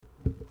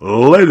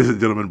Ladies and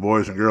gentlemen,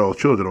 boys and girls,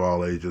 children of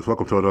all ages,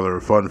 welcome to another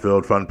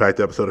fun-filled, fun-packed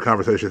episode of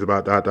Conversations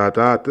about ...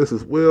 This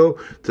is Will.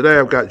 Today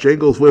I've got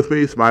Jingles with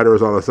me. Smiter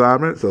is on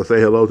assignment, so say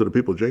hello to the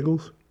people,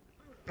 Jingles.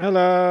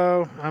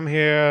 Hello, I'm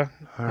here.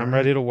 I'm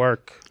ready to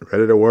work.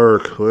 Ready to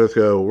work. Let's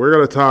go. We're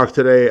going to talk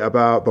today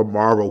about the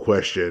Marvel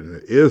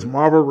question. Is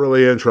Marvel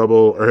really in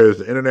trouble, or is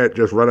the internet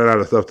just running out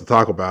of stuff to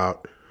talk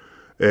about?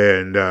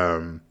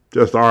 And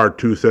just our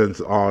 2 cents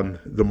on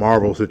the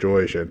Marvel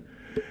situation.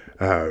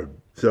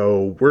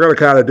 So we're going to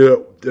kind of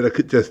do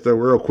it in just a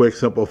real quick,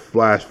 simple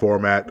flash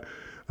format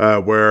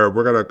where I'm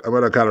going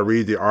to kind of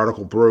read the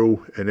article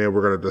through, and then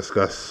we're going to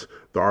discuss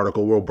the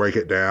article. We'll break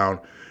it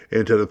down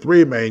into the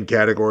 3 main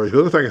categories. It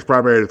looks like it's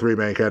primarily the 3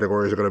 main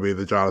categories are going to be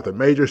the Jonathan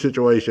Majors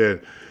situation,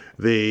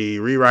 the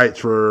rewrites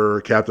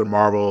for Captain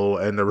Marvel,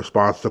 and the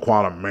response to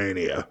Quantum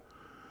Mania,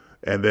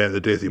 and then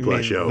the Disney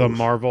Plus shows. The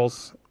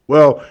Marvels.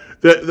 Well,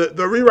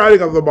 the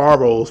rewriting of the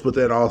Marvels, but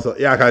then also,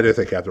 I kind of did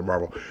say Captain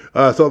Marvel.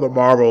 So the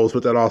Marvels,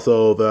 but then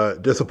also the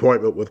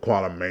disappointment with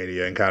Quantum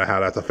Mania and kind of how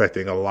that's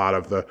affecting a lot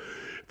of the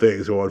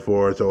things going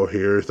forward. So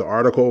here's the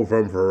article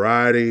from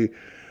Variety.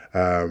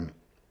 It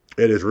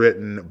is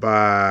written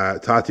by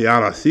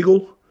Tatiana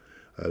Siegel.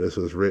 This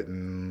was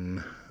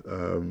written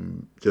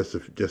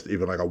just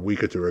even like a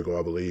week or 2 ago,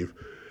 I believe.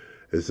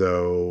 And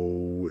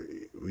so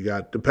we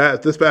got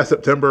this past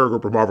September, a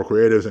group of Marvel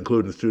creatives,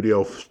 including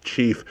studio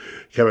chief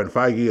Kevin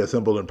Feige,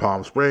 assembled in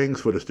Palm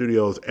Springs for the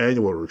studio's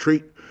annual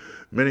retreat.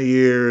 Many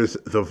years,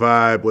 the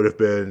vibe would have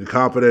been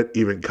confident,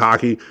 even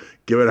cocky,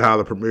 given how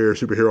the premier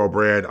superhero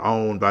brand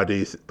owned by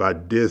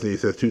Disney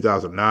since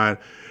 2009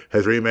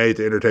 has remade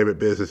the entertainment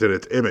business in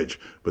its image.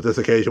 But this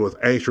occasion was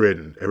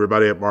angst-ridden.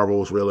 Everybody at Marvel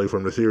was reeling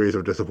from the series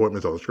of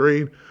disappointments on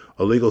screen,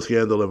 a legal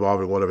scandal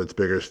involving one of its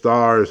bigger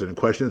stars, and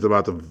questions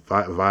about the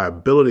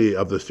viability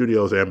of the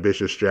studio's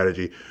ambitious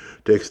strategy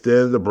to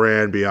extend the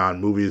brand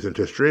beyond movies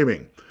into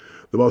streaming.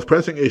 The most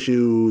pressing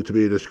issue to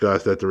be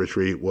discussed at the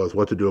retreat was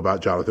what to do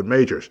about Jonathan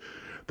Majors,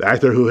 the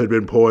actor who had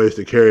been poised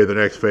to carry the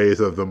next phase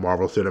of the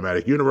Marvel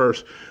Cinematic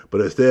Universe,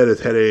 but instead is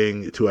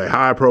heading to a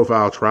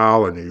high-profile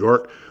trial in New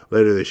York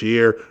later this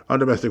year on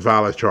domestic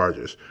violence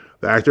charges.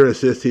 The actor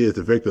insists he is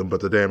the victim, but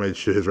the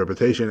damage to his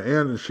reputation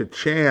and the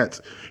chance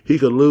he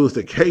could lose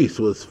the case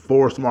was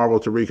forced Marvel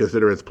to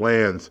reconsider its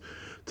plans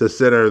to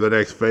center the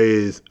next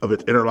phase of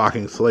its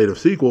interlocking slate of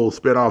sequels,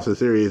 spin-offs, and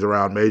series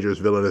around Major's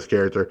villainous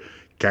character,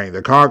 Kang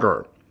the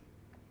Conqueror.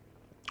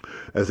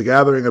 At the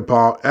gathering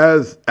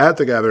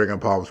in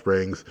Palm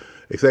Springs,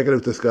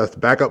 executives discussed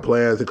backup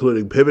plans,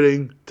 including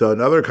pivoting to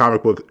another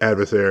comic book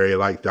adversary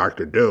like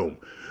Doctor Doom.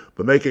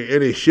 But making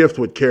any shift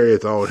would carry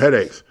its own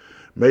headaches.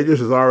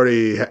 Majors was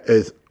already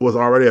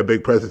a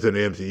big presence in the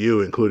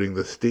MCU, including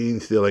the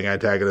steam-stealing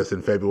antagonist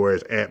in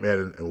February's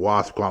Ant-Man and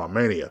Wasp: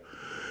 Quantumania.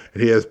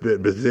 And he has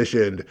been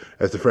positioned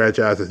as the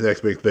franchise's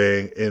next big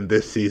thing in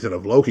this season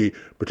of Loki,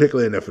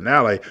 particularly in the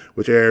finale,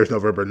 which airs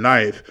November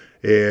 9th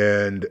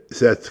and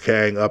sets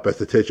Kang up as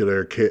the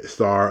titular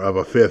star of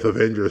a 5th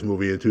Avengers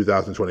movie in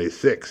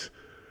 2026.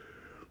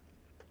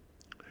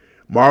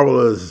 Marvel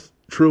is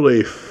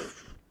truly...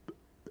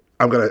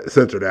 I'm going to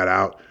censor that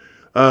out.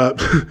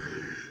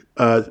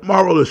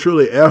 Marvel is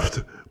truly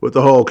effed with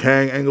the whole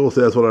Kang angle,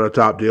 says one of the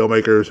top deal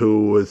makers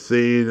who has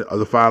seen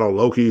the final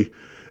Loki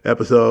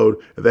episode.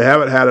 They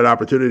haven't had an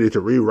opportunity to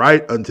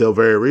rewrite until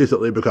very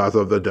recently because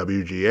of the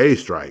WGA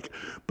strike.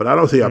 But I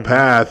don't see a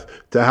path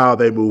to how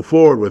they move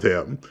forward with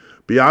him.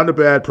 Beyond the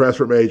bad press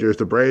for Majors,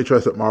 the brain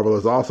trust at Marvel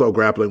is also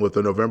grappling with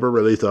the November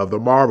release of The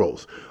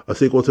Marvels, a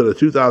sequel to the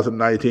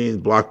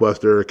 2019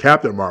 blockbuster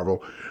Captain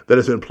Marvel that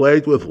has been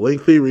plagued with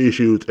lengthy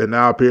reshoots and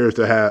now appears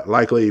to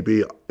likely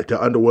be to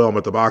underwhelm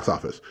at the box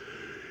office.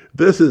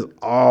 This is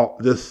all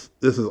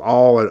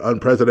an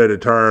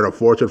unprecedented turn of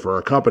fortune for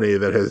a company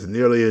that has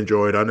nearly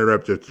enjoyed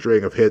uninterrupted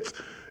string of hits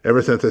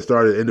ever since it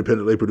started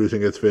independently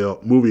producing its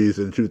movies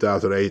in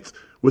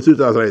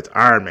 2008's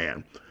Iron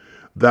Man.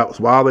 That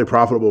wildly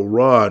profitable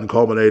run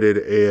culminated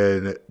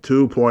in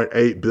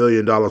 $2.8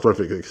 billion worth of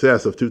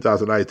success of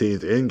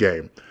 2019's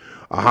Endgame,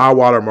 a high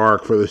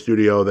watermark for the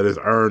studio that has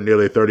earned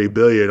nearly $30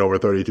 billion over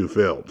 32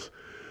 films.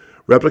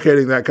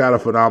 Replicating that kind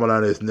of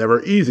phenomenon is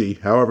never easy.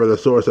 However, the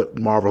source of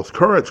Marvel's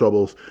current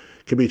troubles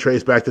can be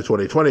traced back to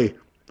 2020.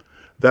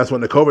 That's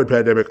when the COVID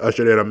pandemic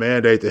ushered in a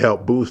mandate to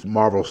help boost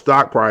Marvel's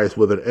stock price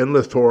with an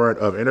endless torrent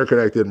of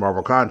interconnected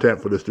Marvel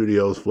content for the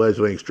studio's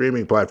fledgling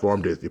streaming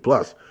platform, Disney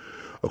Plus.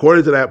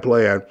 According to that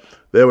plan,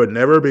 there would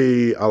never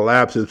be a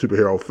lapse in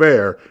superhero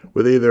fare,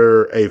 with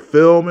either a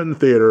film in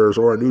theaters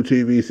or a new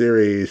TV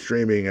series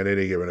streaming at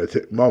any given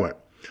moment.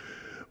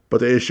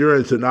 But the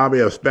ensuing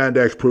tsunami of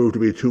spandex proved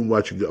to be too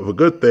much of a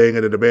good thing,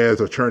 and the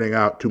demands of churning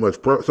out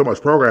so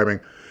much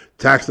programming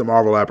taxed the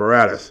Marvel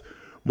apparatus.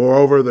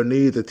 Moreover, the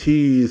need to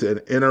tease an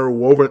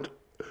interwoven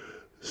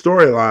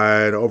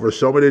storyline over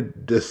so many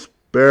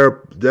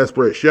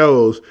desperate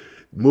shows,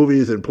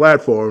 movies, and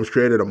platforms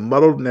created a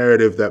muddled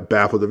narrative that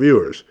baffled the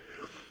viewers.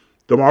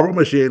 The Marvel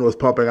machine was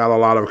pumping out a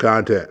lot of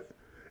content.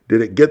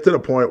 Did it get to the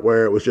point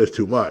where it was just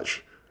too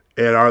much?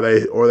 And are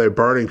they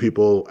burning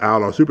people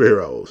out on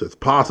superheroes? It's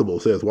possible,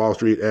 says Wall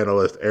Street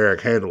analyst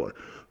Eric Handler,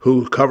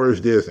 who covers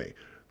Disney.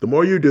 The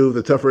more you do,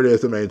 the tougher it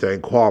is to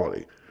maintain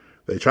quality.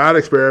 They tried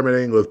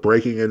experimenting with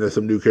breaking into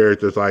some new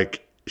characters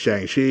like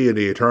Shang-Chi and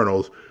the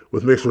Eternals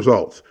with mixed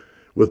results.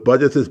 With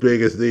budgets as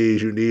big as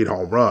these, you need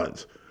home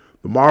runs.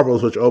 The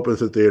Marvels, which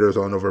opens in theaters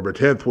on November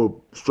 10th,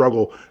 will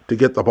struggle to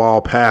get the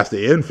ball past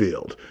the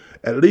infield,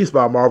 at least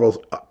by Marvel's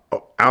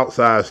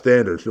outsized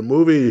standards. The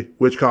movie,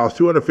 which cost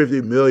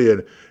 $250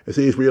 million and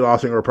sees Brie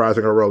Larson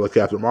reprising her role as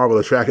Captain Marvel,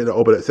 is tracking to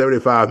open at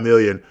 $75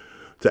 million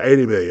to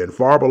 $80 million,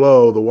 far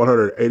below the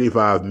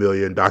 $185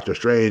 million Doctor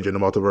Strange and the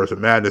Multiverse of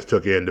Madness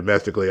took in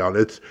domestically on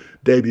its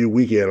debut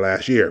weekend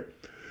last year.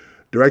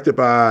 Directed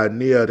by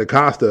Nia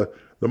DaCosta,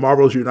 The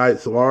Marvels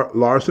unites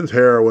Larson's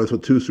heroines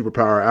with two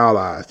superpower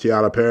allies,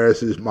 Tiana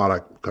Paris'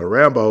 Monica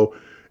Rambeau,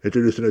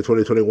 introduced in the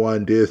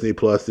 2021 Disney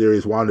Plus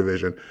series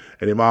WandaVision,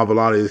 and Iman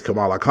Vellani's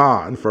Kamala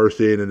Khan, first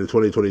seen in the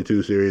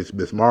 2022 series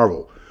Ms.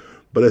 Marvel.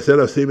 But instead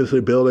of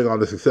seamlessly building on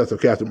the success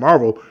of Captain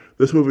Marvel,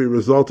 this movie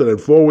resulted in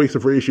 4 weeks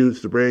of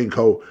reshoots to bring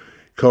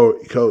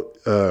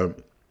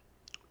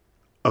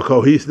a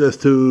cohesiveness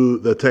to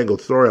the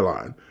tangled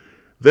storyline.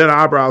 Then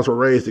eyebrows were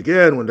raised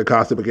again when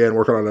DaCosta began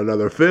working on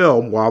another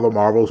film while The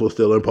Marvels was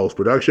still in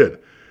post-production.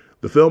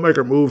 The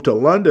filmmaker moved to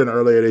London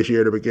earlier this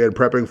year to begin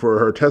prepping for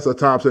her Tessa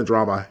Thompson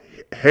drama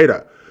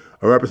Haida,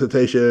 a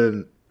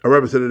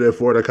representative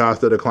for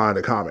DaCosta declined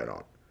to comment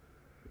on.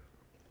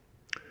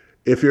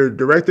 If you're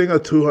directing a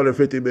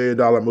 $250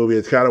 million movie,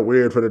 it's kind of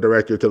weird for the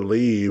director to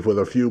leave with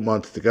a few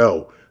months to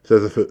go,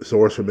 says a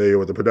source familiar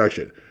with the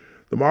production.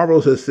 The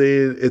Marvels has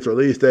seen its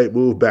release date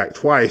move back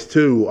twice,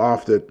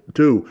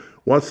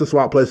 once to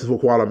swap places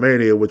with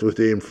Quantumania, which was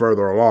deemed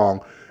further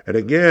along, and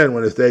again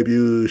when its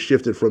debut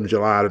shifted from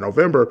July to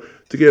November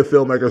to give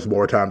filmmakers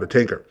more time to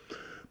tinker.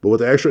 But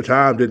with the extra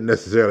time didn't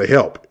necessarily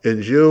help.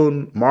 In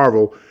June,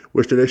 Marvel,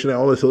 which traditionally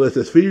only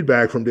solicits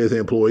feedback from Disney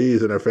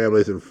employees and their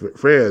families and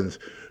friends,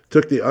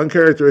 took the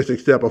uncharacteristic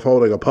step of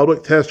holding a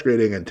public test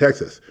screening in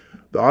Texas.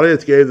 The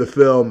audience gave the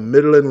film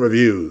middling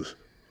reviews.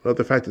 I love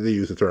the fact that they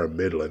use the term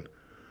middling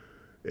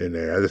in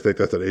there. I just think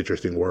that's an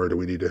interesting word that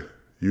we need to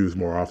use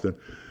more often.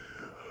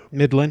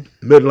 Middling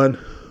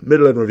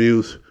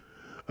reviews.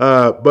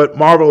 But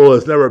Marvel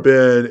has never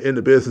been in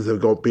the business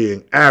of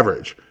being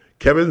average.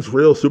 Kevin's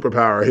real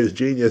superpower, his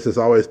genius, has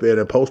always been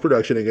in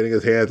post-production and getting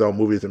his hands on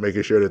movies and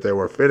making sure that they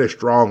were finished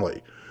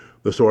strongly,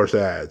 the source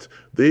adds.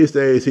 These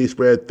days, he's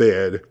spread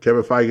thin.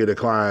 Kevin Feige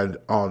declined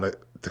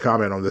to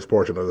comment on this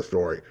portion of the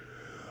story.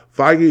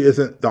 Feige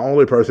isn't the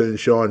only person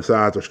showing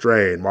signs of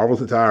strain. Marvel's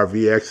entire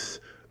VFX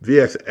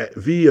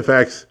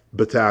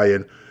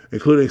battalion,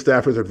 including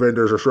staffers and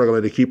vendors, are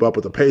struggling to keep up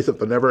with the pace of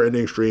the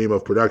never-ending stream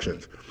of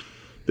productions.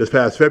 This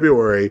past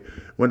February,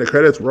 when the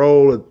credits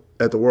rolled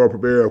at the world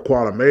premiere of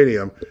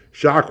Quantumania,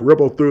 shock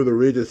rippled through the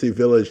Regency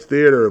Village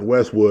Theater in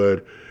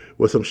Westwood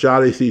with some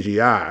shoddy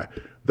CGI.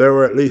 There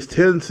were at least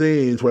 10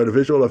 scenes where the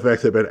visual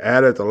effects had been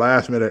added at the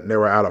last minute and they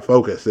were out of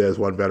focus, says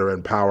one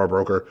veteran power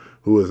broker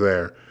who was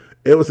there.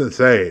 It was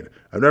insane.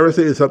 I've never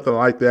seen something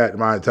like that in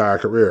my entire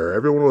career.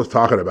 Everyone was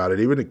talking about it.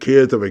 Even the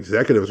kids of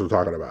executives were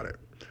talking about it.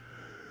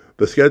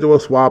 The schedule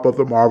swap of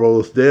the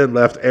Marvels then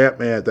left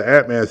the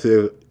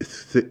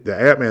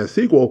Ant-Man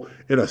sequel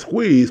in a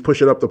squeeze,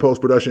 pushing up the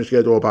post-production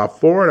schedule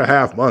about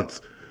 4.5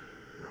 months.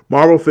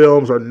 Marvel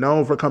films are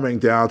known for coming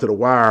down to the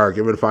wire,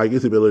 given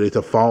Feige's ability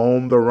to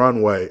foam the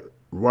runway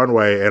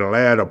and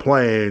land a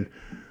plane.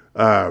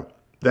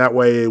 That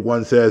way,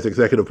 one says,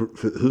 executive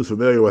who's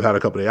familiar with how the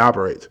company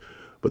operates.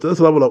 But this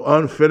level of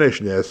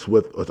unfinishedness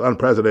was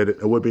unprecedented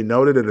and would be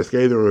noted in the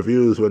scathing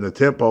reviews when the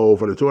tentpole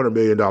for the $200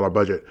 million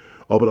budget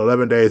opened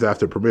 11 days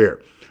after premiere.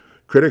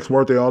 Critics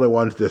weren't the only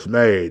ones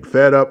dismayed.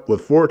 Fed up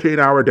with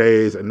 14-hour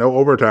days and no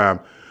overtime,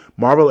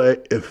 Marvel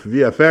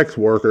VFX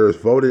workers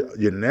voted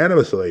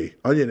unanimously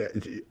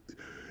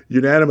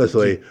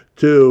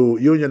to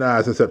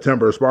unionize in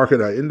September, sparking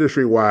an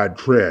industry-wide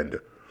trend.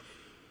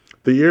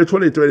 The year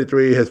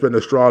 2023 has been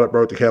the straw that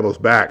broke the camel's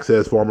back,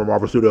 says former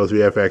Marvel Studios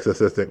VFX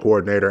assistant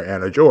coordinator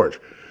Anna George,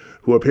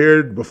 who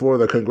appeared before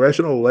the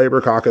Congressional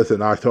Labor Caucus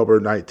on October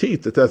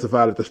 19th to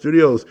testify that the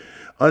studio's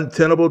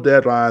untenable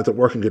deadlines and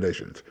working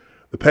conditions.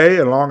 The pay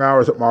and long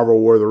hours at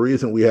Marvel were the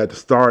reason we had to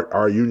start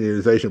our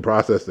unionization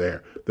process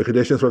there. The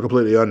conditions were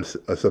completely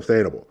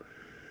unsustainable.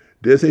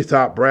 Disney's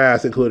top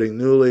brass, including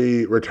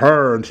newly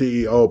returned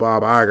CEO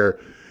Bob Iger,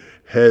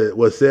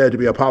 was said to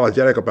be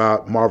apologetic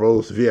about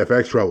Marvel's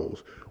VFX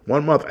troubles.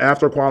 1 month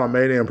after the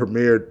Quantumania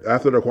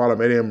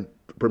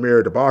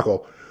premiere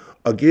debacle,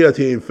 a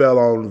guillotine fell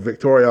on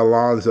Victoria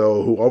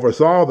Alonso, who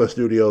oversaw the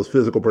studio's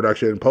physical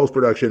production,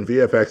 post-production,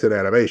 VFX, and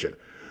animation.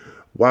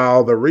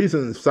 While the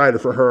reason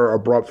cited for her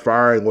abrupt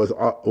firing was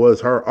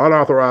her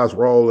unauthorized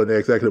role in the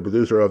executive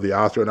producer of the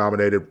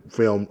Oscar-nominated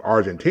film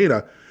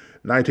Argentina,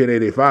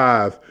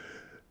 1985,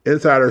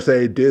 insiders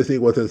say Disney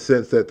was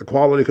incensed that the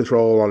quality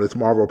control on its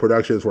Marvel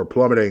productions were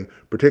plummeting,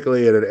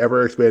 particularly in an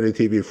ever-expanding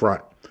TV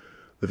front.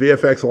 The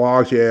VFX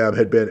logjam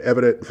had been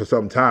evident for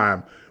some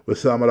time, with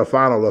some of the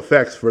final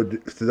effects for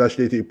Dutch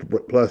Disney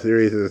Plus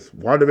series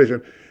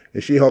WandaVision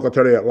and She-Hulk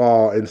Attorney at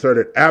Law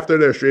inserted after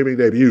their streaming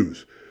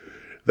debuts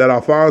that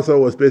Alfonso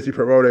was busy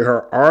promoting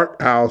her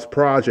art house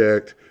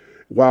project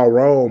while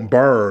Rome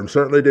burned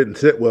certainly didn't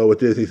sit well with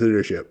Disney's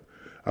leadership.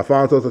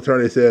 Alfonso's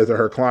attorney says that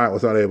her client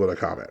was unable to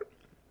comment.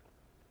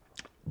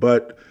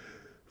 But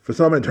for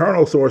some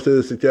internal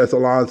sources suggest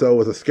Alonso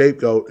was a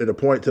scapegoat and to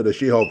point to the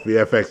She-Hulk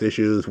VFX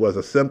issues was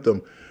a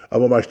symptom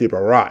of a much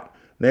deeper rot,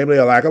 namely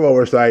a lack of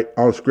oversight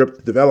on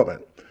script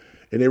development.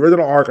 In the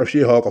original arc of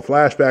She-Hulk, a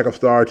flashback of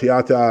star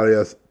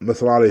Tatiana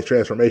Maslany's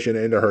transformation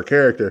into her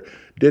character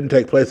didn't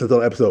take place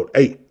until episode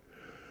 8,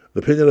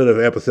 the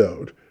penultimate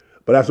episode.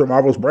 But after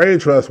Marvel's Brain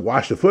Trust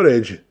watched the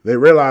footage, they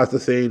realized the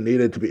scene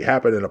needed to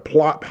happen in a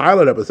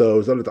pilot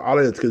episode so that the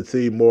audience could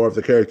see more of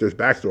the character's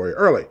backstory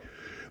early.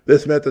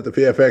 This meant that the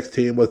VFX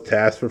team was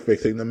tasked for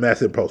fixing the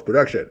mess in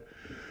post-production.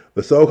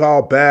 The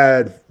so-called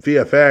bad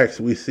VFX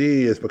we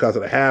see is because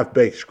of the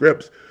half-baked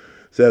scripts,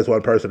 says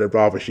one person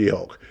involved with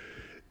She-Hulk.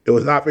 It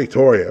was not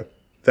Victoria.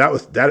 That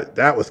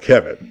was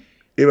Kevin,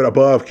 even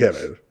above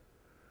Kevin.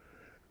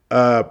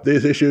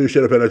 These issues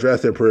should have been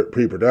addressed in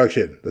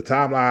pre-production. The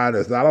timeline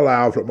has not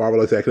allowed for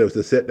Marvel executives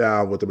to sit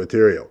down with the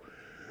material.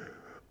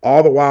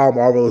 All the while,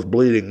 Marvel is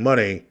bleeding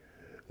money,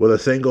 with a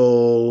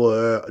single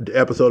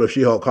episode of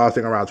She-Hulk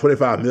costing around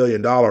 $25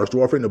 million,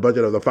 dwarfing the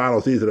budget of the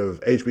final season of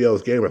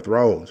HBO's Game of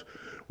Thrones,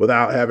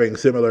 without having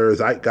similar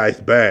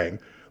zeitgeist bang.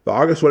 The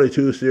August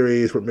 22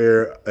 series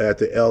premiere at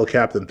the El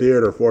Captain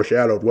Theater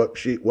foreshadowed what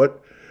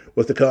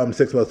was to come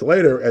 6 months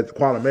later at the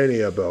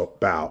Quantumania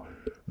bout.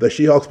 The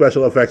She-Hulk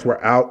special effects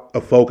were out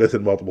of focus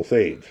in multiple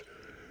scenes.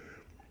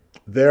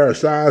 There are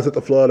signs that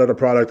the flood of the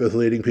product is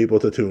leading people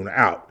to tune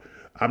out.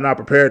 I'm not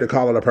prepared to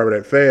call it a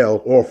permanent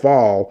fail or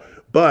fall,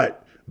 but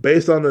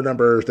based on the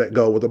numbers that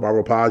go with the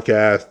Marvel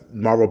podcast,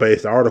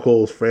 Marvel-based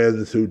articles,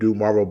 friends who do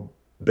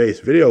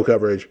Marvel-based video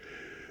coverage,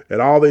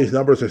 and all these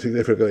numbers are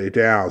significantly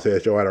down,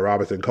 says Joanna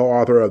Robinson,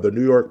 co-author of the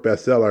New York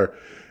bestseller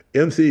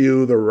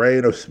MCU, The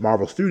Reign of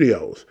Marvel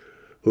Studios,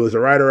 who is a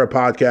writer and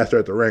podcaster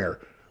at The Ringer.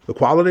 The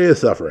quality is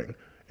suffering.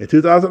 In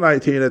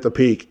 2019, at the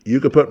peak,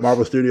 you could put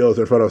Marvel Studios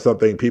in front of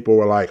something people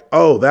were like,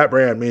 oh, that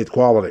brand means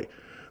quality.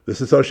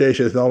 This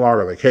association is no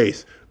longer the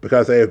case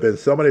because there have been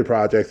so many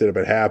projects that have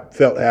been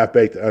felt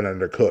half-baked and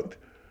undercooked.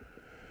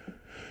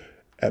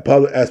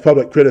 As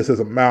public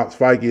criticism mounts,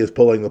 Feige is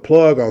pulling the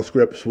plug on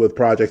scripts with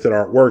projects that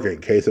aren't working.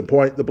 Case in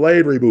point, the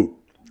Blade reboot.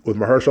 With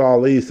Mahershala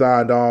Ali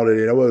signed on in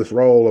his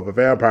role of a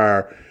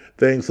vampire,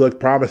 things look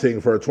promising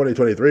for a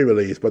 2023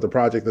 release, but the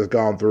project has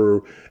gone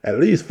through at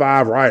least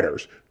 5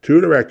 writers,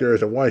 2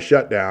 directors, and 1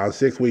 shutdown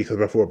 6 weeks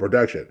before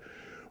production.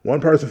 One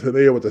person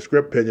familiar with the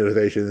script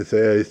penalization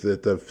says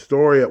that the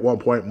story at one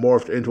point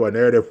morphed into a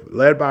narrative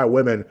led by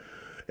women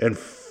and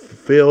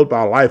filled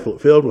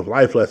with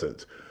life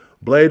lessons.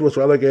 Blade was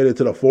relegated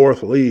to the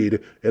 4th lead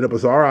in a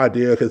bizarre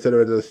idea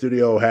considering that the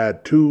studio had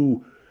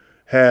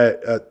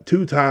a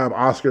 2-time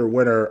Oscar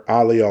winner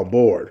Ali on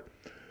board.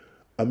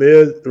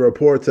 Amid the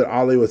reports that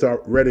Ali was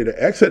ready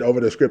to exit over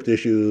the script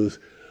issues,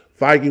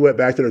 Feige went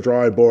back to the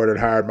drawing board and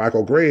hired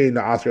Michael Green,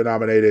 the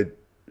Oscar-nominated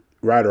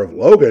writer of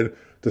Logan,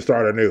 to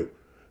start anew.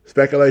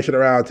 Speculation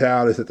around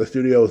town is that the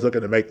studio is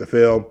looking to make the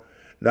film,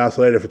 now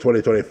slated for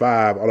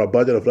 2025, on a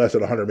budget of less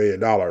than $100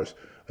 million,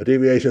 a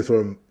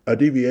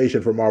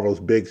deviation from Marvel's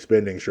big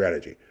spending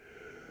strategy.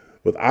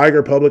 With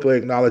Iger publicly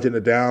acknowledging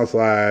the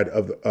downslide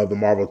of the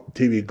Marvel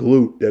TV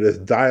glute that has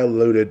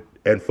diluted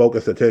and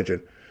focused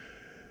attention,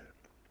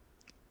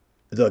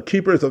 the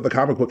keepers of the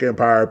comic book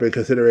empire have been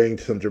considering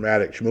some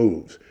dramatic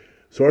moves.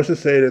 Sources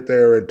say that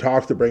they're in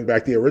talks to bring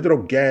back the original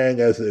gang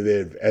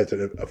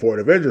for an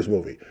Avengers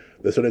movie.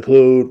 This would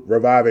include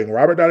reviving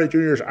Robert Downey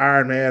Jr.'s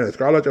Iron Man and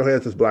Scarlett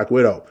Johansson's Black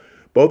Widow,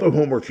 both of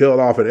whom were killed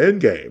off in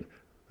Endgame.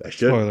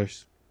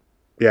 Spoilers.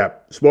 Yeah,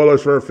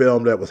 spoilers for a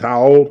film that was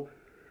how old?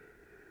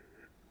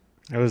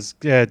 It was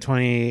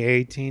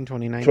 2018,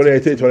 2019.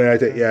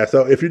 2018, yeah.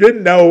 So if you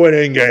didn't know in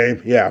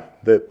Endgame, yeah,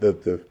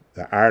 the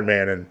Iron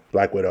Man and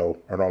Black Widow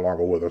are no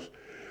longer with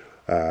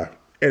us.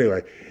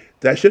 Anyway,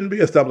 that shouldn't be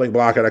a stumbling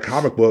block in a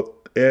comic book.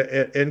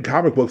 In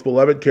comic books,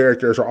 beloved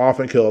characters are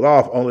often killed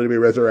off only to be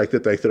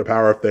resurrected thanks to the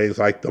power of things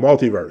like the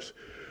multiverse.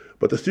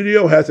 But the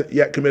studio hasn't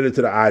yet committed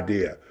to the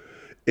idea.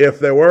 If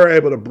they were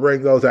able to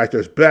bring those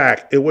actors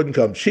back, it wouldn't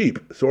come cheap.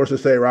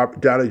 Sources say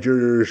Robert Downey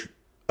Jr.'s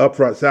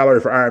upfront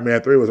salary for Iron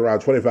Man 3 was around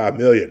 $25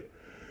 million.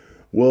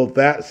 Will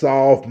that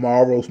solve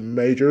Marvel's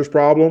Majors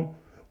problem?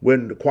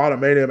 When the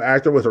Quantumania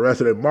actor was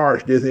arrested in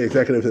March, Disney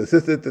executives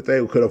insisted that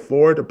they could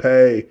afford to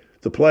play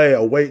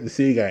a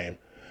wait-and-see game,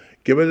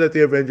 given that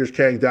the Avengers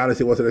Kang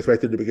Dynasty wasn't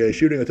expected to begin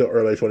shooting until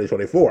early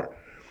 2024.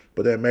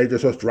 But then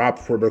Majors was dropped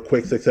from a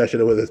quick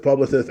succession with his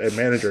publicists and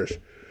managers.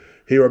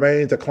 He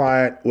remains a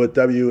client with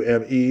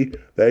WME,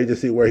 the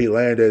agency where he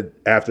landed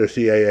after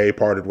CAA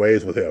parted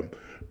ways with him.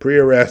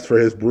 Pre-arrest for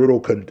his brutal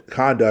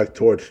conduct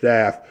towards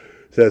staff,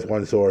 says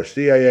one source.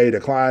 CAA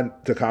declined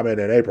to comment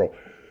in April,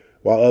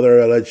 while other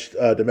alleged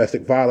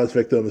domestic violence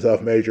victims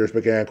of Majors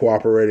began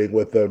cooperating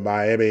with the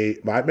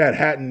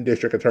Manhattan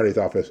District Attorney's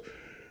Office.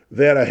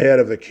 Then, ahead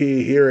of the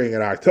key hearing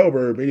in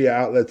October, media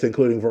outlets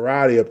including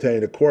Variety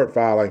obtained a court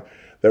filing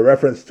The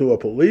reference to a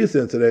police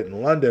incident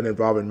in London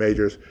involving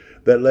Majors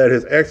that led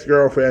his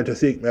ex-girlfriend to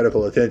seek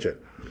medical attention.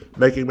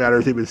 Making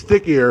matters even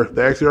stickier,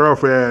 the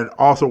ex-girlfriend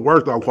also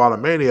worked on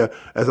Quantumania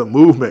as a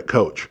movement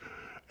coach.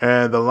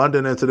 And the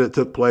London incident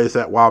took place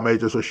while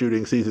Majors was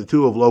shooting season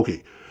 2 of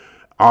Loki.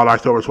 On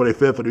October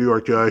 25th, a New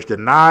York judge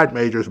denied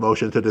Majors'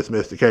 motion to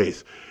dismiss the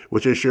case,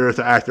 which ensures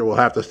the actor will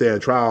have to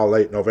stand trial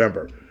late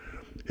November.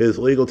 His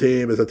legal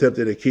team is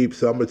attempting to keep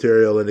some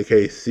material in the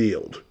case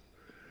sealed.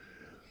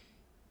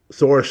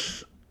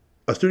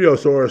 A studio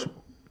source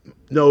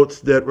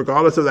notes that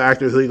regardless of the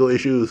actor's legal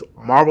issues,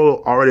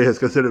 Marvel already has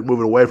considered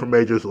moving away from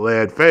Majors'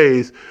 lead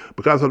phase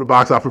because of the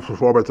box office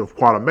performance of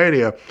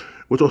Quantumania,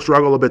 which will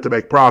struggle a bit to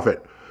make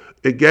profit.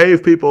 It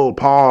gave people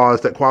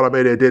pause that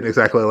Quantumania didn't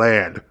exactly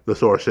land, the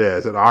source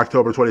says. On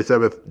October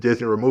 27th,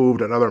 Disney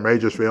removed another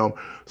Majors film,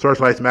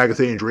 Searchlight's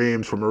magazine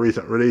Dreams, from a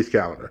recent release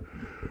calendar.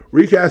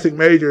 Recasting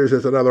Majors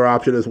is another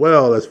option as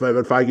well, as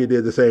Kevin Feige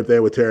did the same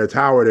thing with Terrence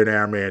Howard in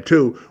Iron Man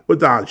 2 with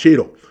Don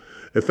Cheadle.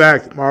 In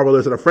fact, Marvel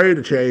isn't afraid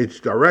to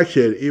change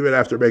direction even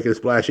after making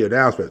splashy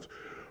announcements.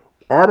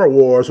 Armor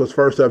Wars was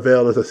first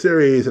unveiled as a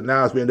series and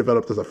now is being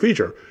developed as a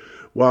feature.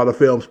 While the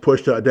film's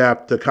push to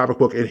adapt the comic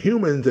book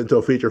Inhumans into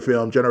a feature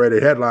film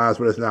generated headlines,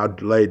 but is now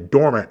laid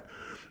dormant.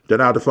 The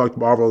now defunct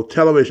Marvel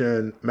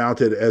Television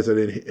mounted as an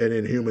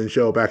Inhuman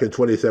show back in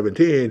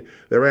 2017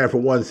 that ran for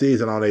one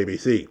season on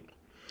ABC.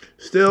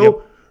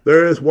 Still,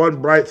 There is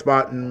one bright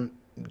spot in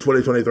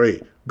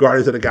 2023,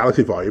 Guardians of the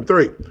Galaxy Volume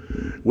 3,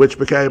 which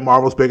became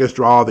Marvel's biggest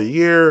draw of the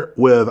year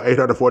with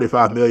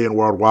 $845 million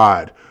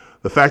worldwide.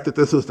 The fact that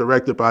this was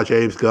directed by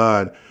James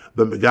Gunn,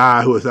 the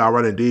guy who is now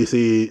running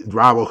DC,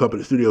 rival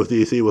company Studios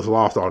DC, was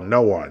lost on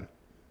no one.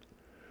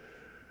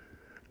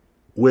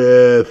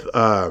 With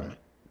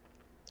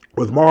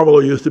Marvel,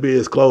 it used to be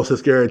as close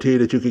as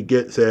guaranteed that you could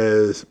get,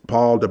 says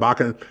Paul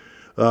DeBacan,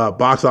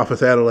 box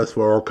office analyst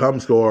for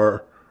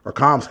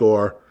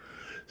ComScore.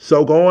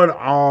 So going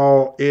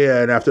all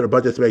in after the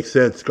budgets make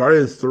sense,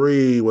 Guardians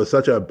 3 was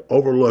such a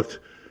overlooked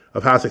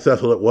of how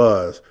successful it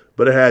was,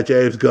 but it had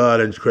James Gunn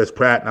and Chris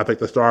Pratt, and I think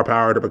the star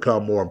power to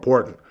become more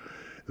important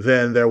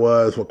than there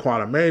was with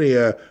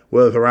Quantumania,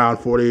 with around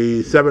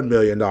 $47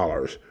 million.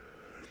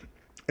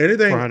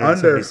 Anything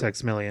under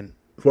 $476 million.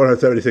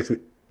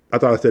 476. I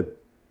thought I said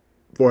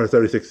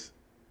 476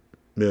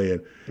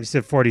 million. You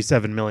said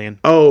 47 million.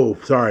 Oh,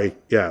 sorry.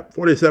 Yeah,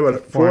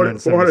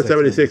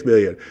 476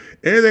 million.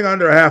 Anything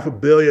under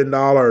 $500 million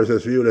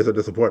is viewed as a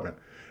disappointment.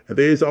 And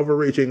these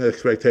overreaching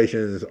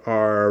expectations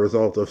are a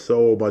result of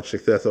so much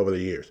success over the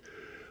years.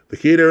 The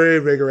key to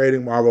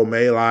reinvigorating Marvel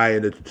may lie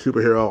in the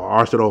superhero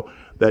arsenal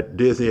that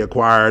Disney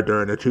acquired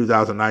during the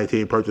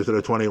 2019 purchase of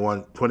the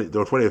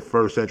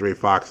 21st Century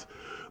Fox.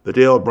 The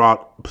deal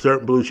brought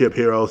certain blue-chip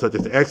heroes such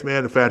as the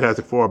X-Men and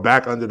Fantastic Four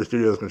back under the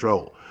studio's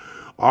control.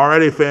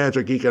 Already fans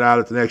are geeking out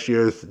at next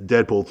year's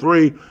Deadpool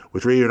 3,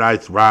 which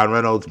reunites Ryan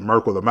Reynolds'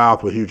 Merc with a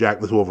Mouth with Hugh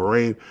Jackman's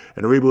Wolverine,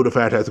 and the reboot of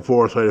Fantastic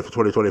Four slated for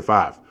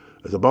 2025.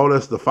 As a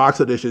bonus, the Fox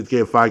editions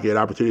give Feige an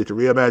opportunity to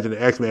reimagine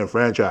the X-Men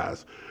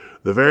franchise,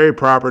 the very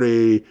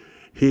property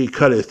he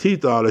cut his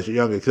teeth on as a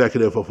young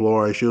executive for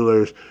Florian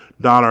Schuller's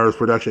Donner's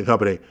production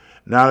company.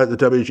 Now that the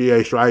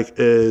WGA strike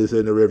is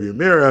in the rearview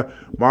mirror,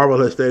 Marvel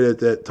has stated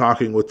that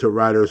talking with the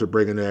writers of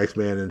bringing the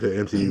X-Men into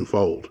MCU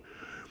fold.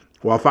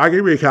 While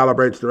Feige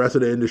recalibrates, the rest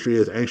of the industry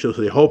is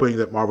anxiously hoping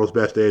that Marvel's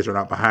best days are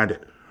not behind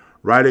it.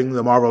 Writing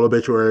the Marvel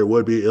obituary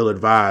would be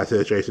ill-advised,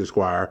 says Jason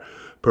Squire,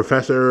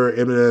 professor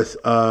emeritus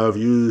of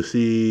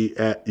USC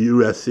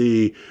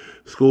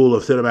School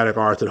of Cinematic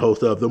Arts and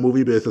host of the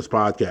Movie Business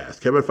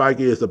Podcast. Kevin Feige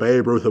is the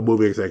Babe Ruth of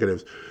movie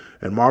executives,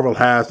 and Marvel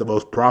has the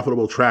most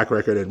profitable track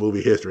record in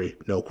movie history,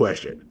 no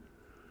question.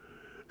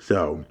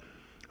 So,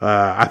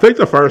 I think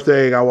the first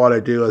thing I want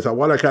to do is I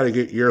want to kind of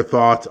get your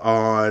thoughts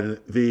on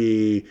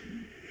the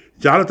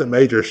Jonathan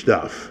Majors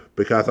stuff,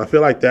 because I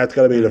feel like that's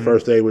going to be the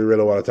first thing we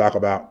really want to talk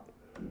about.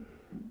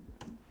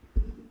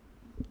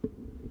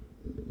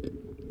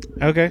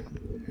 Okay.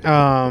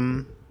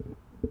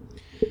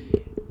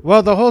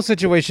 Well, the whole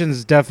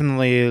situation's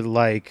definitely,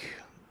 like,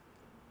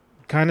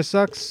 kind of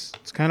sucks.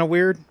 It's kind of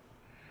weird.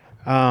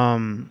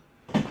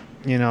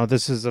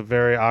 This is a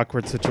very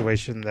awkward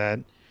situation that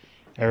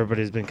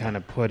everybody's been kind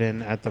of put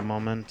in at the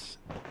moment.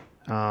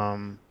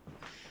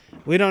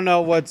 We don't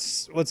know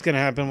what's going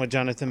to happen with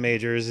Jonathan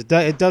Majors. It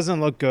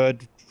doesn't look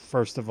good,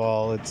 first of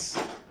all. It's,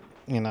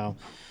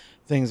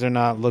 things are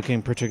not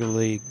looking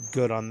particularly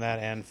good on that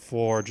end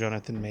for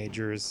Jonathan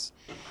Majors.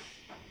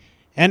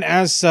 And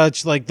as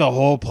such, like, the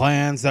whole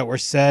plans that were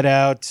set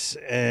out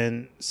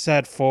and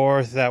set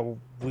forth that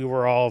we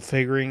were all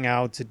figuring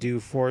out to do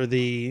for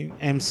the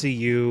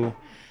MCU,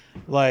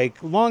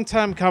 like,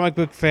 longtime comic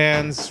book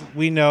fans,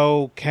 we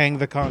know Kang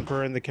the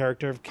Conqueror and the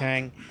character of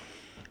Kang.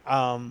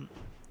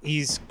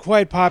 He's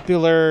quite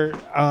popular.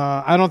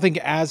 I don't think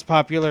as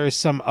popular as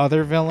some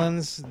other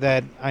villains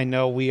that I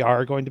know we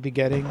are going to be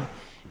getting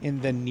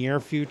in the near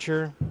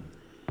future.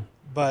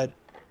 But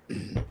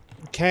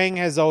Kang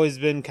has always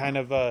been kind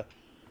of a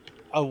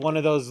one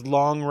of those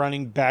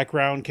long-running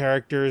background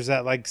characters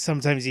that, like,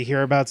 sometimes you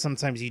hear about,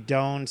 sometimes you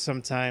don't.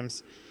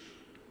 Sometimes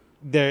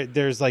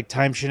there's like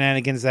time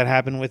shenanigans that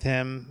happen with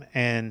him,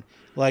 and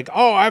like,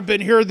 oh, I've been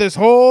here this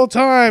whole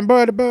time,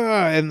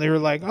 and they're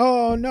like,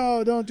 oh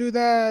no, don't do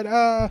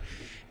that.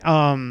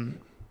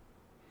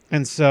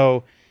 And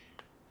so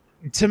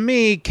to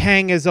me,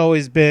 Kang has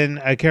always been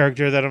a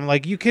character that I'm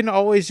like, you can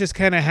always just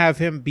kind of have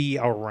him be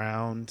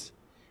around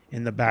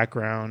in the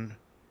background,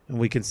 and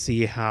we can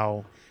see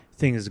how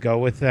things go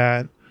with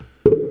that.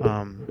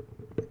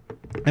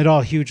 It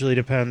all hugely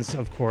depends,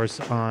 of course,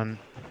 on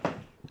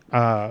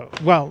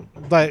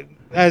but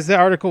as the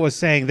article was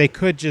saying, they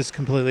could just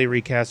completely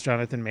recast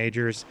Jonathan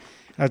Majors.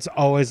 That's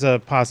always a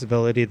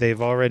possibility.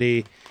 They've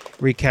already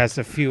recast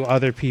a few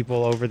other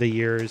people over the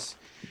years,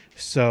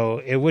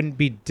 so it wouldn't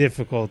be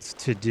difficult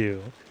to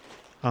do.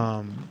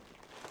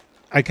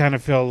 I kind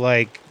of feel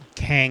like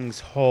Kang's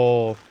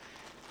whole,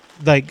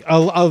 like a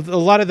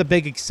lot of the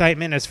big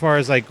excitement as far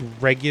as like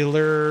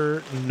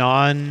regular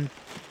nerd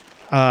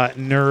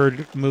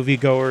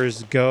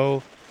moviegoers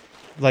go,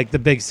 like the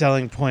big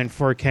selling point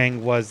for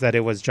Kang was that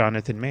it was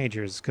Jonathan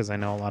Majors, because I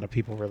know a lot of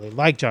people really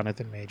like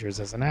Jonathan Majors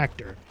as an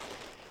actor.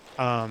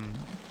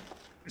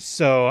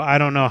 So I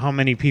don't know how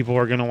many people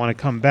are going to want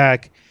to come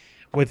back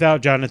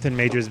without Jonathan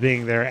Majors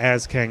being there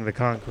as Kang the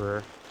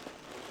Conqueror.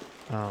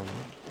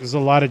 There's a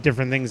lot of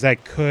different things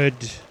that could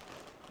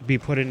be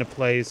put into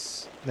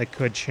place, that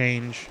could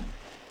change.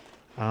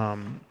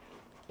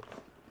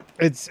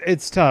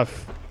 It's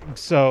tough.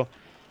 So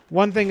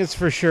one thing is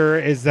for sure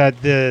is that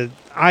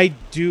I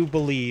do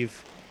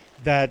believe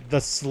that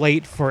the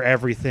slate for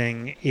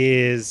everything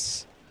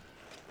is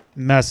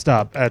messed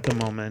up at the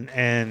moment,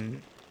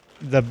 and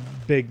the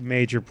big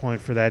major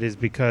point for that is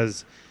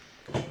because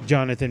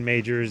Jonathan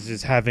Majors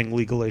is having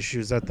legal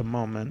issues at the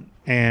moment.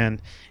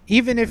 And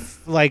even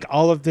if like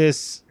all of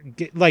this,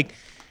 like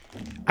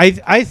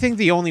I think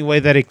the only way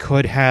that it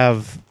could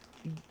have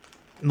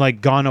like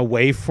gone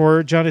away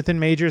for Jonathan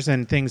Majors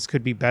and things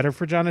could be better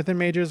for Jonathan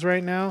Majors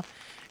right now,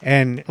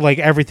 and like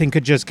everything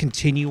could just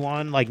continue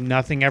on like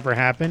nothing ever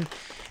happened,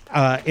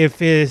 if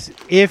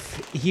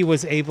he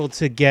was able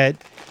to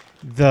get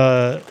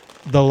the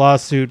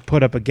lawsuit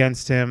put up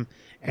against him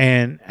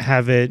and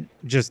have it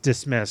just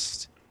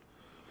dismissed.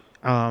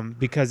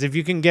 Because if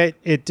you can get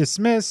it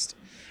dismissed,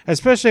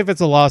 especially if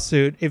it's a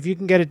lawsuit, if you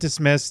can get it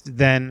dismissed,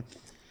 then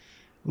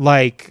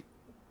like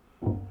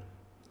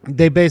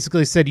they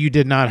basically said you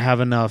did not have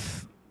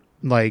enough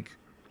like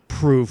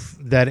proof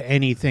that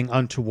anything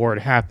untoward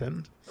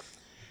happened.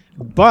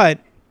 But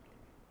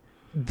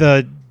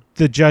the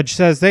judge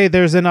says, hey,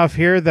 there's enough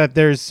here that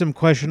there's some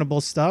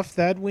questionable stuff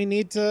that we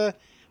need to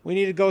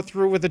go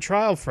through with the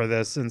trial for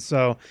this. And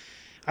so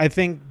I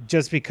think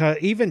just because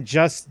even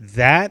just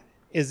that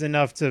is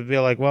enough to be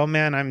like, well,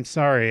 man, I'm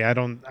sorry. I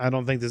don't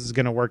think this is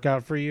going to work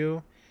out for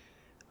you.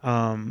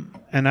 And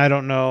I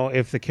don't know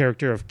if the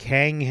character of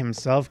Kang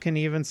himself can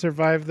even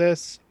survive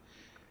this.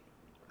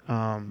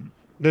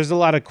 There's a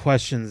lot of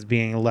questions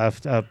being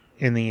left up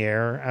in the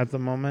air at the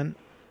moment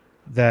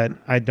that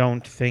I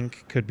don't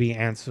think could be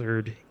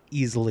answered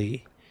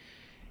easily.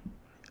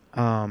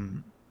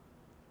 And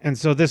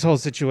so this whole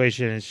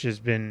situation has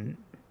just been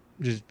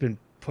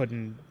put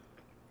in,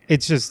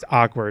 it's just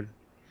awkward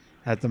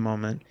at the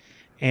moment.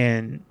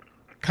 And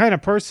kind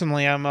of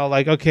personally, I'm all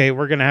like, okay,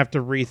 we're going to have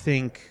to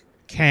rethink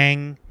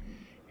Kang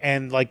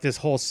and like this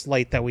whole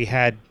slate that we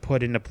had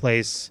put into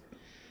place,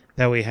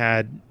 that we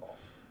had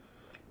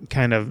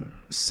kind of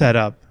set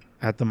up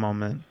at the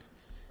moment.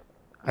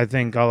 I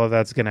think all of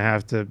that's going to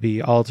have to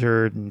be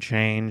altered and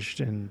changed,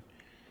 and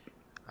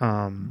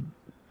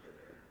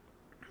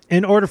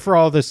in order for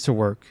all this to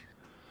work.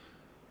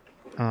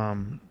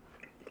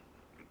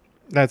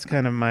 That's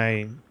kind of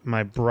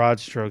my broad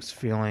strokes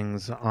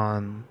feelings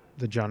on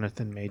the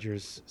Jonathan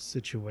Majors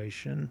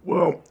situation.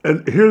 Well,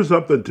 and here's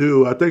something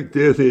too. I think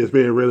Disney is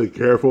being really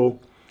careful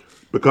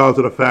because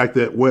of the fact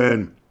that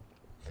when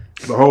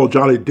the whole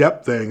Johnny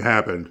Depp thing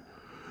happened,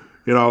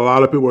 you know, a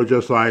lot of people were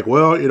just like,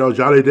 well, you know,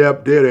 Johnny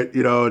Depp did it.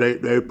 You know,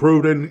 they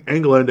proved in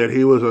England that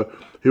he was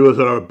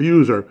an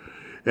abuser,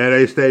 and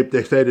they stated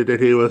that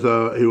he was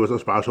a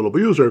spiritual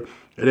abuser.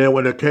 And then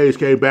when the case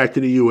came back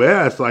to the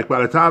U.S., like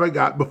by the time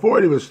before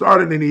it even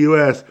started in the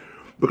U.S.,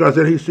 because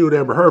then he sued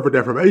Amber Heard for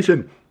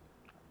defamation.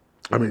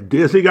 I mean,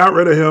 Disney got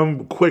rid of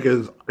him quick.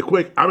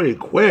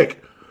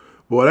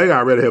 Boy, they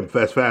got rid of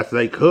him as fast as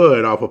they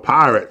could off of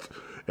Pirates.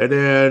 And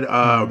then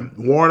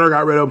Warner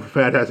got rid of him for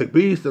Fantastic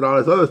Beasts and all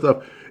this other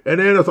stuff. And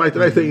then it's like the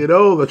next thing you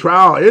know, the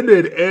trial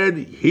ended and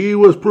he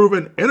was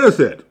proven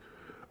innocent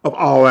of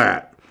all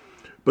that.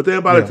 But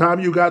then by the time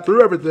you got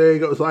through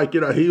everything, it was like,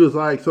 you know, he was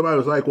like, somebody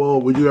was like, well,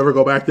 would you ever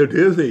go back to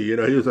Disney? You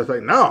know, he was just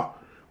like, no.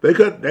 They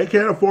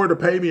can't afford to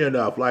pay me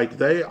enough. Like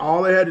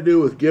all they had to do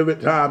was give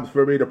it time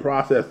for me to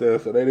process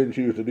this, and they didn't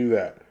choose to do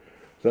that.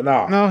 So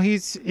no. No, he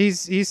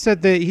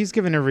said that he's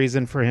given a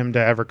reason for him to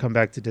ever come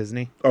back to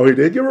Disney. Oh, he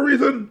did give a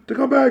reason to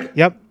come back?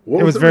 Yep.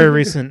 It was very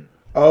recent.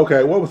 Oh,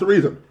 okay. What was the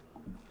reason?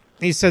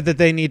 He said that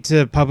they need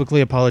to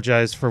publicly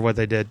apologize for what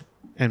they did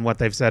and what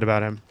they've said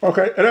about him.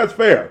 Okay, and that's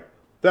fair.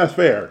 That's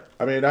fair.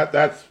 I mean,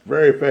 that's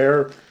very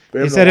fair.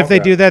 He said if they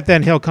do that,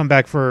 then he'll come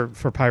back for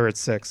Pirates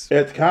 6.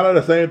 It's kind of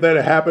the same thing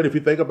that happened if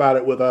you think about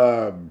it with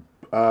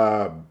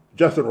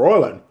Justin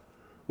Roiland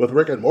with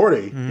Rick and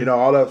Morty. Mm-hmm.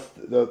 All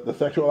the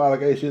sexual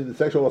allegations, the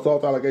sexual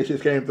assault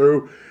allegations came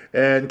through,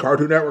 and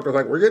Cartoon Network was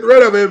like, we're getting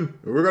rid of him.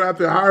 We're going to have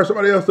to hire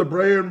somebody else to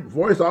bring and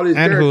voice all these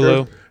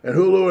characters. And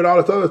Hulu and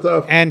all this other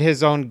stuff. And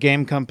his own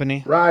game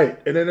company. Right.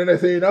 And then they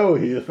say, no,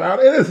 he was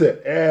found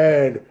innocent.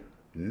 And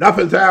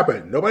nothing's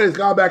happened. Nobody's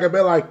gone back and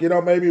been like,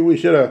 maybe we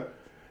should have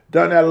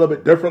done that a little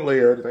bit differently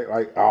or anything.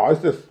 Like, oh,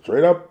 it's just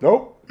straight up,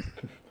 nope.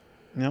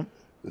 Yep.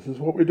 This is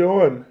what we're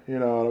doing. And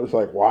it was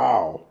like,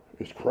 wow.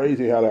 It's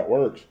crazy how that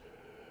works.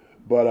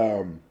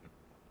 But,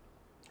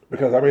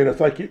 because, it's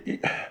like,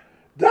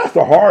 that's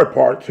the hard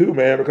part, too,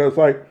 man. Because,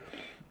 like,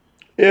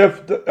 and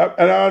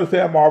I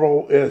understand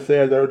Marvel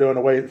said they were doing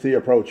a wait-and-see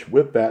approach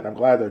with that, and I'm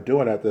glad they're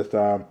doing that this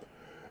time.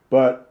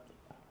 But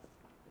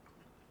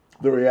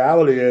the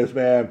reality is,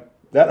 man,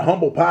 that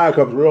humble pie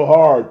comes real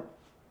hard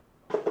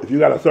if you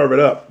got to serve it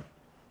up.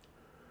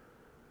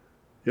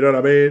 You know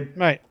what I mean?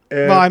 Right.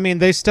 And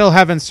they still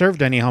haven't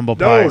served any humble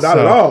pie. No, not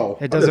at all.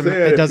 It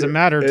doesn't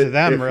matter to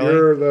them,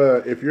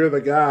 really. If you're the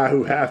guy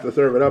who has to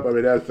serve it up,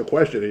 that's the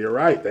question. And you're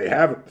right. They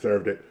haven't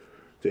served it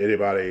to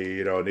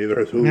anybody. Neither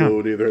has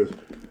Hulu, neither has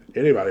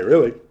anybody,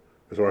 really,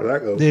 as far as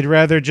that goes. They'd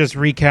rather just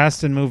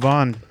recast and move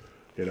on.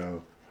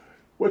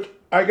 Which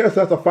I guess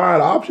that's a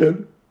fine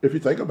option if you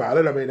think about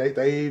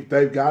it.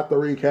 They've got the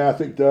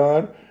recasting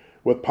done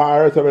with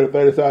Pirates. If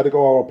they decide to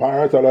go on with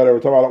Pirates, I know they were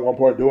talking about at one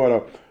point doing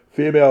a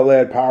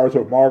female-led Pirates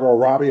with Margot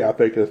Robbie, I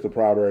think, is the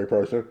primary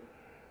person.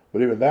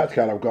 But even that's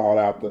kind of gone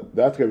out.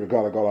 That's kind of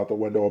gone out the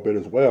window a bit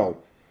as well.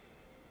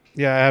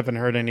 Yeah, I haven't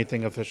heard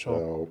anything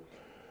official.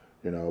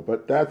 So,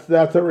 but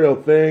that's a real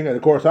thing. And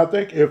of course, I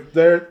think if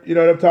they're,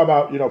 they're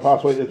talking about,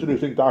 possibly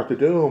introducing Doctor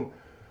Doom.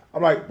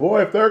 I'm like,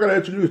 boy, if they're going to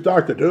introduce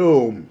Doctor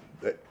Doom,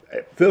 it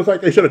feels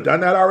like they should have done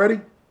that already.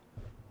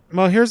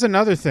 Well, here's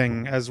another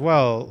thing as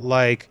well.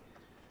 Like,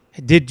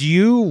 did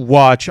you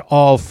watch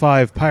all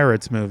 5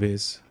 Pirates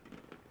movies?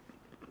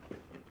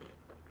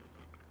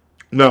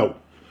 No.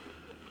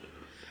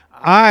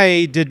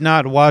 I did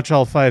not watch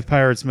all 5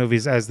 Pirates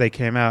movies as they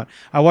came out.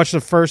 I watched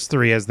the first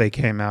 3 as they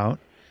came out.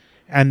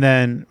 And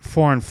then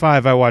 4 and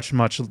 5 I watched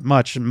much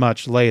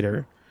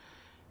later.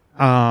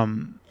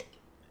 And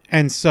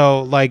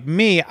so, like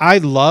me, I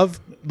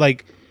love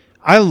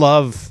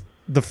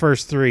the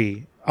first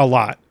 3 a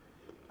lot.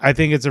 I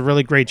think it's a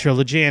really great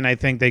trilogy, and I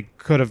think they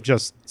could have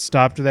just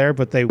stopped there,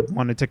 but they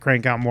wanted to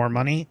crank out more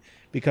money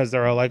because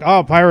they're all like,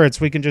 oh, Pirates,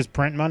 we can just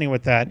print money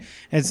with that.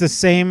 And it's the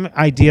same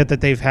idea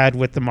that they've had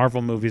with the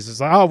Marvel movies.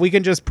 It's like, oh, we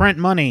can just print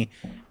money.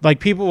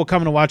 Like, people will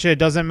come to watch it. It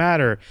doesn't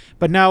matter.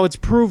 But now it's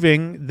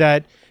proving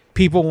that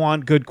people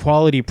want good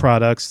quality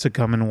products to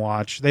come and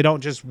watch. They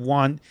don't just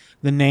want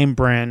the name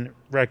brand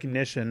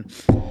recognition.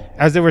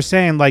 As they were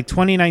saying, like,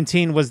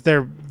 2019 was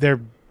their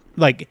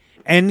like,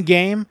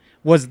 Endgame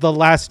was the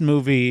last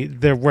movie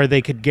there where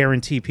they could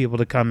guarantee people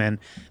to come in.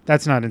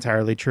 That's not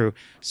entirely true.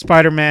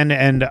 Spider-Man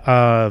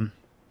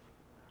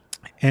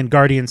and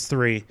Guardians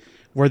 3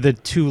 were the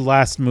 2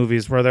 last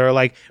movies where they were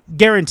like,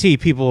 guarantee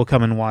people will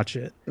come and watch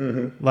it.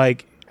 Mm-hmm.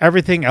 Like,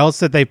 everything else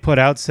that they put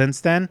out since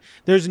then,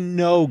 there's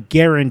no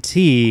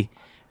guarantee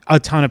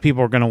a ton of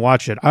people are going to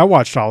watch it. I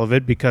watched all of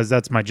it because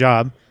that's my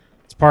job.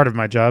 It's part of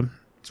my job.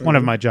 It's one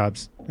of my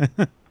jobs.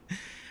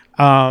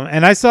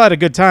 And I still had a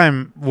good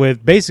time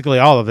with basically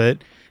all of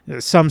it.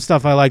 Some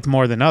stuff I liked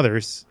more than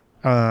others.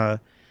 But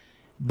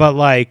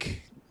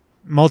like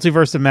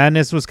Multiverse of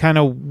Madness was kind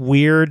of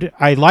weird.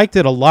 I liked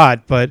it a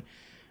lot, but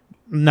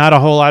not a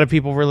whole lot of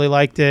people really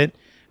liked it.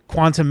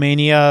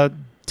 Quantumania,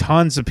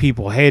 tons of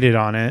people hated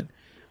on it.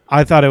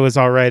 I thought it was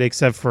all right,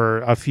 except for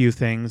a few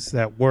things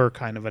that were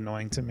kind of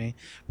annoying to me.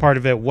 Part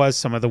of it was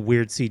some of the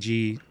weird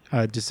CG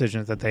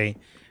decisions that they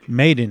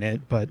made in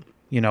it, but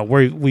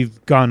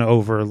we've gone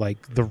over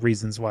like the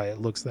reasons why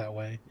it looks that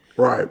way.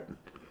 Right.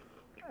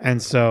 And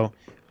so,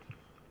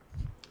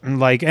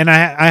 like, and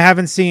I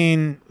haven't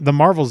seen the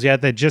Marvels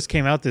yet that just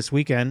came out this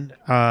weekend.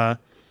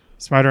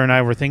 Spider and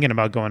I were thinking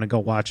about going to go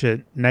watch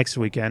it next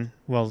weekend.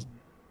 Well,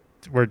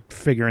 we're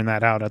figuring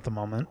that out at the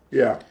moment.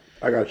 Yeah,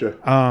 I got you.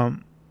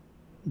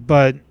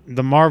 But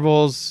the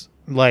Marvels,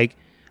 like,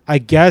 I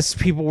guess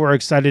people were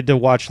excited to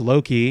watch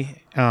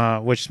Loki,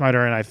 which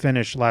Spider and I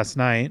finished last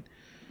night.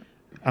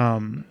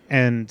 But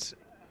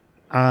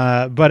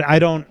I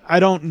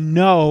don't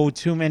know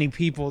too many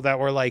people that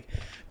were like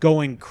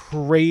going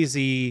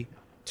crazy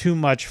too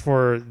much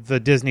for the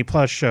Disney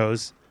Plus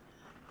shows.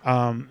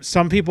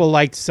 Some people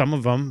liked some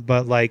of them,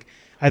 but like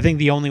I think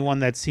the only one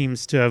that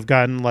seems to have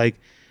gotten like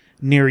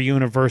near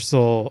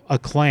universal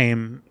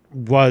acclaim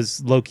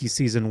was Loki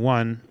season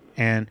 1.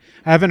 And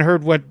I haven't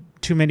heard what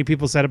too many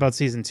people said about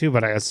season 2,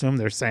 but I assume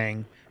they're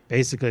saying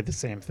basically the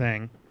same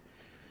thing.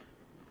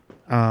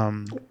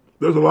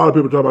 There's a lot of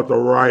people talking about the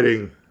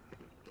writing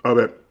of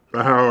it,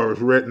 how it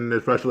was written,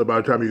 especially by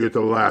the time you get to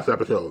the last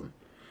episode.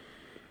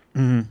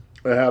 Mm-hmm.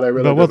 And how they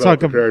really. But we'll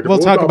talk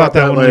about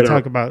that when later. We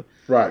talk about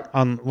right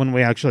when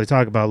we actually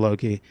talk about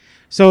Loki.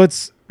 So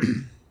it's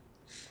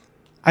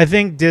I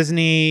think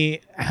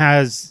Disney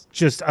has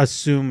just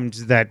assumed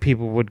that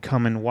people would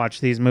come and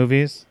watch these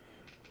movies,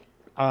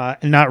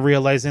 and not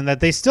realizing that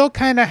they still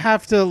kind of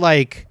have to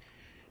like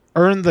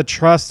earn the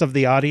trust of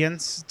the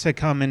audience to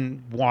come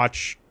and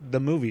watch the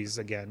movies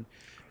again.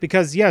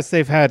 Because yes,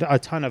 they've had a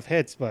ton of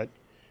hits, but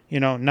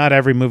not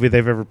every movie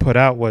they've ever put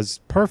out was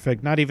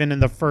perfect. Not even in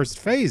the first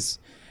phase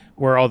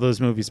were all those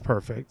movies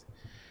perfect.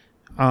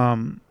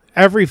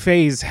 Every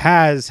phase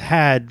has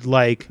had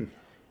like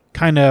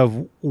kind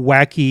of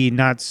wacky,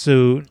 not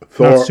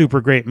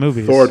super great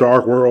movies. Thor: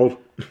 Dark World.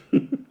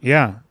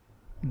 Yeah.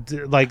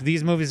 Like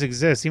these movies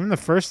exist. Even the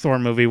first Thor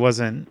movie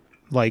wasn't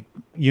like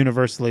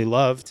universally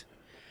loved.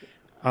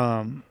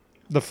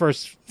 The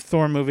first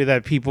Thor movie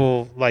that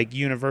people like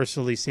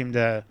universally seem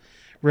to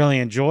really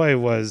enjoy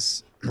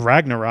was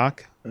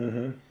Ragnarok.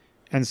 Mm-hmm.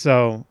 And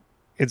so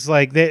it's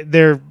like they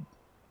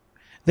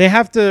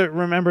have to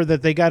remember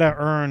that they got to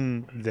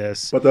earn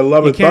this. But then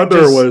Love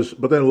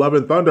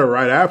and Thunder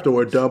right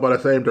afterward, done by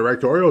the same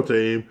directorial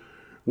team,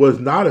 was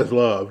not as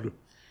loved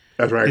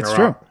as Ragnarok. It's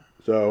true.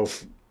 So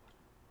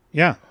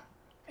yeah.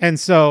 And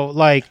so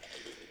like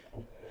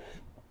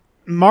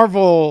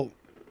Marvel,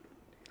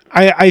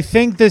 I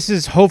think this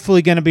is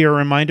hopefully going to be a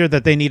reminder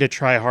that they need to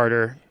try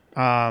harder.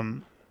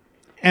 And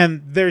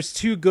there's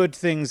two good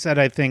things that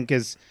I think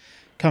is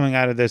coming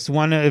out of this.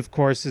 One, of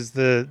course, is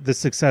the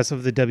success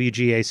of the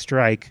WGA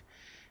strike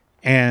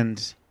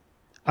and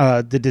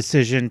the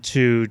decision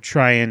to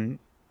try and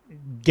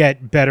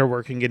get better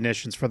working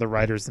conditions for the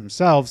writers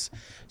themselves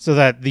so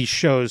that these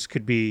shows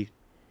could be,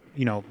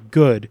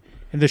 good.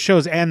 And the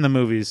shows and the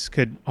movies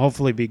could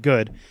hopefully be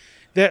good.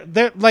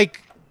 They're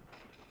like...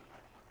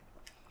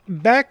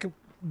 Back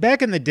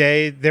in the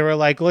day, they were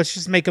like, let's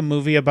just make a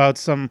movie about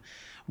some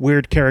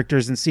weird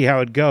characters and see how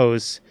it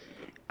goes.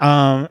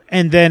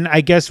 And then I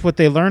guess what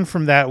they learned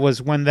from that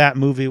was when that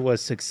movie was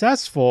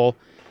successful,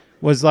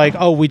 was like,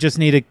 oh, we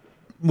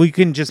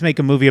can just make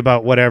a movie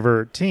about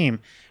whatever team.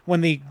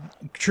 When the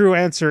true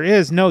answer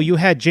is, no, you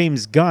had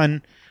James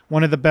Gunn,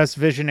 one of the best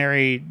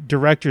visionary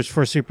directors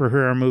for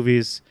superhero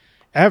movies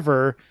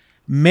ever,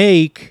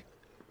 make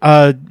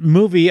a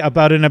movie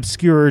about an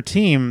obscure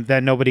team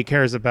that nobody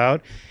cares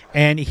about.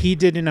 And he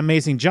did an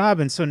amazing job.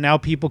 And so now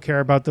people care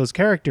about those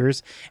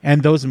characters.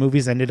 And those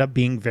movies ended up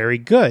being very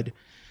good.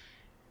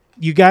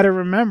 You got to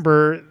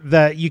remember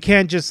that you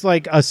can't just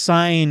like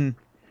assign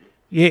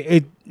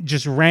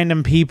just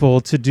random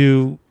people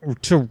to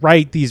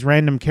write these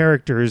random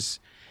characters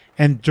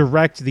and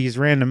direct these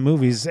random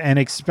movies and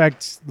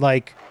expect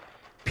like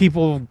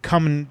people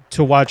coming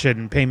to watch it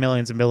and pay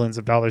millions and millions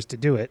of dollars to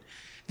do it.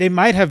 They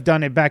might have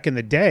done it back in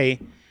the day,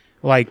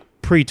 like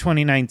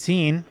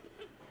pre-2019,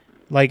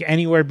 like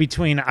anywhere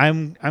between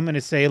I'm going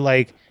to say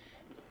like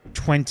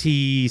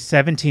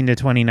 2017 to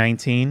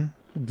 2019.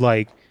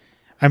 Like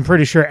I'm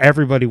pretty sure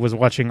everybody was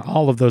watching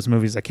all of those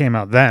movies that came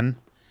out then.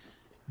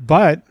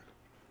 But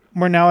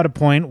we're now at a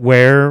point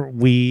where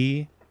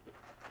we're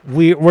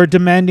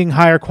demanding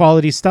higher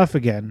quality stuff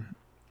again.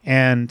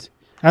 And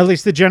at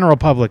least the general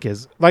public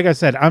is. Like I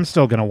said, I'm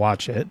still going to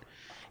watch it.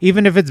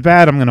 Even if it's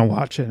bad, I'm going to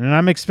watch it. And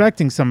I'm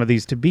expecting some of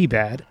these to be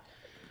bad.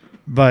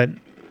 But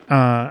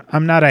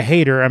I'm not a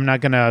hater. I'm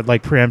not going to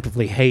like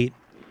preemptively hate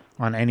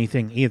on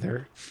anything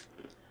either.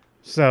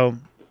 So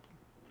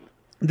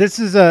this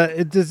is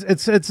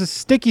it's a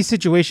sticky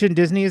situation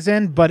Disney is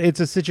in, but it's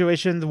a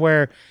situation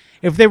where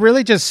if they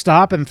really just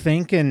stop and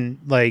think and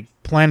like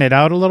plan it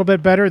out a little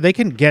bit better, they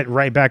can get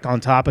right back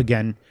on top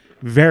again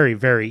very,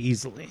 very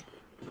easily.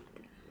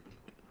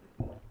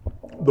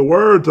 The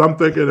words I'm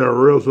thinking are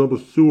real simple.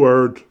 2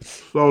 words.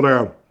 Slow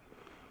down.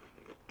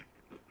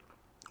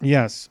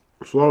 Yes.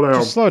 Slow down.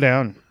 Just slow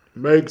down.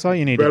 Make That's all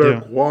you need better to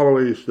do.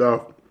 quality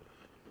stuff.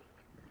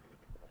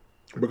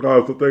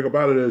 Because the thing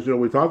about it is,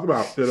 we talked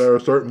about that there are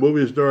certain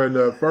movies during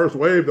the first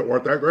wave that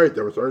weren't that great.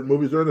 There were certain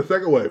movies during the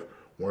second wave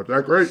weren't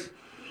that great.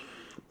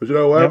 But you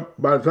know what? Yep.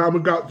 By the time we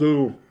got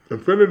to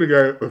Infinity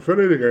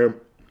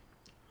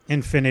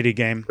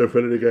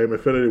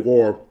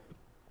War,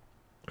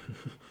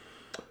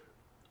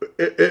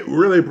 it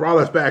really brought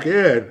us back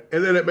in,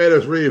 and then it made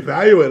us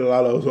reevaluate a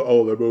lot of those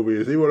older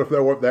movies, even if they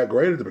weren't that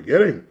great at the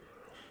beginning.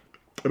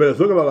 It made us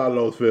look at a lot of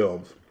those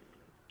films.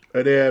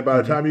 And then by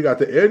the time you got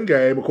to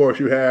Endgame, of course,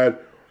 you had,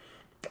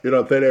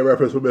 the thing they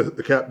referenced with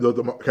the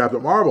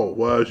Captain Marvel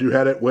was you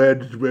had it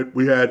when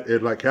we had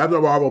it like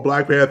Captain Marvel,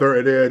 Black Panther,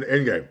 and then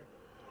Endgame.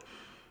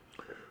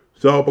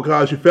 So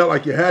because you felt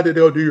like you had to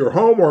go do your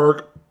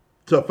homework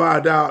to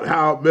find out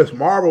how Miss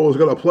Marvel was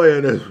going to play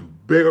in this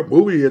bigger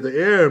movie at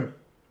the end,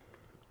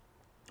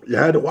 you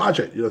had to watch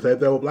it. Same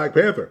thing with Black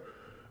Panther.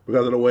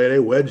 Because of the way they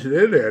wedged it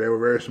in there. They were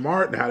very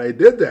smart in how they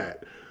did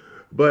that.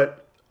 But,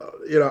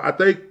 I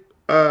think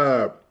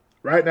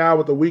right now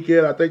with the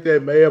weekend, I think they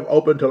may have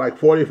opened to like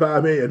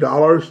 $45 million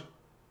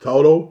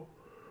total.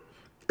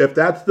 If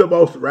that's the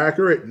most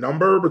accurate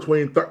number because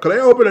they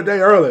opened a day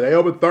early. They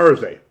opened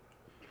Thursday.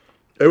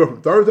 They were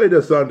from Thursday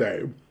to Sunday.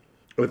 And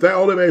if they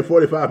only made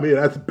 $45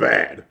 million, that's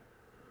bad.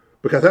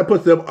 Because that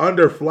puts them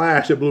under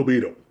Flash and Blue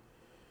Beetle.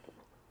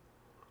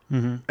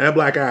 Mm-hmm. And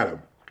Black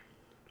Adam.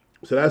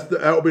 So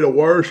that would be the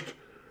worst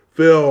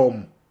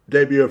film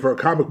debut for a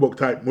comic book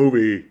type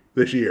movie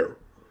this year.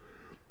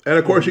 And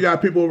of course, you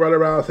got people running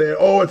around saying,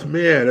 "Oh, it's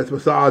men, it's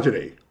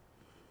misogyny."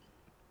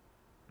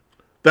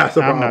 That's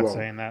the problem. I'm not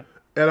saying that.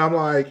 And I'm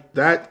like,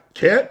 that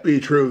can't be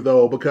true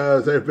though,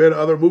 because there have been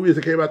other movies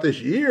that came out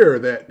this year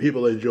that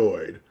people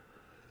enjoyed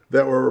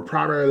that were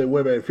primarily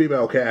women,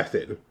 female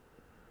casted.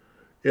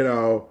 You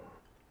know,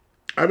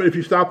 I mean, if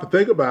you stop to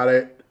think about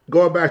it,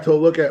 going back to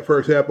look at, for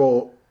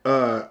example,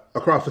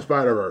 Across the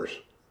Spider-Verse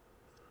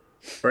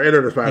or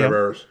Enter the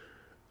Spider-Verse,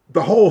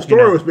 the whole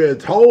story was being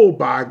told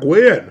by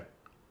Gwen.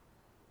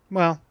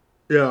 Well,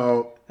 you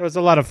know, there was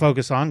a lot of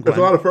focus on Gwen. There's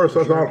a lot of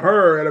focus on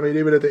her, and I mean,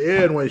 even at the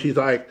end when she's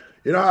like,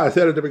 you know how I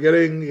said at the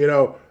beginning, you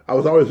know, I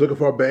was always looking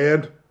for a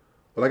band.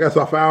 Well, I guess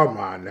I found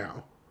mine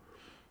now.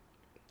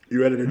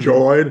 You ready to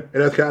join?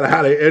 And that's kind of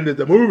how they ended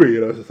the movie.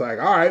 You know, it's just like,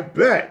 all right,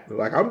 bet.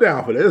 Like, I'm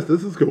down for this.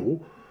 This is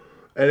cool.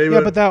 And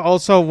even, but that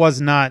also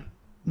was not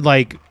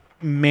like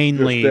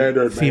mainly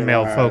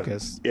female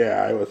focused.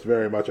 Yeah, it was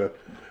very much a.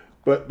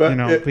 But you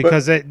know,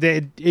 because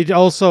it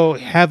also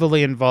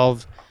heavily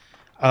involved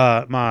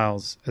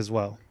Miles as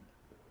well.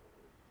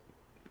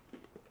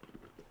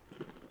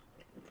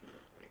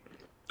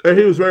 And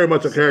he was very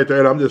much a character,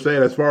 and I'm just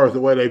saying, as far as the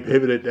way they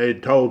pivoted, they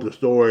told the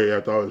story, I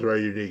thought it was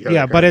very unique.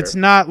 Yeah, but it's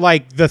not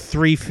like the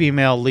 3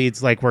 female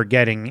leads like we're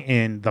getting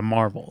in the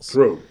Marvels.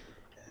 True.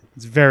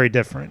 It's very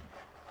different.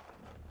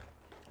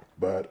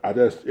 But I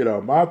just, you know,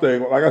 my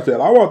thing, like I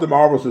said, I want the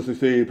Marvels to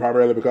succeed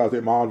primarily because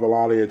Iman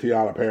Vellani and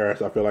Tiana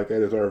Paris, I feel like they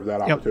deserve that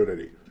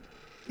opportunity.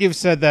 You've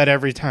said that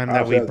every time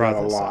that we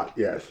brought this up.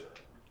 Yes.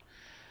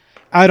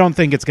 I don't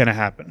think it's going to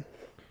happen.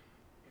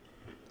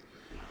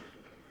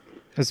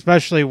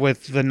 Especially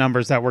with the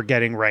numbers that we're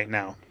getting right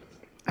now.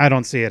 I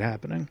don't see it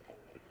happening.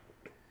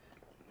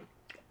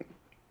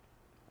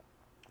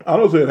 I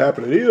don't see it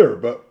happening either,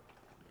 but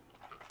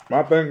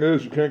my thing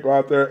is you can't go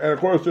out there. And of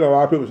course, you know, a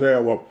lot of people say,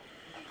 well,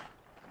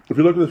 if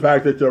you look at the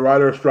fact that the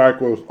writer's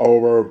strike was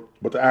over,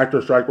 but the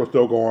actor's strike was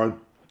still going,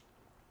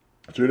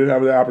 so you didn't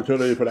have the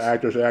opportunity for the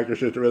actors and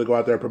actresses to really go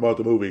out there and promote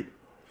the movie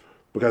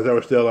because they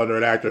were still under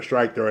an actor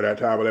strike during that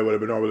time, and they would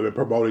have been normally been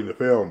promoting the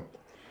film.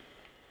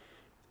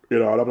 You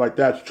know, and I'm like,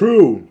 that's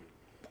true.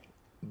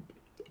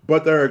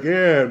 But there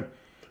again,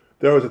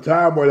 there was a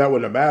time where that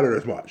wouldn't have mattered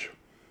as much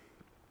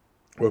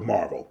with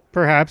Marvel.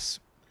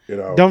 Perhaps. You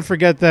know, don't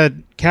forget that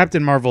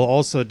Captain Marvel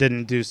also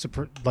didn't do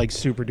super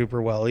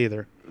duper well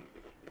either.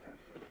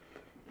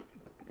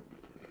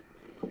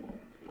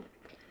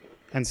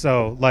 And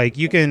so, like,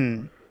 you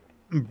can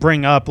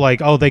bring up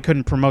like, oh, they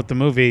couldn't promote the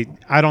movie.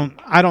 I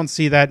don't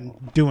see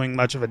that doing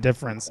much of a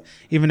difference,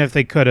 even if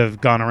they could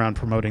have gone around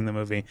promoting the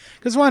movie.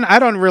 Because one, I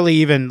don't really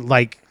even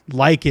like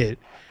it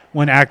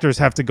when actors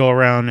have to go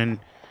around and,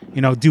 you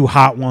know, do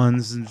hot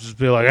ones and just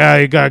be like,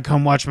 you gotta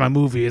come watch my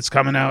movie. It's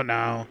coming out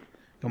now.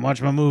 Come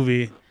watch my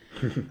movie.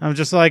 I'm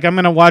just like, I'm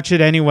gonna watch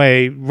it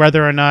anyway,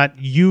 whether or not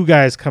you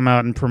guys come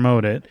out and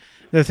promote it.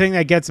 The thing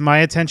that gets my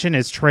attention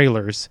is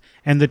trailers,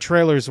 and the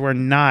trailers were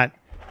not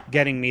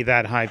getting me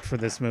that hyped for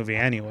this movie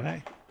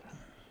anyway.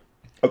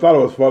 I thought it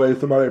was funny.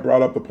 Somebody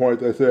brought up the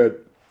point. They said,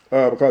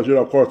 because, you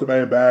know, of course, the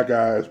main bad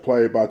guy is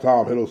played by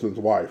Tom Hiddleston's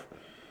wife.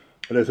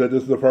 And they said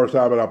this is the first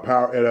time in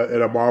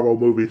a Marvel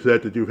movie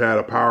set that you've had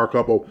a power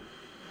couple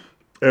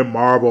in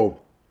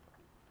Marvel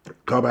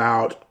come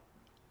out,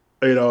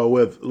 you know,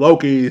 with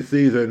Loki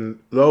season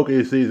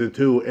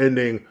 2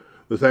 ending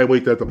the same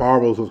week that the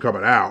Marvels was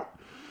coming out.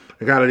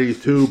 And kind of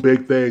these two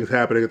big things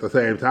happening at the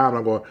same time. And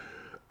I'm going,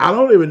 I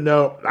didn't even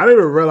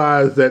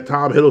realize that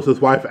Tom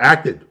Hiddleston's wife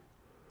acted.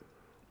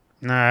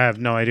 No, I have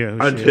no idea who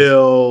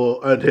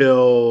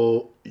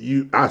until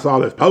I saw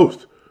this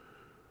post.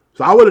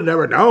 So I would have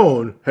never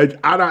known, had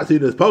I not seen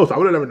this post, I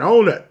would have never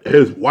known that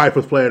his wife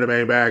was playing the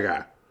main bad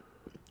guy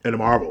in the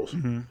Marvels.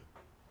 Mm-hmm.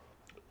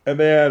 And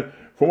then,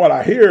 from what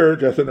I hear,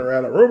 just in the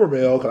random rumor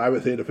mill, because I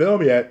haven't seen the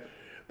film yet,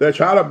 they're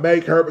trying to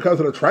make her, because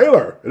of the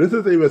trailer, and this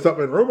isn't even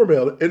something in rumor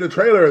mill, in the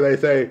trailer they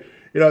say,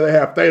 you know, they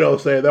have Thanos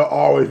saying there'll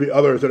always be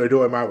others that are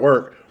doing my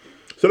work.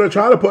 So they're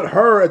trying to put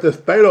her at this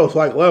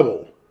Thanos-like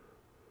level.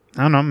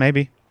 I don't know,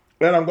 maybe.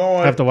 And I'm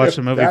going, I have to watch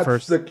the movie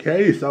first. If that's the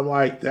case, I'm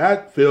like,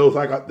 that feels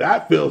like a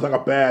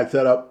bad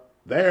setup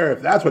there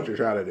if that's what you're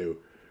trying to do.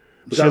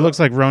 She looks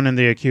like Ronan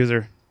the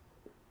Accuser.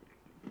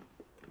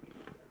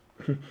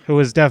 Who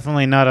is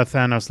definitely not a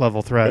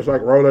Thanos-level threat. It's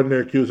like Ronan the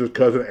Accuser's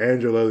cousin,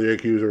 Angela the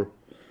Accuser.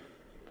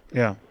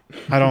 Yeah.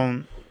 I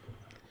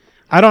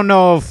don't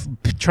know if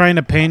trying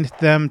to paint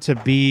them to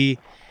be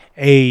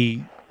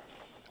a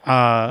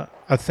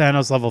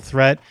Thanos level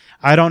threat.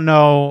 I don't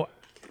know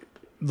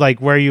like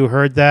where you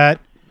heard that,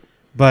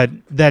 but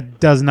that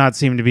does not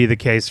seem to be the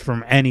case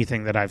from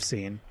anything that I've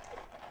seen.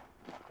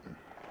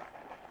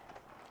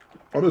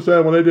 I'm just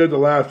saying when they did the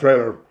last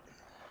trailer,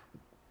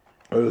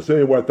 there's a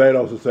scene where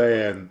Thanos is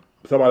saying,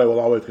 somebody will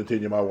always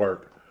continue my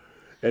work.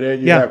 And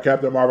then you have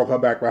Captain Marvel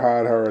come back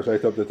behind her and say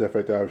something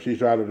different. She's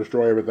trying to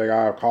destroy everything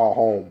I call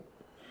home.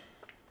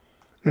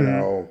 You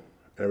know,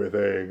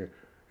 everything.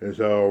 And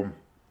so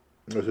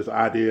there's this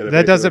idea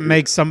that doesn't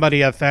make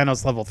somebody a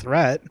Thanos level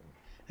threat.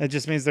 It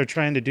just means they're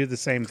trying to do the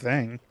same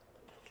thing.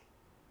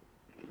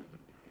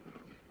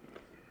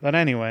 But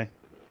anyway.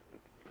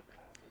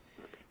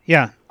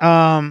 Yeah.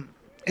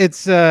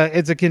 It's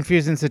a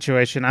confusing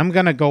situation. I'm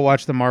going to go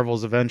watch the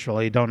Marvels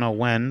eventually. Don't know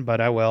when,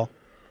 but I will.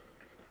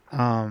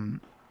 And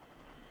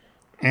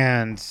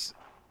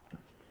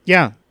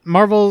yeah,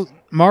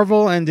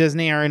 Marvel and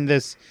Disney are in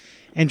this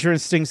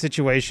interesting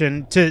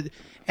situation. To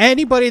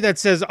anybody that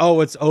says,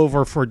 "Oh, it's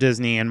over for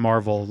Disney and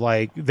Marvel,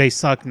 like they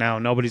suck now.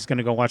 Nobody's going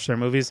to go watch their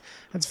movies."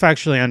 That's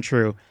factually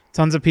untrue.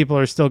 Tons of people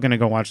are still going to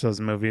go watch those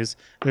movies.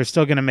 They're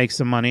still going to make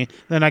some money.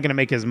 They're not going to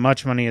make as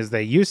much money as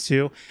they used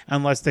to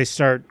unless they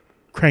start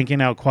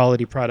cranking out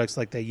quality products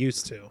like they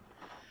used to.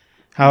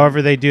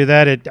 However they do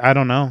that, I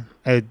don't know.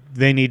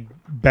 They need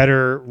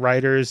better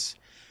writers,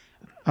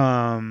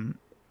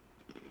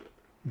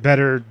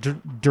 better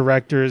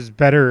directors,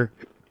 better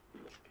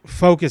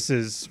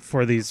focuses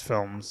for these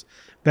films,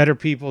 better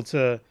people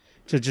to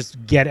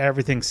just get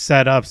everything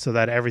set up so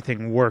that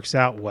everything works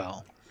out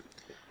well,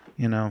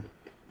 you know,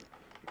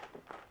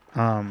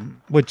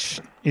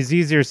 which is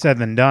easier said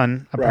than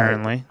done,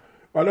 apparently. Right.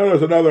 I know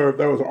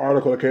there was an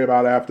article that came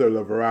out after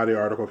the Variety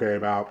article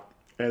came out,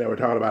 and they were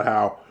talking about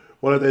how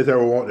one of the things they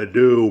were wanting to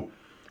do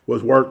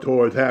was work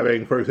towards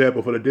having, for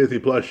example, for the Disney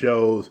Plus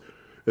shows,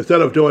 instead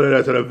of doing it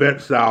as an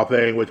event style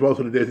thing, which most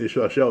of the Disney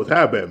shows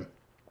have been,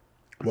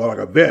 more like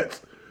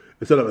events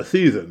instead of a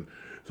season.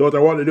 So what they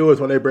want to do is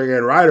when they bring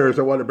in writers,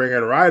 they want to bring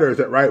in writers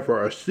that write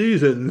for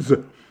seasons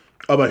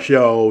of a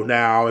show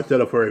now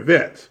instead of for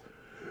events.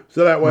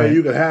 So that way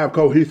you can have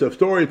cohesive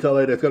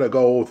storytelling that's going to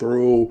go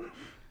through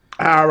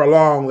however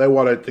long they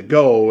want it to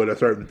go in a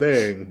certain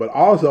thing. But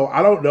also,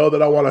 I don't know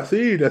that I want to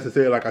see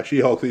necessarily like a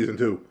She-Hulk season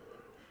 2.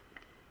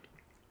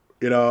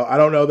 You know, I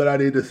don't know that I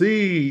need to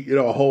see, you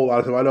know, a whole lot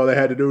of stuff. I know they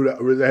had to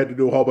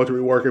do a whole bunch of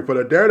reworking for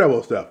the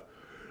Daredevil stuff.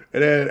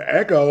 And then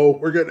Echo,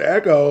 we're getting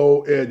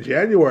Echo in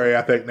January,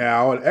 I think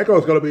now, and Echo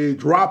is going to be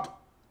dropped.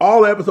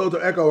 All the episodes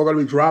of Echo are going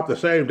to be dropped the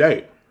same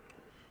day.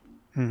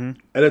 Mm-hmm.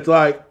 And it's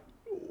like,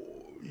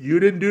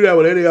 you didn't do that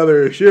with any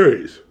other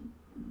series.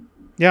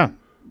 Yeah.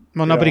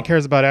 Well, nobody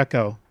cares about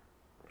Echo.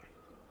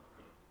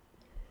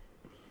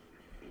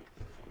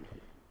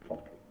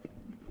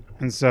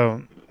 And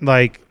so,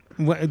 like,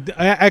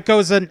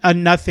 Echo's a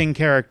nothing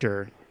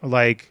character.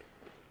 Like,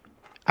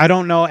 I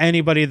don't know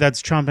anybody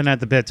that's chomping at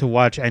the bit to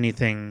watch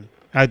anything,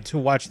 to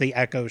watch the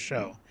Echo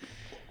show.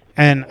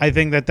 And I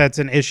think that that's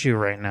an issue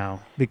right now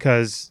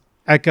because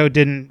Echo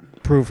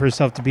didn't prove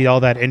herself to be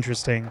all that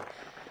interesting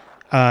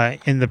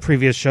in the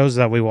previous shows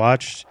that we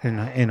watched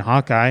in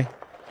Hawkeye.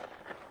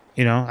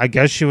 You know, I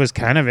guess she was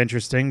kind of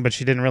interesting, but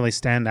she didn't really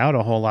stand out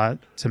a whole lot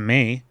to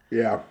me.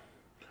 Yeah.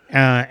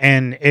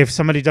 And if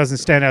somebody doesn't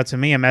stand out to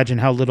me, imagine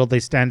how little they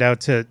stand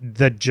out to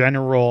the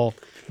general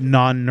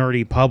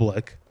non-nerdy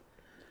public.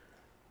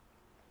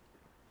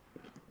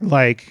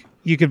 Like,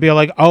 you could be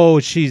like, oh,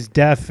 she's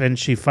deaf and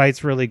she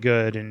fights really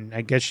good, and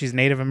I guess she's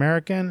Native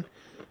American,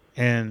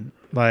 and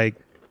like,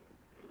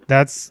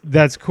 that's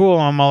cool.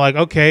 I'm all like,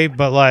 okay,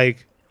 but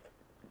like,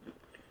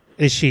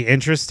 is she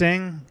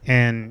interesting?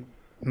 And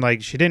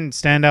like, she didn't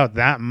stand out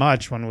that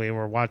much when we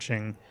were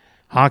watching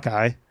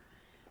Hawkeye.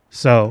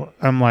 So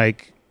I'm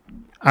like,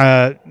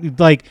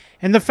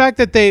 and the fact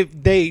that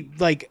they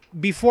like,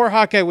 before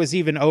Hawkeye was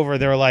even over,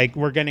 they were like,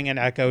 we're getting an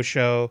Echo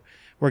show,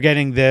 we're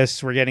getting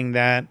this, we're getting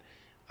that.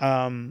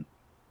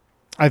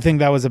 I think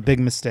that was a big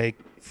mistake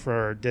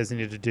for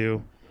Disney to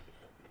do.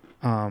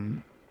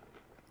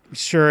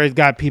 Sure, it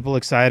got people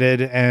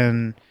excited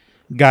and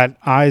got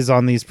eyes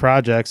on these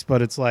projects,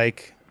 but it's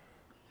like,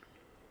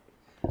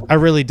 I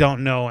really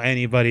don't know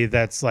anybody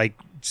that's like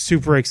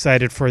super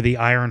excited for the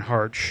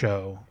Ironheart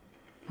show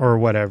or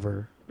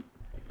whatever,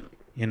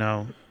 you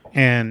know.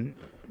 And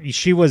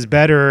she was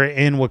better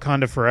in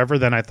Wakanda Forever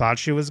than I thought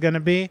she was going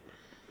to be.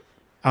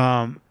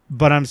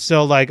 But I'm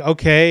still like,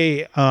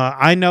 okay,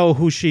 I know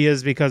who she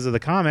is because of the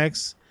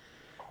comics.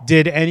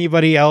 Did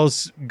anybody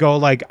else go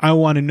like, I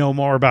want to know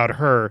more about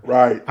her?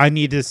 Right. I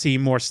need to see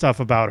more stuff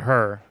about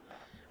her.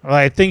 Well,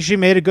 I think she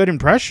made a good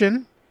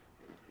impression.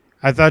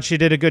 I thought she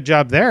did a good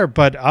job there.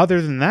 But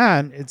other than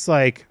that, it's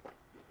like,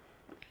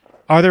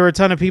 are there a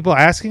ton of people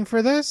asking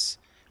for this?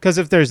 Because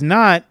if there's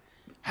not,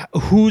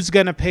 who's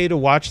going to pay to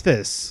watch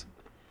this?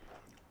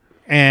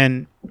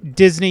 And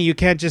Disney, you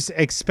can't just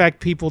expect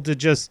people to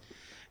just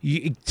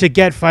to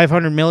get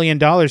 $500 million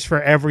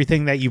for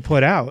everything that you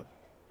put out.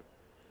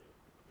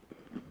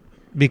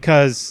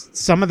 Because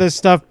some of this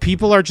stuff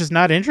people are just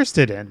not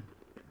interested in.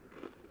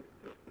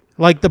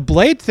 Like the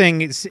Blade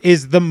thing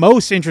is the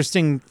most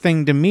interesting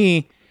thing to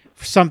me,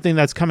 for something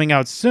that's coming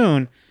out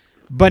soon.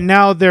 But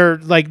now they're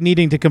like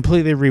needing to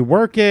completely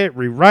rework it,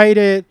 rewrite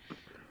it.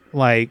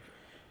 Like,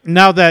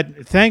 now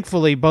that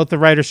thankfully both the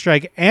writer's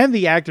strike and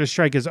the actor's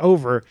strike is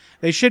over,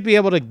 they should be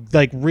able to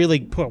like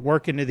really put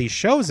work into these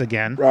shows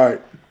again.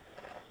 Right.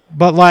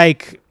 But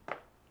like,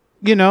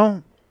 you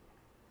know,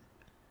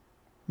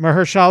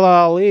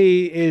 Mahershala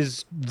Ali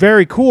is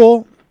very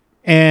cool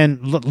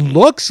and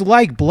looks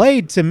like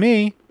Blade to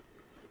me.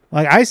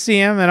 Like, I see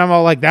him, and I'm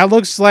all like, that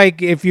looks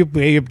like if you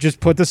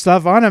just put the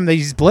stuff on him, that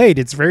he's Blade.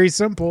 It's very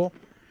simple.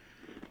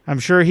 I'm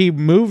sure he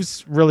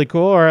moves really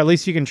cool, or at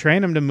least you can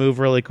train him to move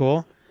really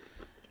cool.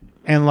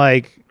 And,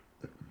 like,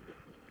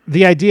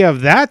 the idea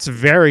of that's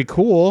very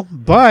cool,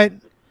 but,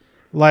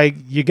 like,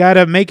 you got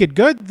to make it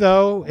good,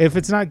 though. If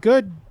it's not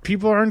good,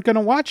 people aren't going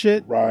to watch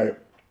it. Right.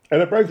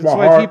 And it breaks my That's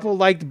heart. why people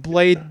liked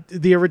Blade,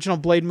 the original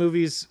Blade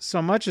movies,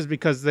 so much, is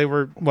because they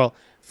were, well,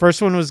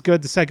 first one was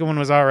good, the second one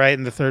was all right,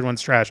 and the third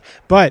one's trash.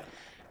 But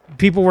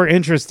people were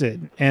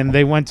interested, and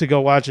they went to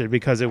go watch it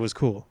because it was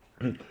cool.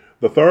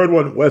 The third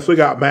one, Wesley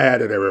got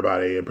mad at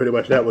everybody, and pretty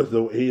much that was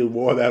he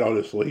wore that on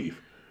his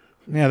sleeve.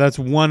 Yeah, that's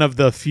one of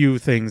the few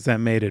things that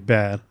made it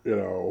bad. You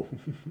know,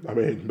 I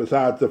mean,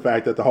 besides the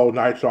fact that the whole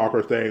Night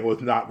Stalker thing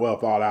was not well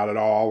thought out at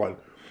all, and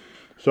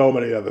so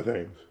many other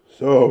things.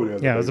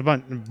 Yeah, it was a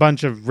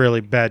bunch of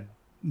really bad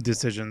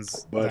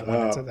decisions. But that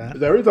went into that.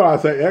 the reason I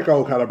say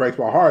Echo kind of breaks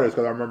my heart is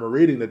because I remember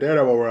reading the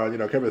Daredevil run. You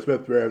know, Kevin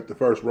Smith read the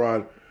first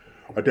run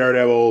of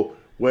Daredevil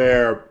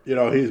where, you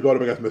know, he's going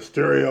up against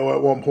Mysterio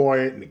at one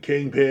point and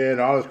Kingpin,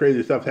 all this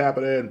crazy stuff's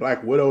happening.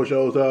 Black Widow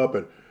shows up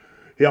and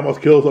he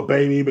almost kills a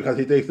baby because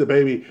he thinks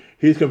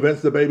he's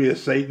convinced the baby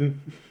is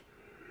Satan.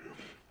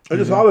 And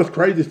just all this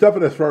crazy stuff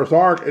in this first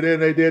arc. And then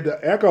they did the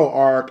Echo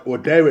arc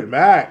with David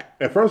Mack.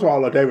 And first of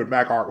all, the David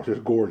Mack arc was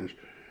just gorgeous.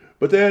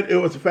 But then it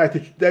was the fact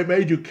that they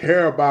made you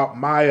care about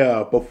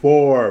Maya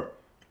before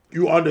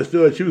you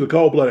understood she was a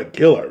cold-blooded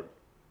killer.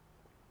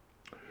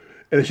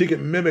 And she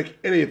can mimic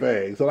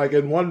anything. So like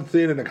in one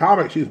scene in the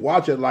comic, she's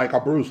watching like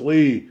a Bruce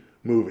Lee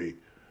movie.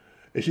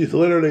 And she's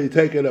literally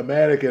taking a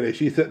mannequin and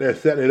she's sitting there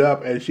setting it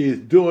up and she's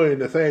doing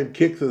the same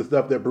kicks and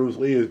stuff that Bruce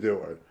Lee is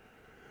doing.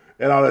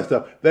 And all that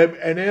stuff.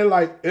 And then,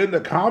 like, in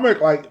the comic,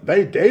 like,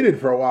 they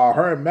dated for a while.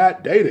 Her and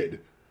Matt dated.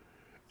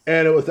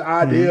 And it was the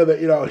idea that,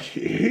 you know,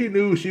 he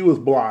knew she was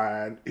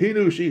blind. He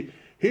knew she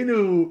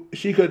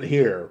couldn't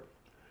hear.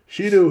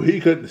 She knew he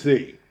couldn't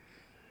see.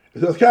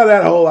 So it's kind of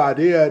that whole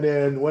idea. And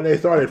then when they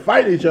started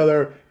fighting each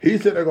other, he's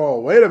sitting there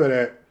going, wait a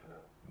minute.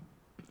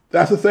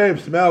 That's the same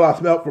smell I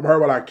smelled from her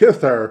when I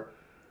kissed her.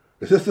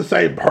 Is this the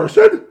same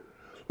person?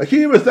 Like,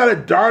 he even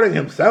started darting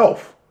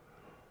himself.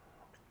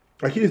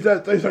 Like he's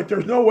like,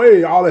 there's no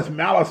way all this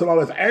malice and all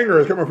this anger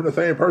is coming from the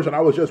same person I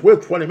was just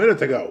with 20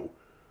 minutes ago.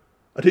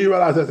 Until you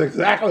realize that's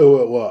exactly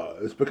who it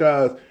was.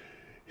 Because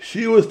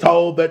she was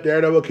told that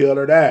Daredevil killed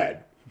her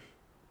dad.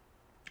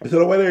 So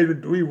the way they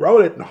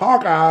rewrote it in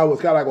Hawkeye was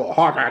kind of like, well,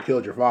 Hawkeye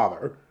killed your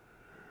father.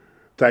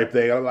 Type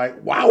thing. And I'm like,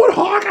 why would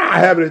Hawkeye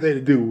have anything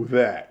to do with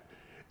that?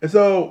 And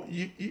so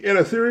in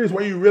a series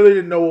where you really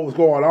didn't know what was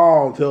going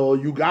on until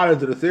you got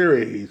into the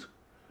series.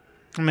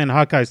 I mean,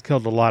 Hawkeye's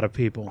killed a lot of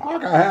people.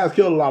 Hawkeye has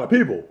killed a lot of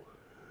people.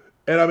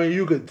 And I mean,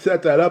 you could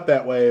set that up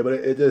that way, but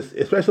it just,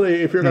 especially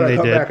if you're going to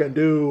come back and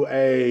do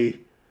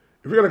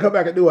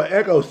an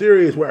Echo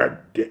series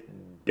where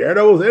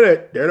Daredevil's in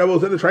it,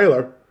 Daredevil's in the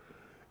trailer,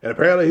 and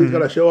apparently he's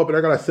going to show up and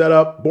they're going to set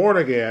up Born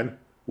Again,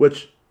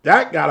 which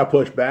that got to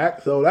push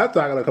back, so that's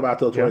not going to come out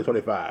till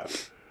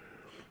 2025.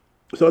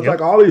 So it's like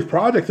all these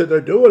projects that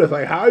they're doing, it's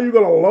like, how are you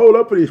going to load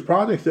up for these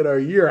projects that are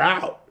a year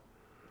out?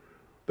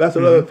 That's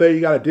another thing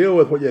you got to deal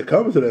with when you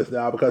come to this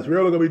now, because we're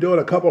only going to be doing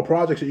a couple of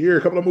projects a year,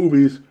 a couple of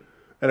movies,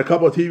 and a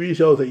couple of TV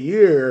shows a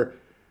year.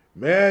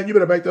 Man, you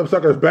better make them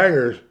suckers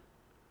bangers.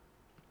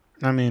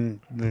 I mean,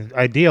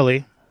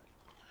 ideally.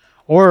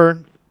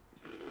 Or,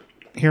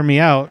 hear me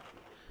out,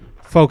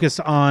 focus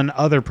on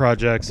other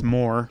projects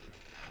more.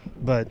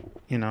 But,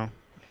 you know,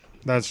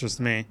 that's just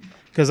me.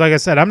 Because, like I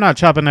said, I'm not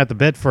chopping at the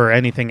bit for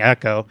anything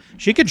Echo.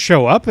 She could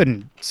show up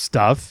and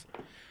stuff,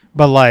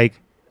 but, like,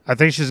 I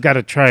think she's got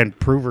to try and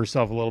prove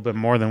herself a little bit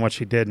more than what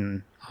she did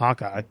in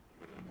Hawkeye.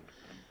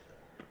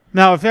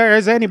 Now, if there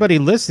is anybody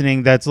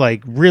listening that's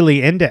like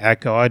really into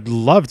Echo, I'd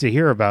love to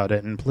hear about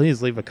it, and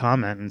please leave a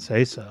comment and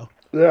say so.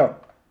 Yeah.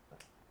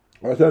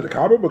 Like I said, the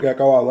comic book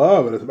Echo I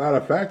love, and as a matter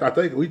of fact, I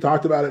think we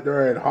talked about it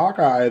during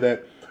Hawkeye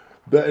that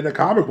in the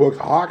comic books,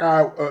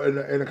 Hawkeye,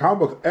 in the comic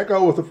books,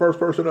 Echo was the first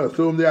person to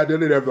assume the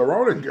identity of the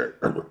Ronin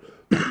character.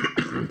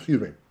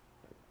 Excuse me.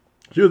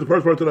 She was the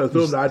first person to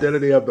assume the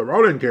identity of the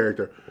Ronin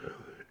character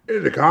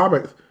in the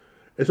comics.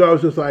 And so I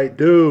was just like,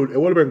 dude, it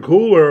would have been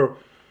cooler,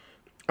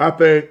 I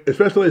think,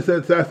 especially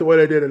since that's the way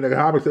they did in the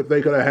comics, if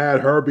they could have had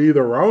her be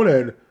the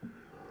Ronin,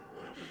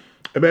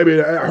 and maybe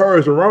her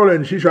as the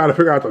Ronin, she's trying to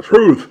figure out the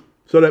truth,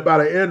 so that by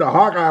the end of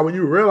Hawkeye, when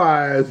you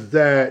realize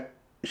that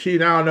she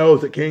now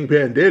knows that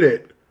Kingpin did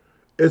it,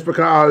 it's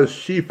because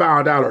she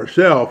found out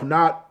herself,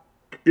 not,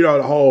 you know,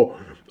 the whole,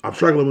 I'm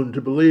struggling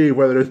to believe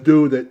whether this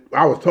dude that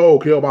I was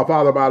told killed my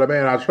father by the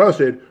man I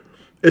trusted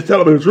is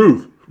telling me the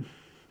truth.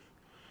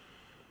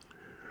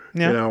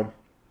 Yeah. You know?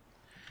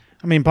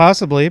 I mean,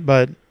 possibly,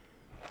 but,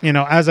 you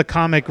know, as a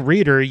comic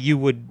reader, you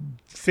would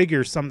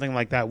figure something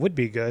like that would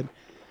be good.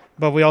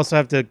 But we also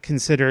have to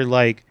consider,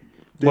 like,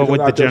 what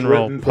would the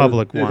general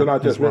public want. These are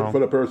not just as well. written for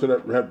the person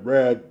that had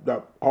read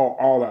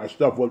all that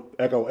stuff with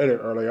Echo in it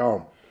early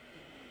on.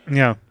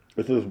 Yeah.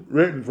 This is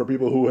written for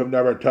people who have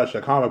never touched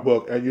a comic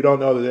book, and you don't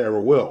know that they ever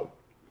will.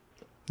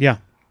 Yeah.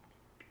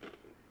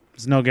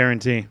 There's no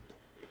guarantee.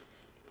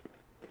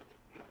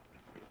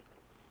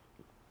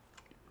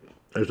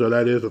 And so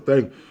that is the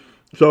thing.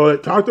 So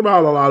it talked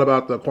about a lot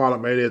about the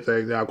Quantumania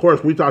thing. Now, of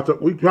course, we kind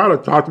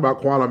of talked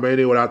about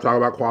Quantumania without talking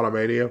about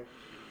Quantumania,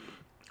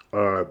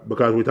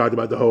 because we talked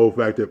about the whole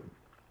fact that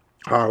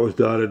how it was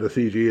done and the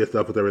CG and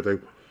stuff with everything.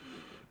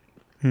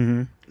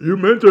 Mm-hmm. You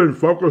mentioned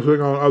focusing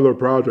on other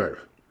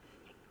projects.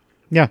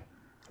 Yeah.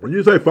 When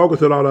you say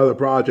focusing on other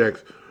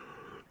projects,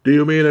 do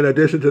you mean in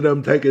addition to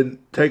them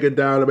taking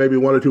down to maybe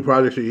 1 or 2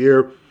 projects a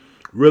year,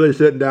 really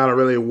sitting down and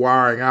really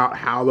wiring out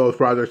how those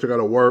projects are going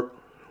to work?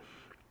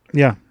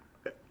 Yeah.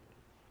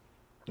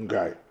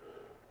 Okay.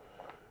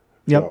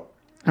 Yep. So,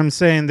 I'm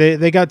saying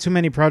they got too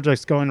many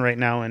projects going right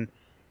now, and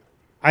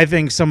I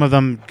think some of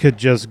them could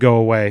just go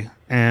away.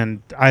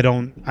 And I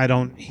don't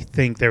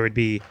think there would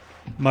be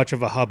much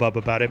of a hubbub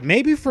about it.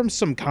 Maybe from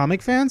some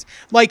comic fans.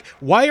 Like,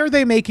 why are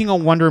they making a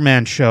Wonder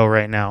Man show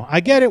right now? I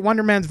get it.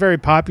 Wonder Man's very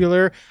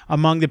popular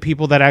among the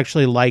people that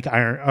actually like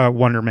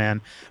Wonder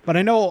Man. But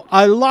I know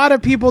a lot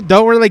of people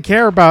don't really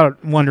care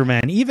about Wonder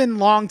Man. Even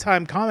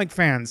longtime comic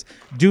fans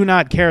do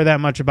not care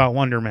that much about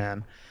Wonder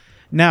Man.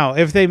 Now,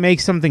 if they make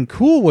something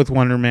cool with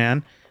Wonder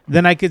Man,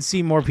 then I could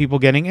see more people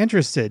getting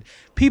interested.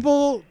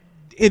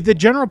 If the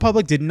general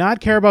public did not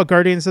care about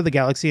Guardians of the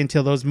Galaxy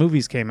until those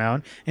movies came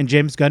out, and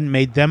James Gunn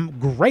made them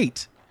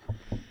great.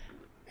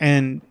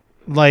 And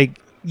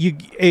like you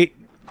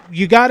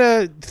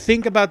gotta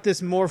think about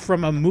this more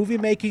from a movie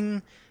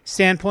making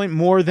standpoint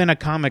more than a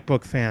comic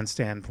book fan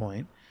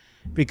standpoint,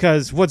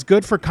 because what's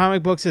good for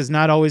comic books is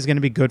not always going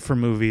to be good for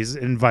movies,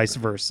 and vice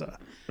versa.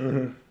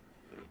 Mm-hmm.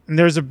 And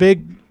there's a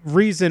big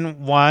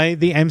reason why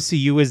the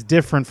MCU is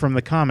different from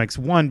the comics.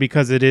 One,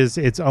 because it is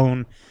its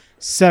own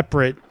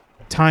separate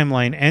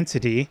timeline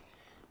entity,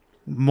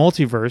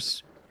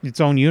 multiverse, its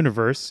own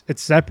universe.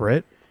 It's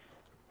separate.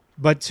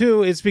 But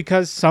 2, it's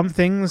because some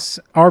things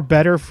are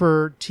better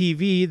for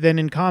TV than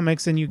in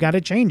comics, and you got to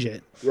change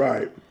it.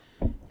 right.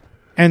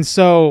 And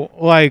so,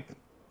 like,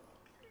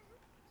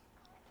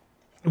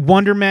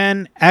 Wonder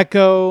Man,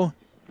 Echo,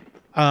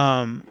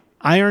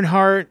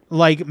 Ironheart,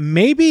 like,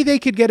 maybe they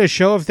could get a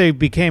show if they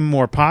became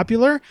more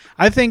popular.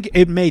 I think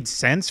it made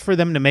sense for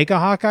them to make a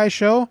Hawkeye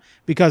show,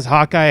 because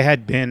Hawkeye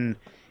had been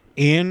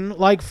in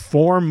like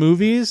 4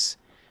 movies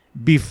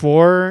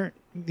before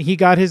he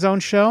got his own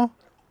show,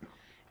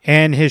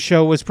 and his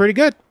show was pretty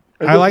good.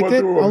 I liked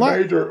it a lot.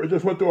 It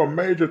just went through a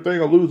major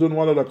thing of losing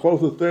one of the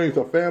closest things,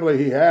 a family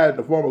he had, in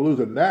the form of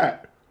losing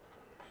Nat.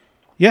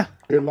 Yeah,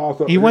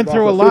 He went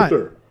through a lot.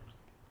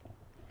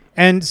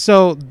 And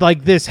so,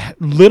 like, this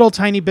little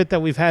tiny bit that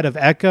we've had of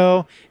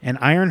Echo and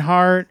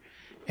Ironheart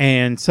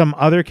and some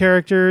other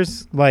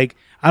characters, like,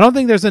 I don't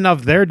think there's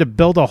enough there to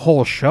build a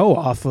whole show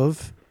off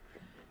of.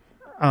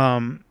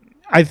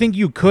 I think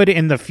you could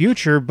in the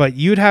future, but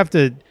you'd have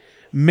to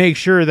make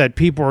sure that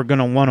people are going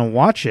to want to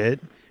watch it.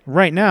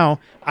 Right now,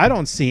 I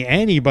don't see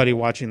anybody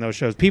watching those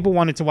shows. People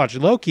wanted to watch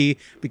Loki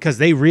because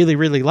they really,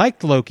 really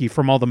liked Loki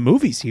from all the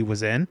movies he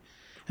was in,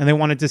 and they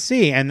wanted to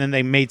see, and then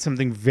they made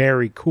something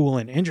very cool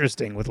and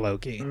interesting with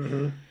Loki.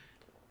 Mm-hmm.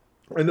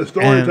 And the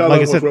storytelling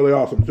was really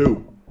awesome,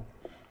 too.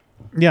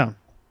 Yeah.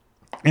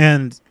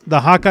 And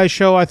the Hawkeye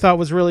show I thought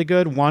was really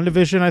good.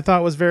 WandaVision I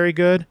thought was very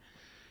good.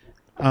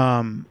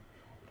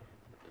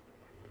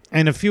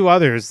 And a few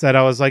others that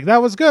I was like,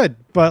 that was good.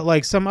 But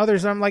like some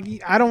others, I'm like, you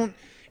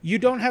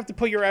don't have to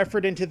put your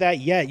effort into that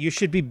yet. You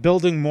should be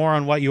building more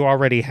on what you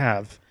already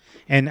have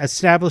and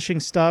establishing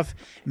stuff,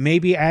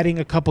 maybe adding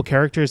a couple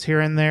characters here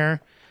and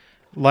there.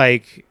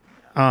 Like,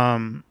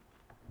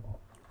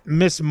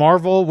 Miss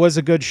Marvel was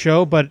a good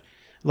show, but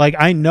like,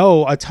 I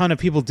know a ton of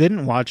people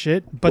didn't watch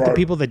it, but the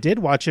people that did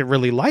watch it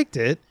really liked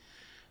it.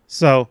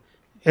 So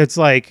it's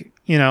like,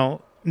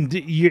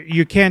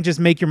 you can't just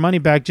make your money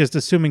back just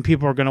assuming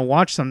people are going to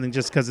watch something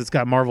just because it's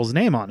got Marvel's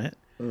name on it.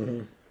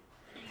 Mm-hmm.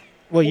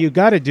 What you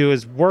got to do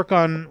is work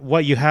on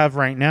what you have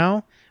right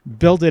now,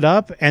 build it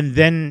up, and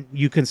then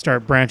you can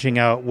start branching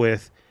out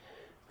with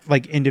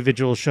like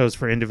individual shows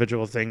for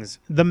individual things.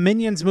 The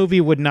Minions movie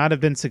would not have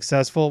been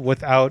successful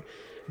without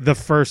the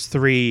first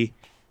 3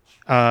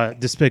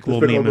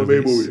 Despicable Me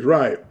movies.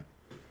 Right.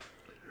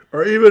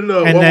 Or even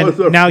what was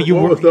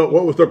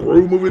the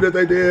Gru movie that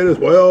they did as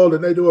well?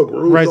 Didn't they do a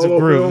Gru? Rise of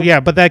Gru, film? Yeah,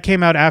 but that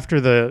came out after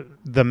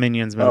the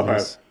Minions movies.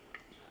 Okay.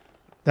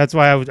 That's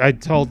why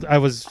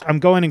I'm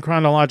going in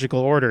chronological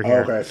order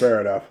here. Okay,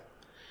 fair enough.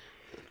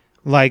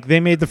 Like, they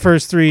made the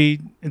first 3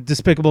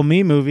 Despicable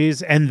Me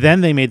movies, and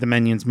then they made the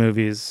Minions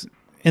movies.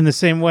 In the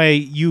same way,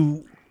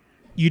 you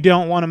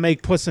don't want to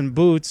make Puss in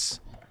Boots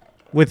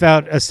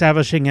without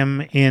establishing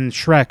him in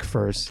Shrek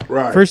first.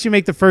 Right. First, you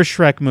make the first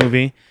Shrek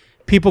movie.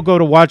 People go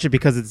to watch it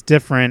because it's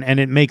different and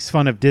it makes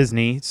fun of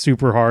Disney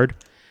super hard.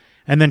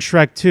 And then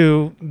Shrek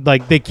 2,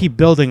 like, they keep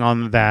building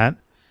on that,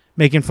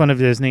 making fun of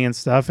Disney and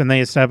stuff, and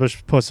they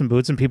establish Puss in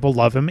Boots and people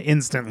love him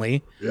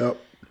instantly. Yep.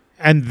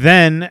 And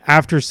then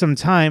after some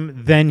time,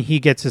 then he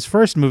gets his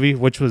first movie,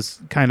 which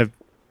was kind of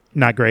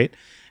not great.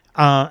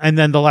 And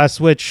then The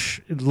Last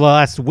Wish,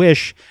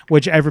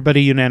 which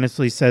everybody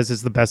unanimously says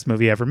is the best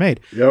movie ever made.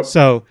 Yep.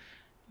 So,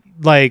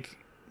 like,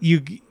 you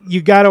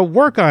got to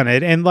work on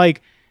it. And,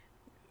 like,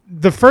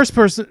 the first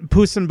person,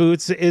 Puss in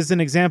Boots, is an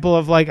example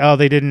of like, oh,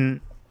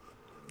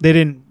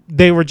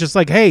 they were just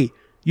like, hey,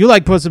 you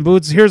like Puss in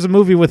Boots? Here's a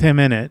movie with him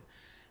in it.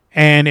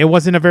 And it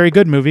wasn't a very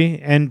good movie,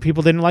 and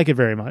people didn't like it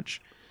very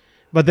much.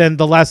 But then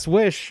The Last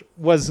Wish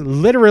was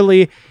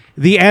literally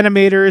the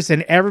animators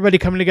and everybody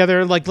coming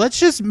together like, let's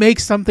just make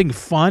something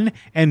fun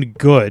and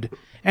good.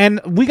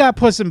 And we got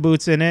Puss in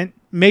Boots in it.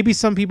 Maybe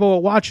some people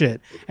will watch it.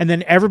 And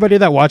then everybody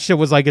that watched it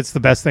was like, it's the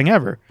best thing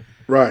ever.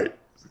 Right.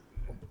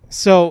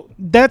 So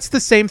that's the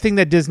same thing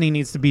that Disney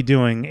needs to be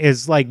doing,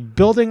 is like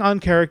building on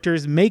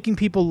characters, making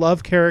people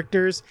love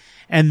characters,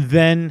 and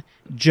then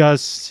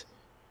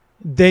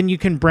you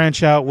can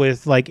branch out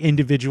with like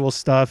individual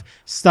stuff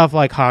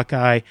like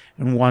Hawkeye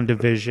and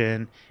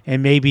WandaVision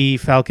and maybe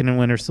Falcon and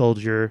Winter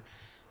Soldier,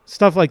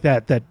 stuff like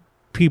that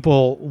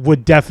people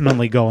would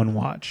definitely go and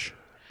watch.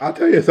 I'll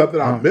tell you something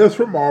I miss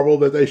from Marvel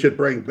that they should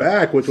bring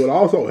back, which would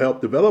also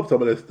help develop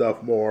some of this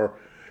stuff more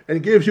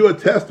and gives you a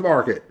test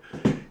market.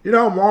 You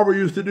know how Marvel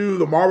used to do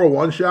the Marvel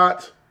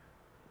one-shots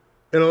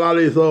in a lot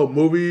of these little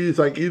movies,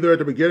 like either at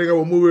the beginning of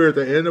a movie or at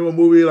the end of a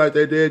movie, like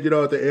they did,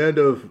 at the end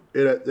of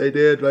it, they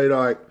did,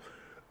 like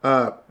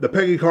the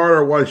Peggy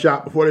Carter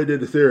one-shot before they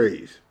did the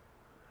series.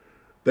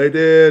 They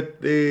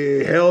did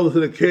the Hail to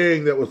the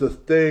King that was the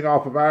thing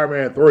off of Iron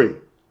Man 3.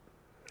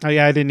 Oh,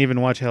 yeah, I didn't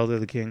even watch Hail to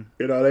the King.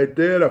 They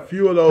did a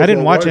few of those. I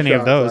didn't watch any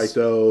of those. Like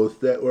those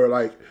that were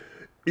like,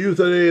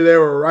 usually they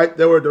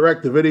were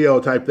direct-to-video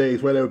type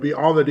things where they would be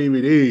on the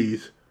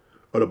DVDs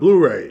or the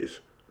Blu-rays.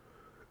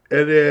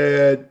 And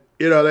then,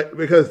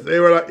 because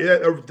they were like,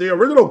 the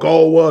original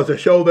goal was to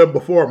show them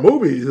before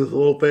movies, as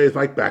little things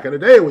like back in the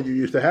day when you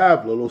used to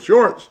have little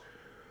shorts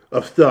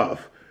of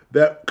stuff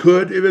that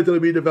could eventually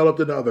be developed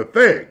into other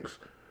things,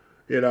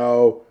 and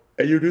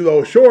you do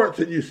those shorts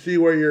and you see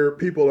where your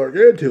people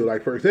are into.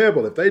 Like, for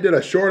example, if they did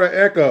a short of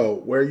Echo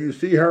where you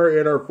see her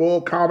in her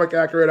full comic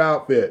accurate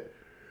outfit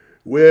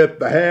with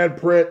the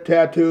handprint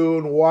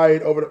tattooed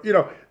white over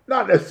the,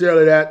 not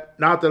necessarily that,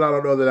 not that I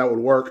don't know that would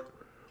work.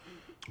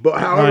 But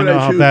however I know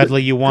how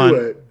badly you want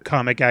it,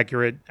 comic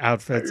accurate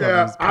outfits.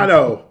 Yeah, I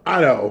know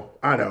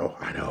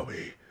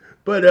me.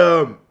 But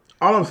all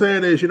I'm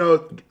saying is,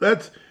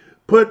 let's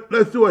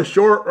do a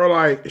short or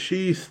like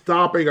she's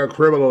stopping a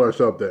criminal or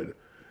something,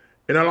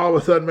 and then all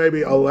of a sudden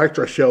maybe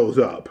Elektra shows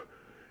up,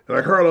 and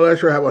like her and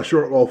Elektra have a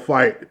short little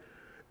fight,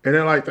 and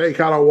then like they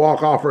kind of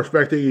walk off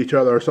respecting each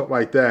other or something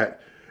like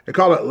that, and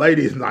call it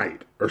Ladies'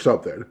 Night or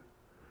something.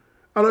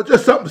 I don't know,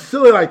 just something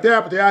silly like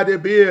that, but the idea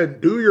being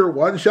do your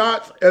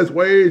one-shots as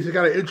ways to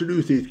kind of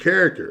introduce these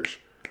characters.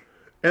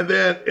 And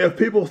then if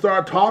people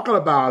start talking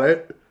about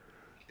it,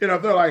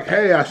 if they're like,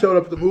 hey, I showed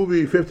up at the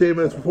movie 15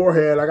 minutes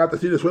beforehand, I got to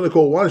see this really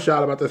cool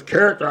one-shot about this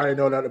character I didn't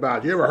know nothing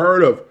about. You ever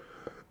heard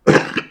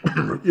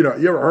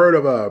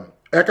of,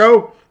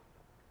 Echo?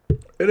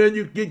 And then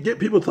you get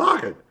people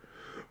talking.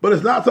 But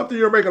it's not something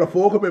you're making a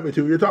full commitment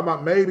to. You're talking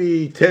about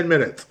maybe 10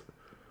 minutes,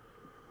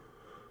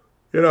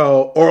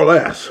 or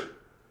less.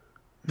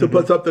 To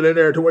put something in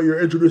there to where you're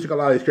introducing a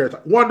lot of these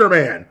characters. Wonder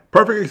Man,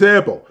 perfect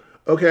example.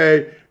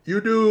 Okay, you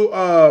do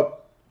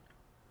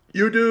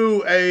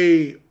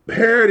a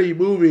parody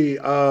movie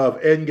of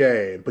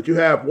Endgame, but you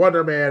have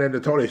Wonder Man in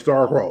the Tony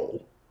Stark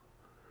role.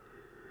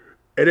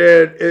 And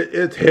then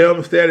it's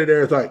him standing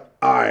there. It's like,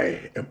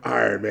 I am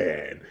Iron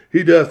Man.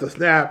 He does the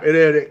snap, and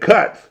then it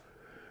cuts.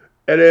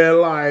 And then,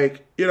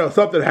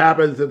 something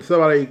happens, and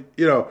somebody,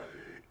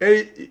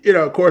 and,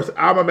 of course,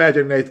 I'm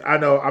imagining Nathan.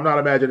 I'm not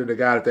imagining the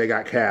guy that they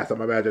got cast. I'm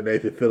imagining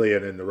Nathan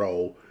Fillion in the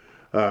role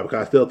because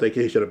I still think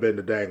he should have been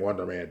the dang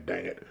Wonder Man.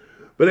 Dang it!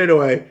 But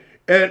anyway,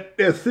 and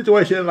it's a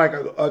situation like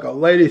a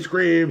lady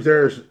screams.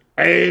 There's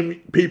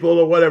AIM people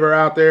or whatever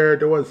out there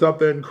doing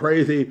something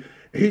crazy.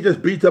 He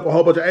just beats up a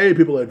whole bunch of AIM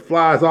people and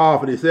flies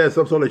off, and he says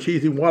some sort of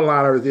cheesy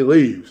one-liner as he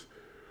leaves.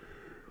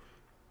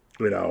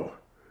 He's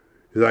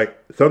like,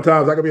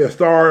 sometimes I can be a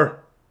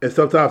star, and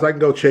sometimes I can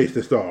go chase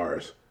the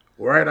stars.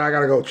 Right now, I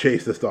gotta go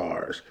chase the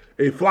stars.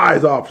 And he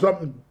flies off,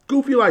 something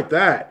goofy like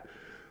that.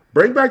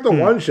 Bring back the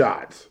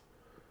one-shots.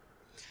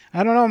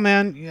 I don't know,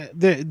 man.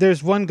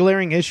 There's one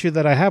glaring issue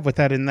that I have with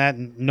that, in that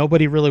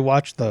nobody really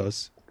watched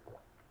those.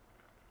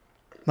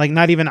 Like,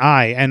 not even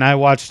and I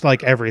watched,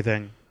 like,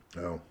 everything.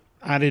 No.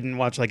 I didn't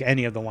watch, like,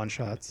 any of the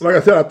one-shots. Like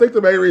I said, I think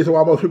the main reason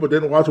why most people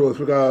didn't watch it was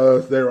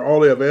because they were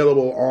only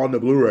available on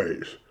the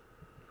Blu-rays.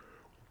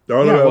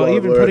 Yeah, well,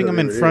 even putting them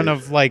in front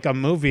of like a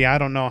movie, I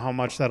don't know how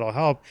much that'll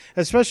help.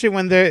 Especially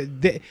when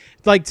they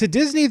like, to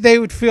Disney, they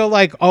would feel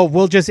like, oh,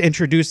 we'll just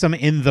introduce them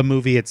in the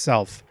movie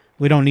itself.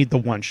 We don't need the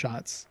one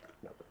shots.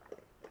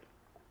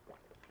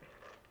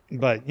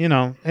 But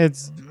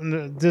it's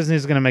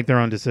Disney's gonna make their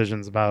own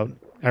decisions about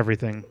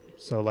everything.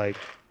 So like,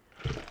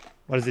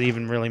 what does it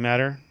even really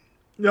matter?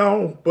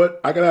 No, but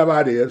I can have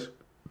ideas.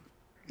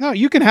 No,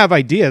 you can have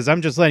ideas.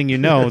 I'm just letting you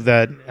know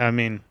that. I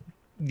mean.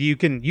 You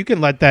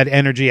can let that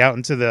energy out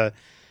into the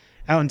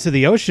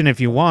ocean if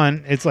you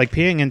want. It's like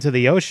peeing into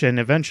the ocean.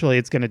 Eventually,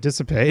 it's going to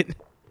dissipate.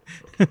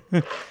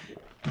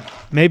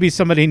 Maybe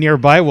somebody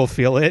nearby will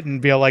feel it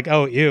and be like,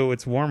 "Oh, ew,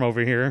 it's warm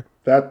over here."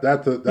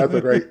 That's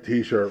a great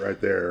T-shirt right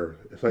there.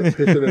 It's like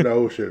pitching in the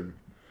ocean.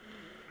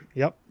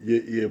 Yep.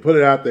 You put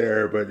it out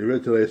there, but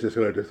eventually it's just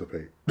going to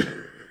dissipate.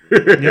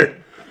 Yep.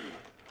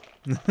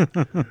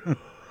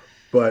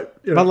 But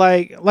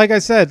like I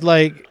said,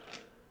 like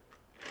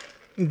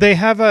they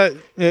have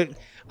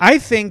I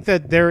think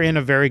that they're in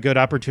a very good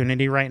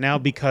opportunity right now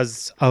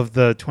because of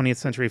the 20th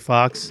Century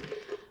Fox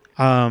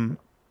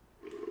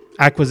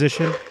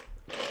acquisition.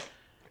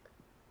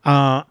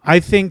 I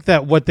think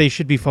that what they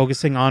should be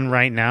focusing on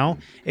right now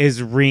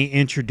is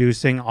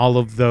reintroducing all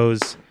of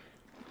those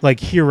like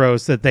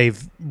heroes that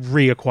they've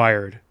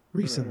reacquired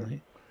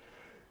recently.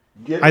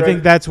 I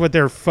think that's what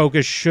their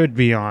focus should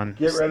be on.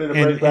 Get ready to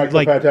bring back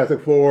the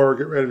Fantastic Four.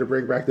 Get ready to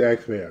bring back the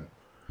X-Men.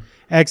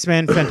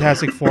 X-Men,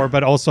 Fantastic Four,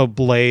 but also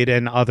Blade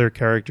and other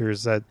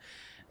characters that,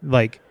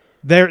 like,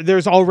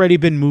 there's already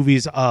been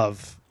movies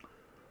of,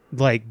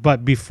 like,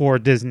 but before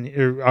Disney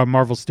or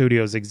Marvel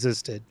Studios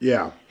existed.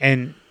 Yeah.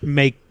 And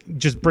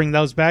just bring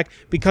those back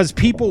because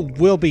people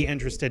will be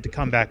interested to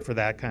come back for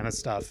that kind of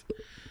stuff.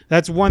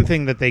 That's one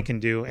thing that they can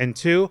do. And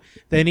two,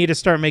 they need to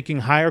start making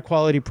higher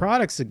quality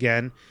products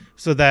again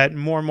so that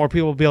more and more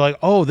people will be like,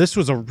 oh, this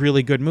was a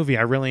really good movie.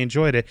 I really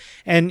enjoyed it.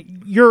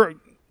 And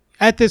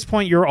at this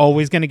point, you're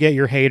always going to get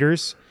your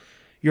haters.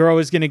 You're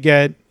always going to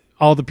get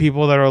all the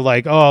people that are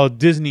like, oh,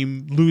 Disney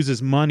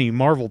loses money,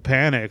 Marvel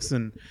panics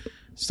and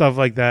stuff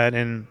like that.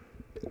 And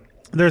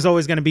there's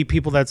always going to be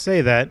people that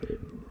say that,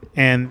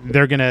 and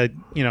they're going to,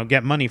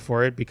 get money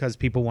for it because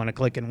people want to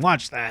click and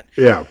watch that.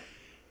 Yeah.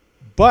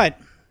 But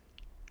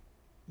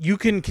you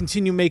can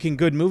continue making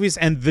good movies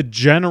and the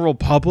general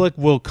public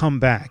will come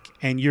back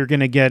and you're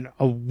going to get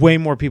way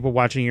more people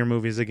watching your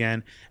movies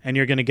again. And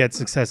you're going to get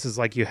successes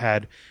like you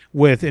had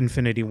with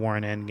Infinity War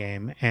and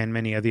Endgame and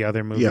many of the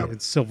other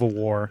movies, Civil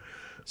War,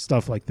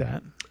 stuff like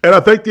that. And I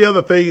think the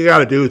other thing you got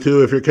to do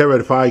too, if you're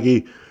Kevin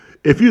Feige,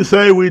 if you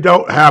say we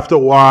don't have to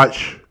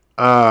watch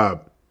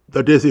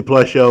the Disney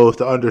Plus shows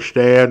to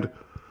understand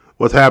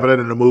what's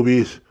happening in the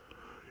movies,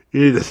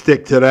 you need to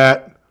stick to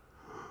that.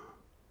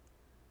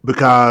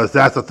 Because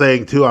that's the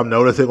thing, too, I'm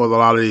noticing with a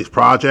lot of these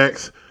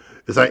projects.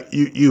 It's like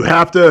you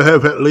have to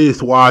have at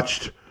least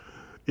watched,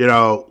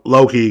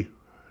 Loki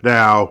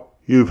now.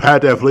 You've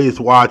had to have at least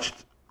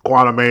watched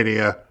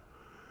Quantumania.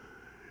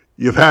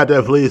 You've had to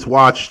have at least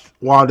watched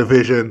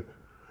WandaVision,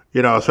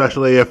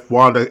 especially if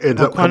Wanda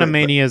ends up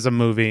Quantumania is a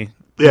movie.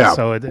 Yeah.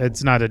 So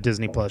it's not a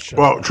Disney Plus show.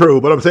 Well, true.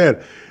 But I'm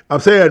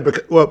saying,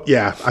 because, well,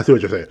 yeah, I see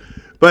what you're saying.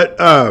 But,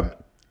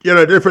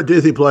 different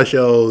Disney Plus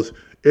shows.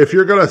 If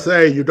you're going to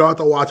say you don't have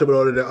to watch them in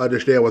order to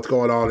understand what's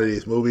going on in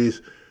these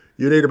movies,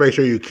 you need to make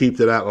sure you keep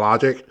to that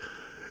logic.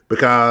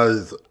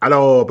 Because I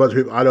know a bunch of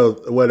people,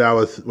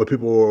 when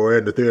people were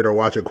in the theater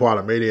watching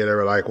Quantumania, they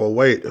were like, well,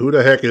 wait, who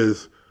the heck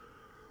is,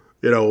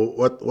 who's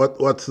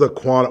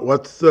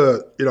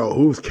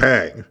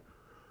Kang?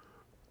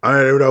 I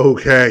don't even know who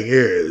Kang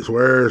is.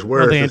 Where's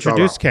they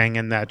introduced Kang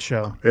in that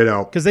show.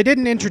 Because they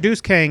didn't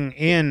introduce Kang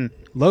in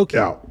Loki.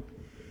 Yeah.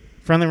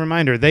 Friendly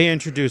reminder, they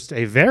introduced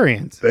a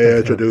variant. They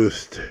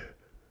introduced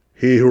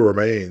He Who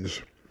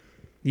Remains.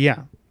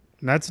 Yeah.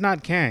 That's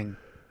not Kang.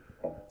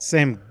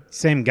 Same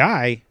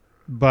guy,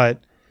 but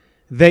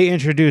they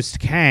introduced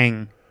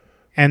Kang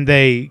and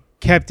they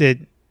kept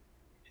it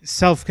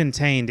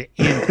self-contained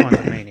in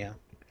Quantumania.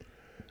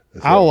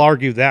 I'll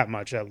argue that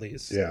much at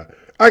least. Yeah.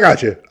 I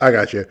got you.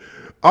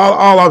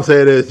 All I'm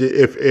saying is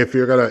if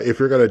you're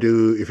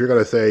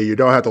gonna say you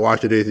don't have to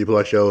watch the Disney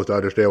Plus shows to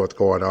understand what's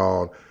going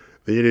on,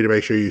 then you need to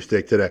make sure you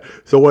stick to that.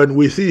 So when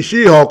we see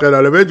She-Hulk in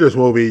an Avengers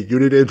movie, you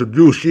need to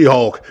introduce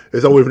She-Hulk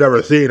as though we've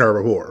never seen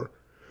her before.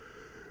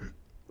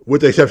 With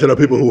the exception of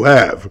people who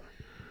have.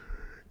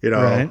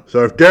 Right.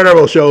 So if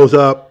Daredevil shows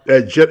up,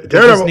 and Daredevil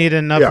just need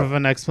enough of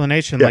an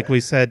explanation, like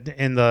we said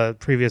in the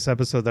previous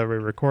episode that we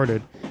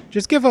recorded.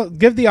 Just give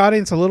the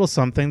audience a little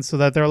something so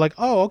that they're like,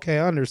 oh, okay,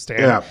 I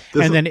understand. Yeah,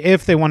 and then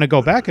if they want to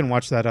go back and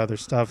watch that other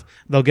stuff,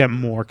 they'll get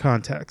more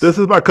context. This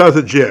is my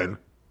cousin Jen.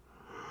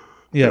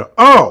 Yeah.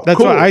 Oh, that's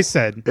cool. what I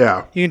said.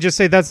 Yeah. You can just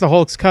say that's the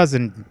Hulk's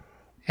cousin,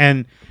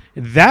 and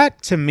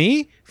that to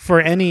me, for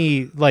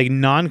any like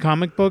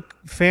non-comic book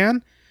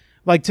fan.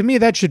 Like, to me,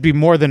 that should be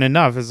more than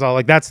enough. It's all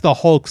like, that's the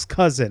Hulk's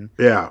cousin.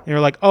 Yeah. And you're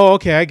like, oh,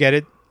 okay, I get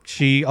it.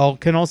 She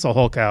can also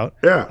Hulk out.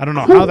 Yeah. I don't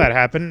know how that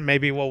happened.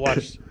 Maybe we'll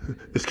watch.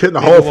 Can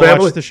the whole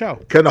family watch the show?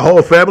 Can the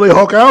whole family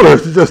Hulk out, or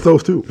is it just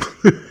those two?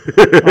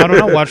 I don't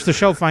know. Watch the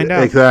show, find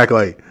out.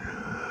 Exactly.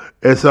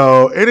 And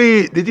so,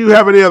 did you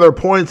have any other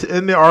points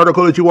in the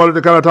article that you wanted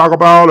to kind of talk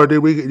about, or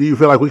do you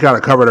feel like we kind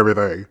of covered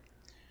everything?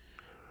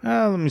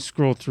 Let me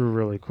scroll through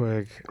really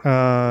quick.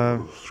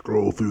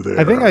 Scroll through there.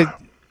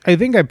 I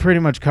think I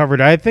pretty much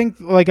covered it. I think,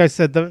 like I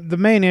said, the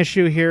main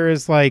issue here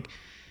is like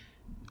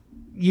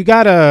you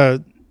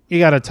gotta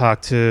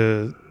talk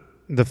to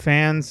the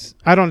fans.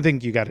 I don't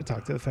think you gotta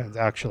talk to the fans,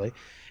 actually.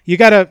 You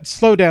gotta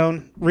slow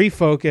down,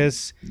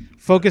 refocus,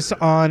 focus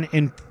on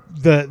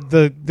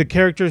the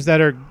characters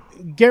that are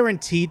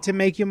guaranteed to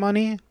make you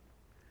money,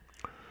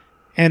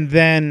 and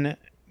then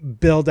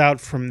build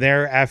out from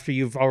there after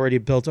you've already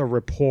built a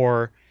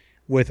rapport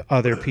with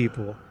other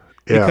people.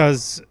 Yeah.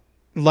 Because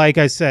like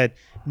I said,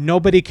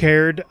 nobody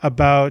cared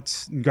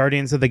about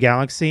Guardians of the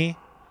Galaxy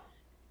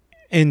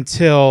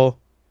until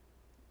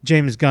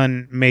James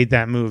Gunn made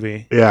that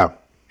movie. Yeah.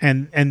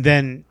 And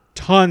then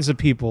tons of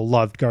people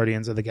loved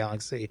Guardians of the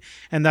Galaxy.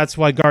 And that's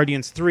why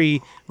Guardians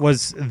 3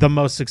 was the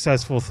most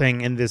successful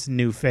thing in this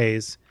new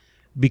phase,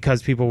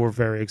 because people were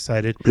very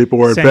excited. People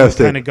were Same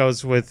invested. kind of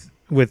goes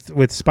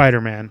with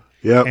Spider-Man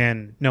Yep.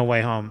 and No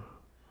Way Home.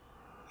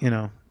 You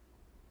know,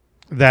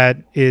 that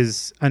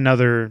is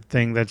another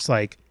thing that's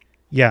like,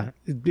 yeah,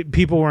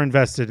 people were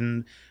invested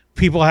and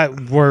people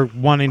were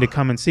wanting to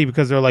come and see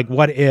because they're like,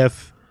 what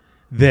if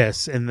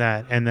this and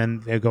that? And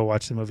then they go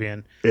watch the movie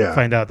and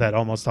find out that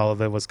almost all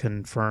of it was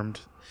confirmed,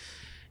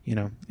 you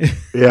know.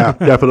 Yeah,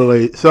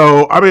 definitely.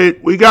 So, I mean,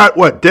 we got,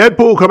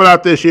 Deadpool coming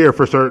out this year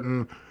for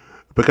certain,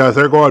 because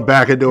they're going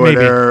back and doing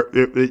they're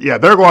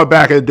going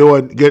back and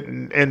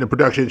getting in the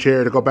production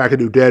chair to go back and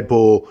do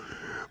Deadpool.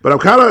 But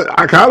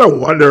I kind of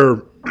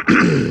wonder,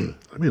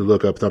 let me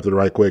look up something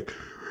right quick,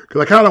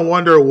 because I kind of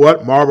wonder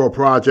what Marvel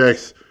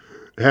projects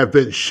have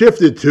been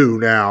shifted to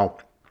now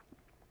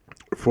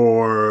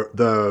for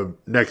the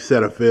next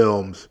set of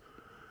films.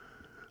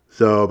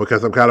 So,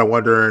 because I'm kind of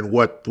wondering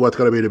what's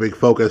going to be the big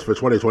focus for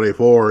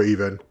 2024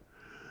 even.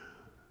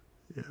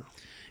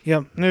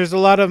 Yeah, there's a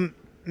lot of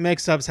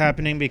mix-ups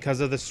happening because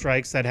of the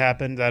strikes that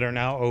happened that are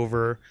now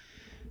over,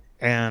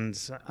 and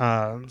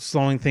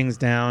slowing things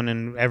down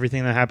and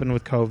everything that happened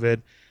with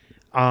COVID.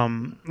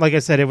 Like I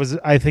said,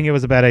 I think it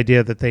was a bad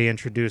idea that they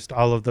introduced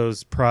all of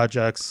those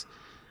projects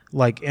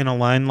like in a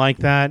line like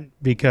that,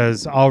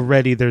 because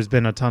already there's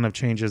been a ton of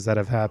changes that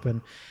have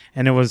happened,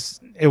 and it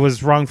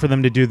was wrong for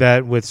them to do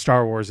that with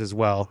Star Wars as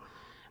well.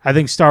 I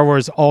think Star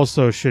Wars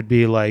also should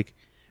be like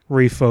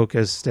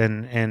refocused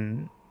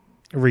and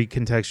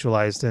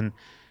recontextualized, and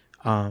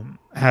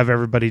have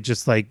everybody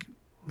just like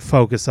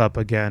focus up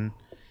again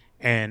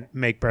and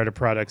make better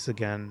products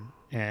again,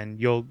 and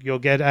you'll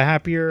get a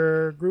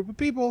happier group of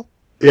people.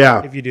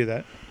 Yeah, if you do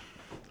that.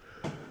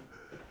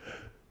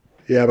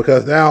 Yeah,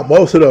 because now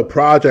most of the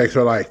projects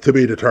are like to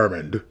be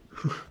determined.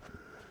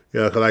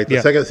 Cause like the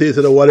second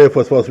season of What If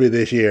was supposed to be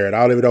this year, and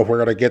I don't even know if we're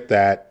gonna get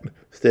that.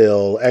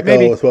 Still,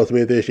 Echo was supposed to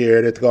be this year,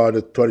 and it's gone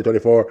to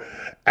 2024.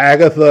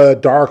 Agatha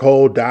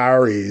Darkhold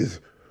Diaries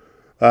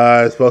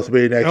is supposed to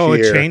be next year. Oh,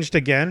 it changed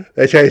again?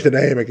 They changed the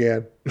name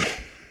again.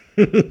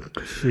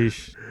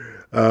 Sheesh.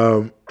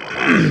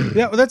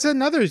 Yeah, well, that's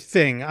another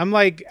thing. I'm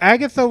like,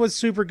 Agatha was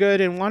super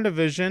good in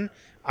WandaVision.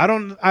 I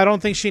don't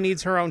think she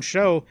needs her own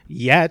show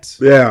yet.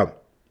 Yeah,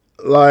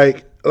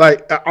 like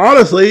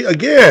honestly,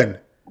 again,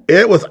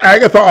 it was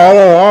Agatha all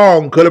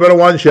along. Could have been a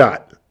one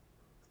shot.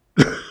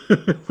 I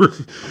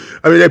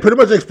mean, they pretty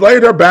much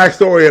explained her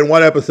backstory in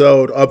one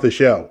episode of the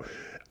show.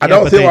 I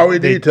don't see why we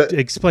need to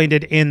explain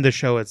it in the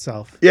show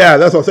itself. Yeah,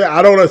 that's what I'm saying.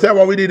 I don't understand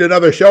why we need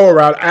another show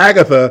around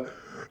Agatha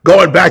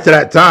going back to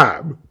that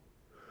time.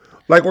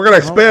 Like, we're going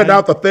to expand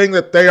out the thing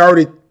that they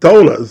already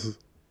told us.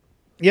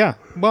 Yeah.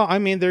 Well, I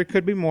mean, there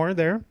could be more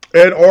there.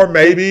 And or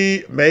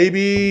maybe,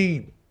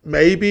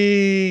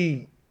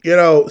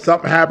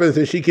 something happens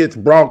and she gets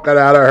bronc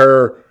out of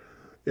her,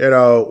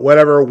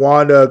 whenever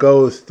Wanda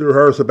goes through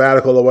her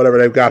sabbatical or whatever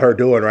they've got her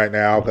doing right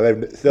now.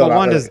 Because they've still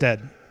Wanda's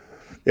dead.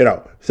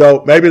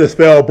 So maybe the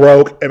spell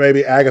broke and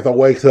maybe Agatha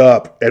wakes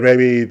up and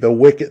maybe the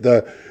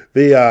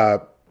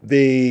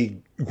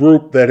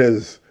group that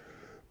is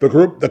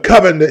the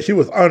coven that she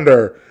was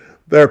under,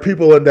 there are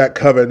people in that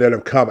coven that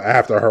have come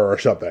after her or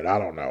something. I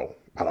don't know.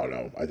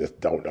 I just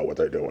don't know what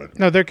they're doing.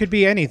 No, there could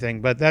be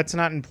anything, but that's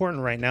not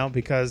important right now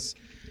because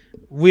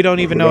we don't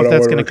even know if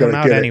that's going to come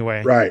out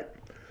anyway. Right.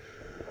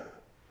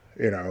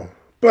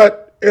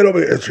 But it'll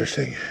be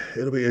interesting.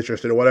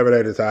 Whatever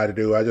they decide to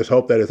do. I just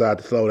hope they decide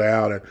to slow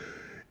down and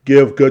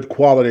give good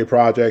quality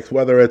projects,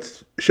 whether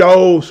it's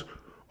shows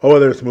or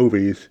whether it's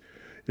movies.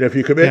 If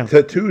you commit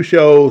to 2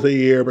 shows a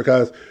year,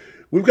 because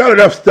we've got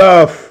enough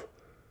stuff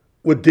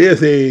with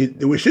Disney,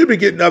 we should be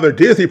getting other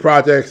Disney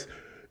projects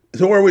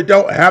so where we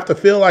don't have to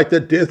feel like the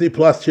Disney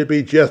Plus should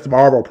be just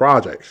Marvel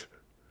projects.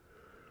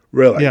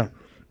 Really. Yeah.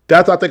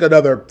 That's, I think,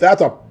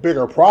 that's a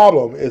bigger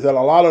problem, is that a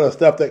lot of the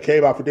stuff that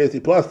came out for Disney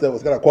Plus that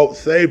was going to, quote,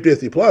 save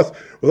Disney Plus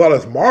was all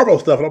this Marvel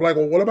stuff. And I'm like,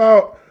 well, what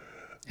about...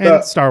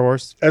 Star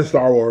Wars. And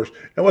Star Wars.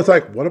 And it's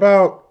like, what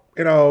about,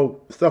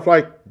 stuff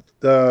like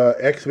the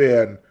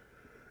X-Men,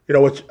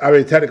 which, I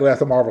mean, technically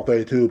that's a Marvel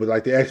thing too, but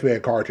like the X-Men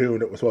cartoon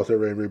that was supposed to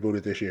be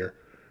rebooted this year,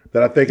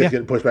 that I think is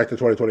getting pushed back to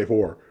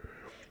 2024.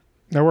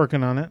 They're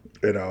working on it.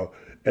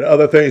 And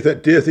other things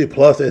that Disney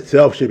Plus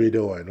itself should be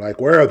doing.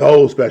 Like, where are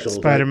those specials?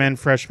 Spider-Man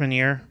freshman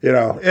year.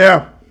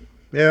 Yeah.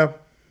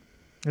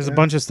 There's a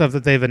bunch of stuff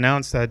that they've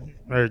announced that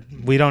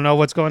we don't know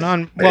what's going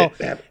on. Well,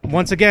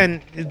 once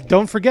again,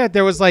 don't forget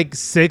there was like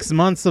 6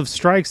 months of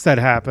strikes that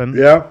happened.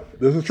 Yeah,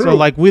 this is true. So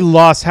like we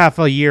lost half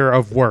a year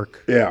of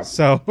work. Yeah.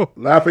 So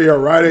half a year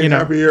of writing,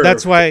 half a year.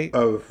 That's why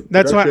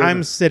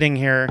I'm sitting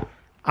here.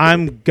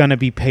 I'm gonna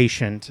be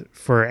patient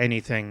for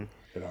anything.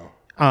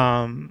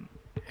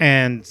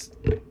 And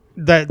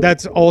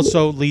that's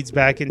also leads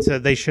back into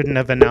they shouldn't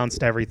have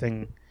announced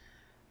everything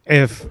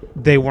if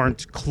they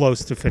weren't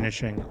close to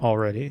finishing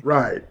already.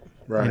 Right.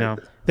 Right. You know,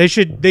 they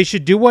should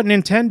do what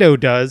Nintendo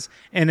does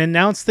and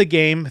announce the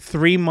game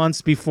 3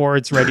 months before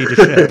it's ready to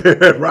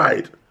ship.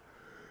 Right.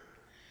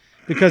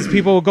 Because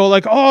people will go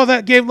like, "Oh,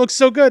 that game looks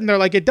so good," and they're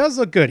like, "It does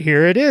look good.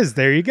 Here it is.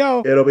 There you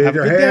go. It'll be Have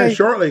in a your good hands day."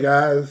 shortly,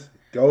 guys.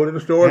 Go to the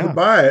stores and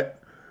buy it.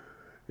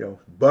 You know,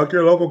 bug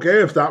your local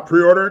GameStop.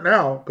 Pre-order it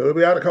now because it'll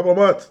be out in a couple of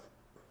months.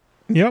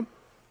 Yep.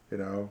 You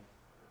know,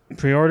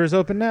 Pre-orders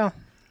open now.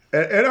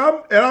 and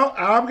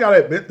I'm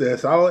gotta admit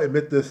this. I'll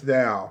admit this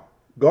now.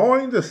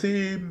 Going to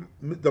see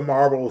the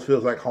Marvels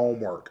feels like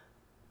homework.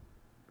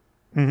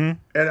 Mm-hmm.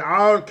 And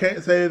I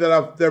can't say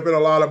that there have been a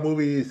lot of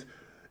movies.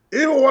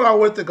 Even when I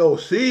went to go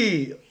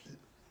see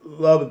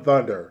Love and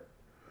Thunder,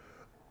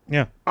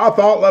 Yeah. I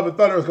thought Love and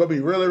Thunder was going to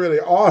be really, really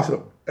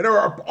awesome. And there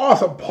were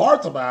awesome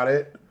parts about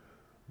it,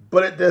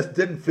 but it just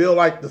didn't feel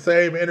like the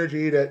same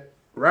energy that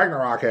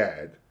Ragnarok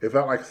had. It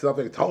felt like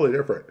something totally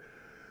different.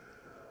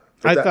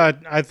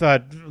 I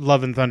thought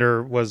Love and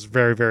Thunder was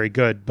very, very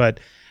good, but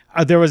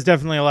there was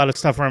definitely a lot of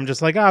stuff where I'm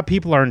just like,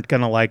 people aren't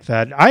going to like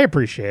that. I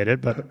appreciate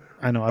it, but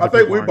I know other I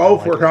think people we aren't both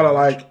gonna were like kind of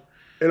like,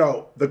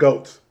 the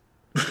goats.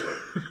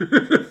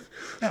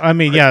 I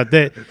mean, yeah,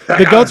 the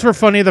goats were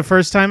funny the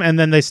first time, and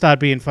then they stopped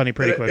being funny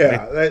pretty quickly.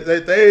 Yeah,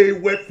 they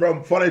went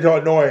from funny to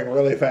annoying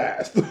really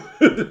fast.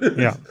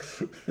 Yeah.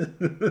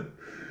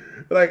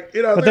 But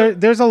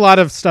there's a lot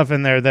of stuff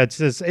in there that's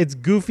just, it's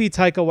goofy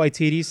Taika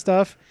Waititi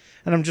stuff,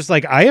 and I'm just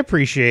like, I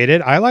appreciate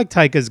it. I like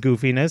Taika's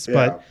goofiness,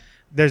 but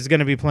there's going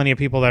to be plenty of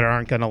people that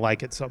aren't going to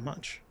like it so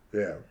much.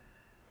 Yeah.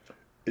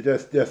 It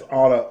just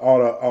all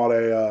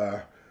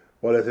the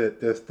what is it?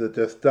 Just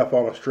stuff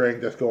on a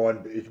string, just going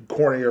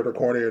cornier to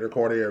cornier to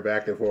cornier,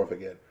 back and forth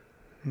again.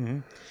 Mm-hmm.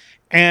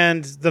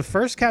 And the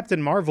first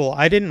Captain Marvel,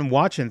 I didn't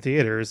watch in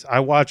theaters. I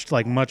watched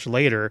like much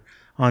later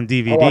on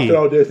DVD. I watched it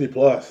on Disney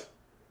Plus.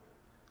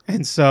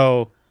 And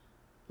so,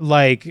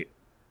 like,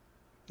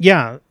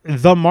 yeah,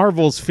 The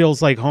Marvels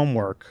feels like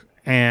homework.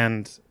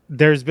 And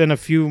there's been a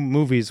few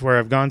movies where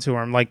I've gone to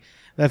where I'm like,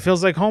 that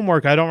feels like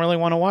homework. I don't really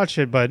want to watch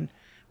it, but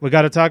we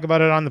got to talk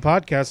about it on the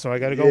podcast, so I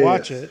got to go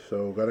watch it.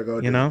 So got to go.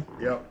 Know?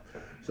 Yep.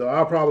 So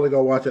I'll probably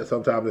go watch it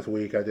sometime this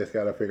week. I just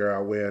got to figure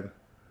out when.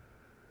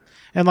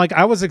 And like,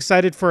 I was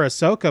excited for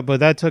Ahsoka,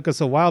 but that took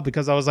us a while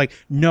because I was like,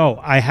 no,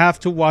 I have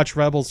to watch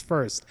Rebels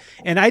first.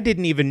 And I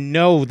didn't even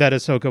know that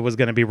Ahsoka was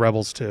going to be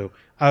Rebels 2.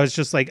 I was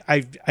just like,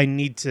 I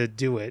need to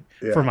do it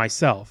for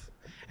myself.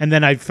 And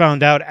then I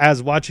found out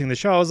as watching the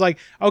show, I was like,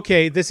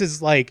 okay, this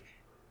is like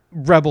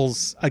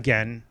Rebels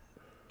again,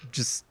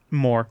 just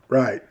more.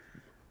 Right.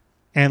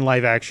 And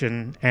live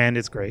action, and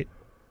it's great.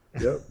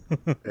 Yep.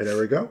 And there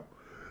we go.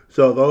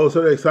 So those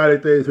are the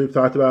exciting things we've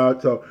talked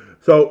about. So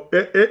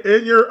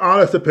in your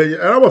honest opinion,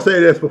 and I'm going to say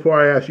this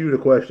before I ask you the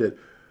question.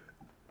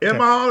 In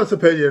my honest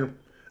opinion,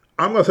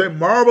 I'm going to say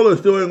Marvel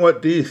is doing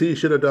what DC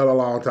should have done a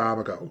long time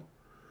ago.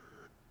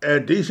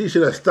 And DC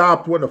should have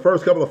stopped when the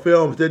first couple of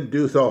films didn't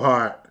do so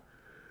hot.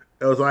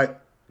 It was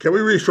like, can we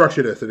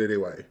restructure this in any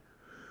way?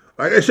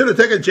 Like, it should have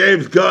taken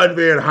James Gunn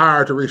being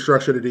hired to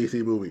restructure the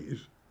DC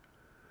movies.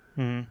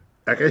 Mm-hmm.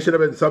 Like, it should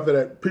have been something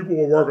that people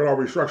were working on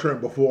restructuring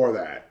before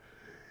that.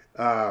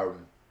 But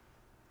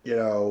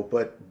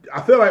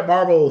I feel like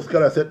Marvel's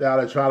going to sit down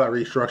and try to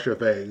restructure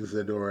things.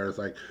 And where it's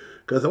like,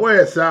 because the way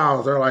it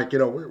sounds, they're like,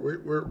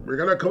 we're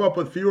going to come up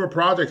with fewer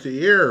projects a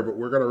year, but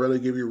we're going to really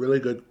give you really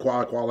good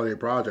quality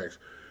projects.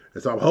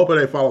 And so I'm hoping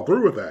they follow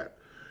through with that.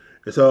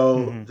 And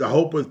so the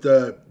hope with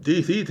the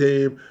DC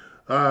team,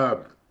 I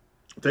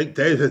think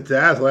David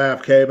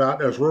Zaslav came out.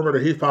 There's rumor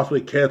that he's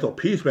possibly canceled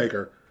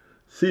Peacemaker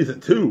season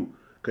 2.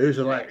 Because he's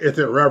just like, it's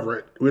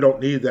irreverent. We don't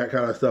need that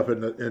kind of stuff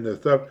in the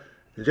stuff.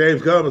 And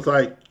James Gunn was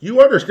like,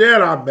 you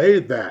understand I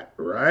made that,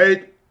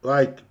 right?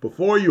 Like,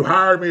 before you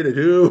hired me to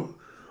do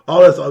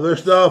all this other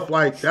stuff,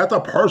 like, that's a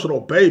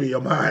personal baby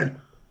of mine.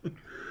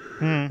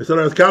 And so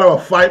there's kind of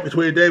a fight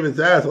between David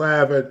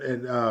Zaslav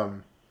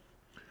and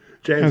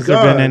James Gunn. Has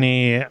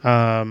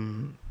there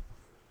been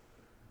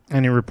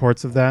any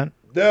reports of that?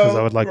 Because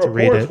I would like to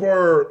read it.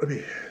 Let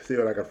me see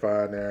what I can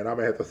find there. And I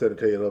may have to send it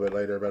to you a little bit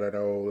later, but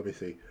let me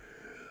see.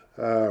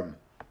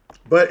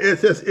 But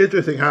it's just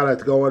interesting how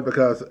that's going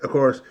because, of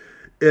course,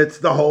 it's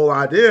the whole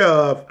idea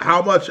of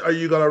how much are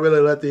you going to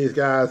really let these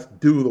guys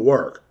do the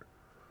work?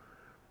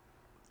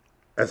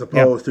 As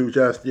opposed to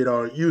just,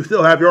 you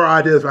still have your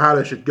ideas for how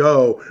they should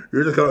go.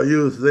 You're just going to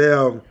use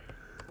them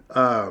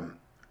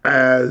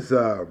as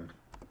a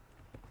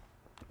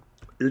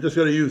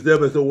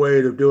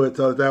way to do it.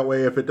 So that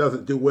way, if it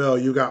doesn't do well,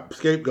 you got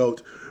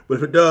scapegoats. But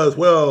if it does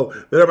well,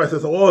 then everybody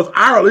says, well, it's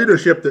our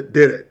leadership that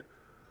did it.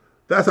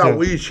 That's how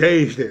we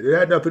changed it. It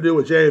had nothing to do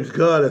with James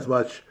Gunn as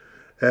much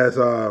as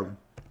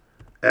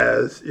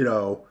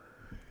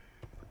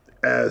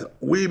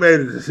we made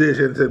the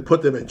decisions and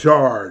put them in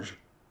charge.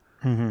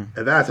 Mm-hmm.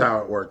 And that's how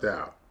it worked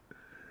out.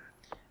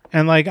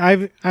 And like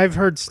I've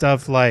heard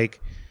stuff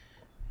like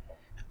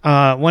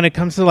when it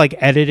comes to like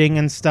editing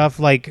and stuff,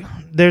 like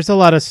there's a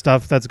lot of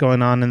stuff that's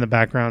going on in the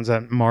backgrounds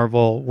at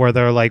Marvel where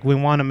they're like, we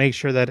want to make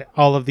sure that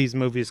all of these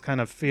movies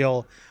kind of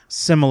feel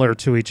similar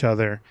to each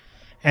other.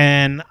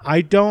 And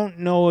I don't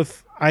know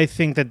if I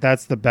think that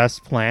that's the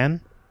best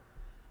plan.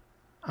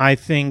 I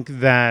think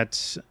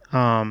that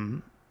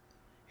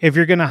if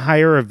you're going to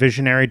hire a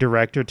visionary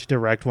director to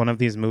direct one of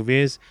these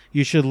movies,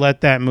 you should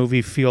let that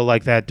movie feel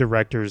like that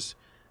director's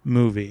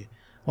movie.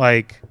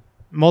 Like,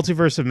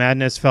 Multiverse of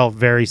Madness felt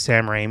very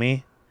Sam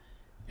Raimi,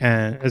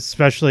 and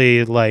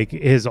especially like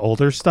his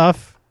older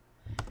stuff.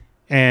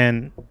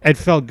 And it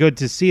felt good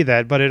to see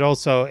that, but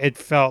it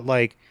felt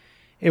like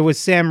it was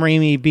Sam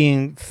Raimi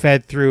being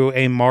fed through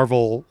a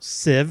Marvel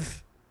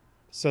sieve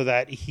so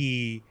that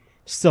he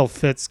still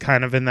fits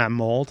kind of in that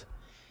mold.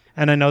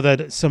 And I know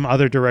that some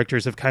other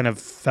directors have kind of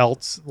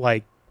felt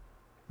like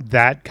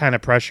that kind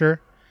of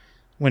pressure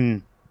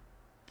when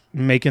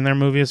making their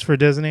movies for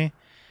Disney.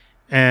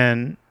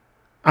 And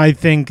I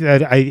think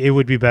that it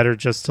would be better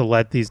just to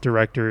let these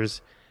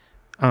directors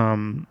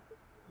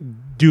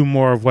do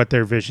more of what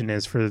their vision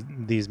is for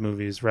these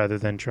movies rather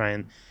than try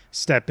and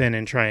step in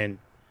and try and,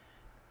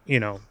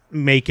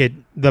 make it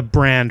the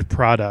brand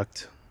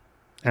product,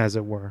 as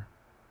it were.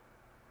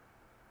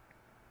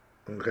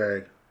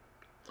 Okay.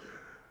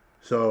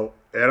 So,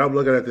 and I'm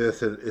looking at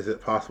this, and is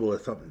it possible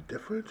it's something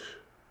different?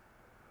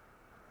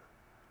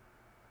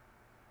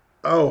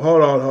 Oh,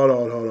 hold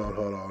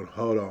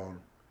on.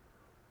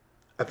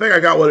 I think I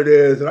got what it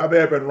is, and I may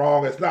have been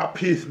wrong. It's not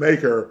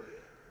Peacemaker,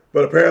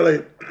 but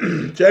apparently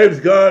James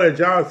Gunn and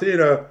John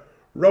Cena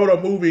wrote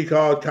a movie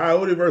called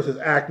Coyote versus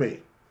Acme,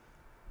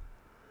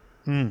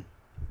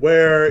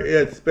 where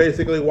it's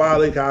basically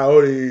Wile E.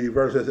 Coyote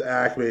versus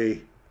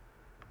Acme,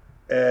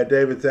 and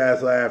David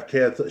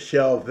Zaslav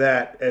shelved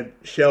that and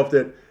shelved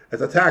it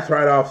as a tax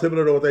write-off,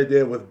 similar to what they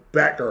did with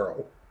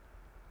Batgirl.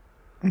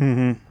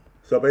 Mm-hmm.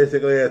 So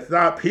basically, it's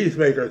not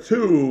Peacemaker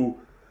 2,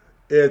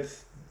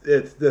 it's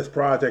this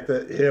project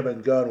that him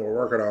and Gunn were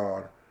working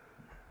on.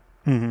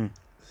 Mm-hmm.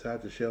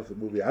 Decided to shelve the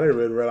movie. I didn't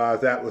really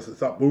realize that was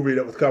some movie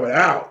that was coming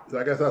out. So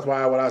I guess that's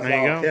why when I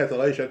saw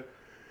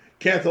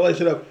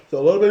cancellation of, so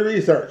a little bit of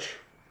research,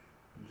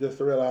 just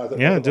to realize that.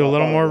 Yeah, do a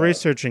little more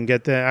research and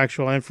get the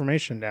actual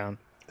information down.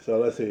 So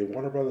let's see.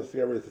 Warner Brothers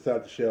Discovery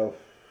decided to shelve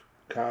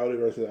Coyote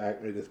versus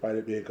Acme despite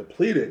it being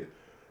completed.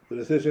 The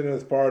decision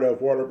is part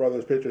of Warner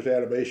Brothers Pictures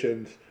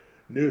Animation's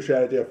new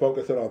strategy of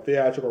focusing on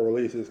theatrical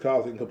releases,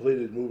 causing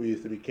completed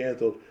movies to be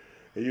canceled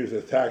and used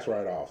as tax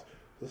write-offs.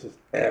 This is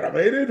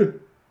animated?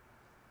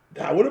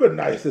 That would have been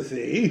nice to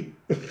see.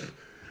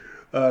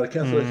 The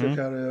cancellation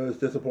kind of is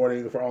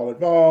disappointing for all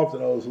involved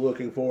and those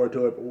looking forward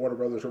to it, but Warner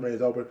Brothers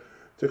remains open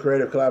to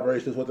creative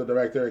collaborations with the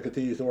director and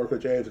continues to work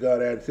with James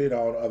Gunn and Cena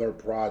on other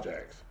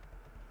projects.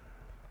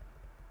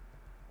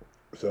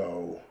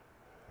 So,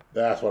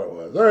 that's what it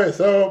was. All right,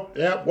 so,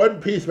 yeah,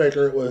 wasn't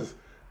Peacemaker, it was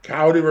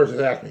Coyote versus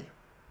Acme.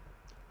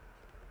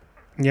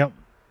 Yep.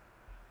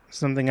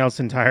 Something else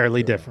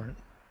entirely different.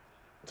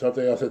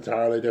 Something else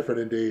entirely different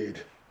indeed.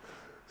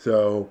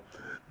 So,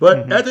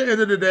 but at the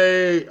end of the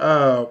day,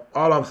 all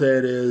I'm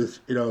saying is,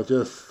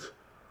 just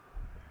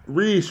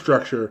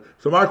restructure.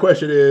 So my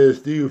question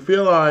is, do you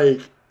feel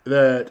like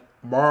that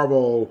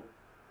Marvel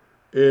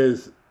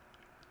is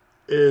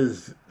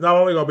not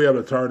only going to be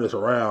able to turn this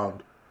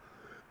around,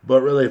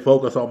 but really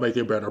focus on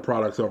making better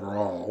products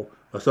overall,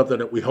 or something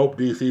that we hope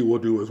DC will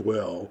do as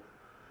well?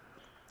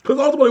 Because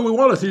ultimately we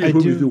want to see these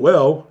movies do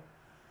well.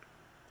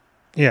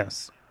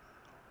 Yes.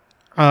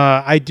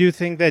 I do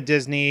think that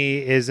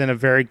Disney is in a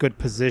very good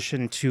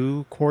position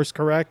to course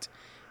correct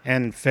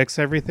and fix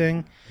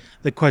everything.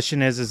 The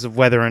question is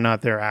whether or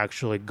not they're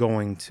actually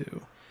going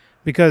to.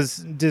 Because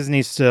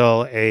Disney's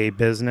still a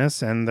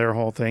business and their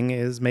whole thing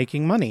is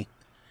making money.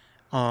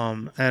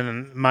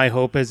 And my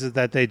hope is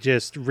that they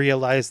just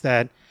realize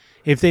that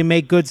if they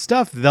make good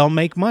stuff, they'll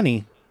make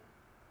money.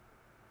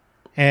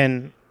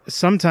 And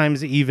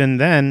sometimes even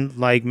then,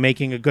 like,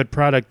 making a good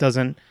product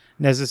doesn't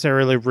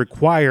necessarily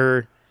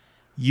require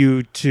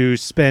you to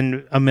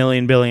spend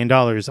 $1 billion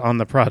on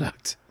the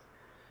product.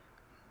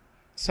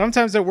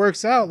 Sometimes it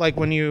works out, like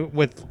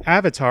with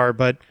Avatar,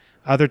 but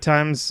other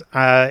times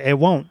it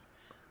won't.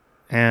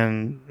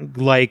 And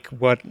like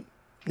what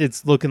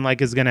it's looking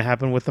like is going to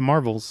happen with the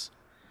Marvels.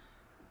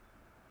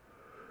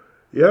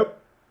 Yep.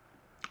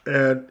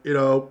 And,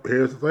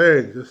 here's the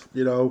thing. Just,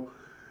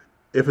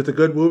 if it's a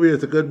good movie,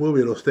 it's a good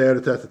movie. It'll stand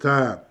the test of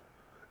time.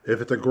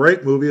 If it's a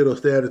great movie, it'll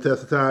stand the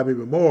test of time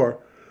even more.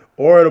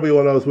 Or it'll be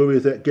one of those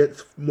movies that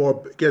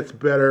gets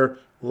better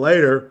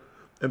later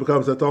and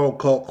becomes its own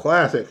cult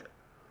classic,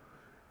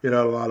 in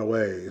a lot of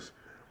ways.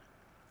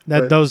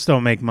 Those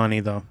don't make money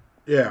though.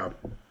 Yeah.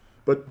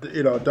 But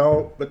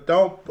don't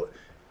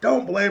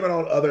blame it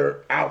on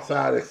other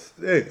outside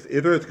things.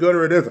 Either it's good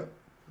or it isn't.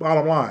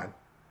 Bottom line.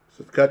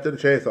 Just cut to the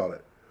chase on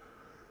it.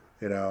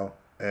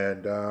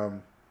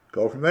 And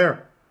go from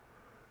there.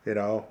 And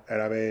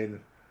I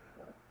mean,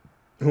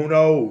 who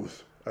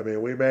knows? I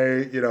mean, we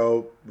may,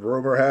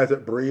 rumor has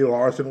it Brie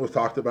Larson was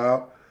talked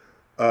about,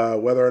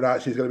 whether or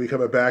not she's going to be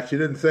coming back. She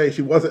didn't say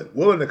she wasn't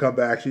willing to come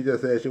back. She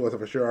just said she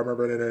wasn't for sure. I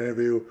remember in an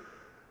interview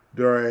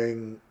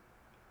during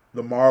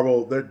the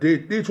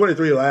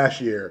D23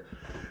 last year,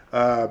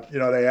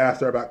 they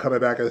asked her about coming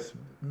back as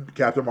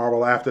Captain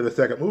Marvel after the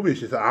second movie.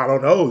 She said, I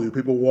don't know. Do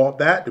people want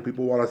that? Do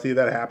people want to see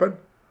that happen?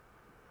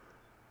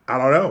 I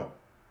don't know.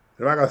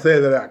 I'm not going to say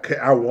that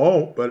I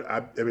won't, but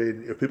I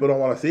mean, if people don't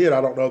want to see it,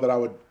 I don't know that I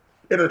would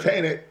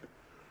entertain it.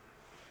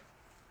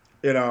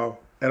 You know,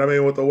 and I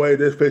mean, with the way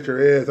this picture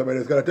is, I mean,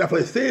 it's going to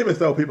definitely seem as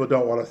though people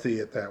don't want to see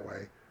it that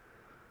way.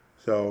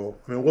 So,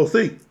 I mean, we'll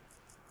see.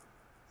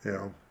 You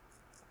know.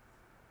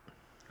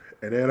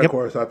 And then, of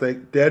course, I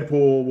think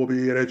Deadpool will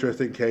be an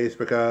interesting case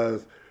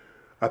because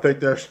I think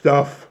there's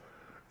stuff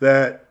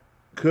that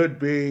could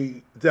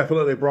be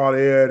definitely brought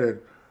in, and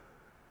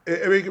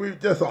I mean, it could be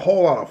just a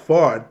whole lot of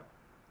fun,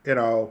 you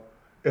know,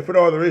 if for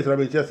no other reason. I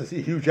mean, just to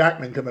see Hugh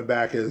Jackman coming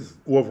back as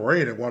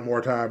Wolverine and one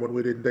more time when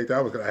we didn't think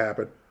that was going to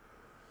happen.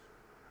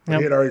 Yep.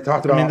 He had already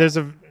talked about. I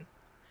mean,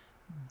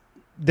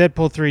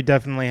 Deadpool 3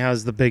 definitely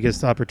has the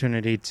biggest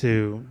opportunity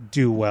to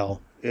do well.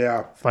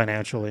 Yeah.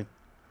 Financially.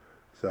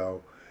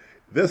 So.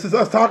 This is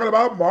us talking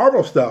about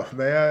Marvel stuff,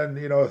 man.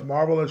 You know, it's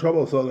Marvel in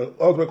trouble. So the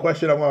ultimate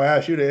question I'm going to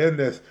ask you to end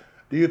this,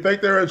 do you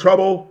think they're in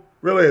trouble,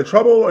 really in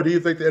trouble, or do you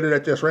think the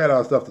internet just ran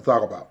out of stuff to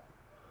talk about?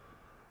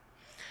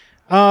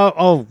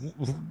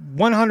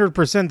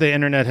 100% the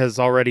internet has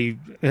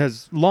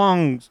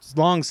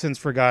long since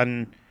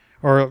forgotten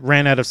or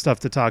ran out of stuff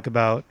to talk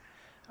about.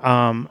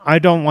 I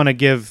don't want to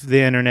give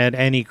the internet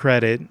any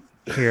credit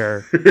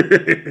here.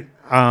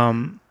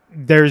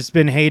 There's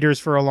been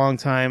haters for a long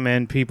time,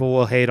 and people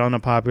will hate on a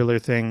popular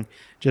thing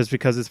just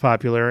because it's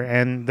popular,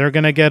 and they're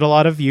going to get a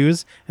lot of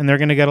views, and they're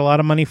going to get a lot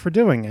of money for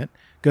doing it.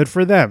 Good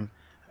for them.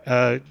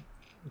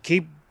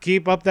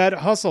 Keep up that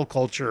hustle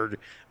culture,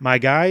 my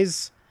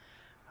guys.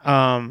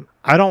 I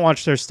don't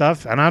watch their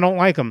stuff, and I don't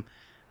like them.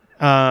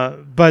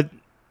 But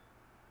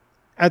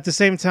at the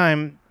same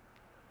time,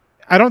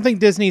 I don't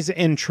think Disney's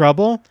in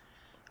trouble.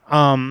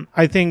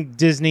 I think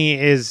Disney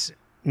is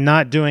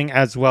not doing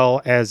as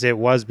well as it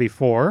was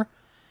before,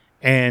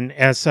 and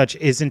as such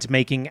isn't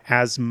making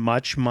as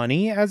much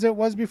money as it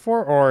was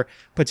before, or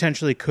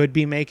potentially could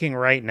be making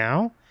right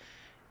now.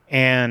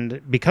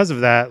 And because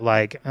of that,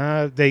 like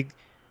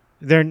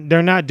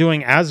they're not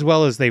doing as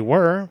well as they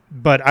were,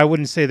 but I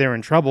wouldn't say they're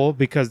in trouble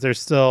because they're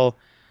still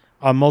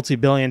a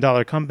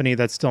multi-billion-dollar company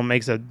that still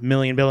makes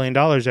 $1 billion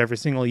every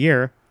single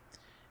year,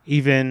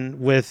 even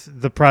with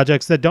the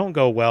projects that don't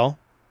go well.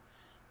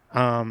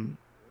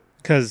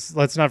 Because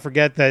let's not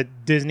forget that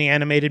Disney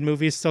animated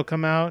movies still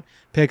come out,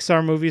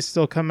 Pixar movies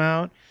still come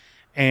out,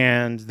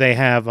 and they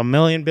have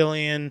 $1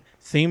 billion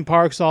theme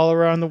parks all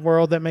around the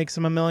world that makes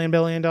them $1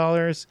 billion.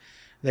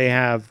 They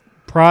have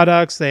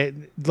products.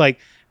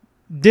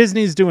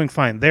 Disney's doing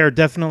fine. They're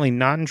definitely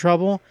not in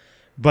trouble,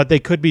 but they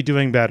could be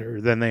doing better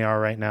than they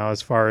are right now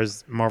as far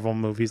as Marvel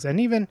movies and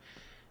even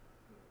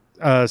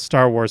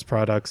Star Wars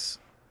products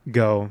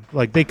go.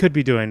 Like, they could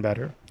be doing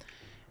better.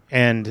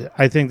 And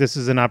I think this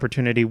is an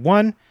opportunity,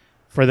 one,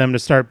 for them to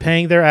start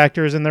paying their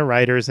actors and their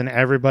writers and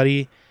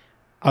everybody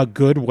a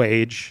good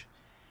wage,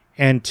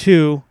 and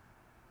two,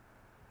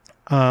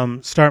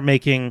 start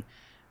making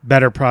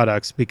better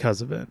products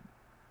because of it.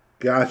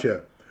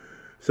 Gotcha.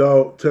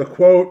 So to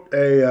quote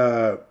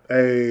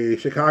a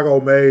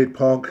Chicago-made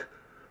punk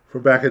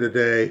from back in the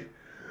day,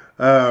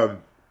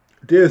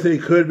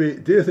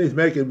 Disney's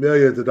making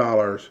millions of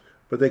dollars,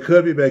 but they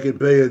could be making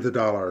billions of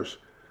dollars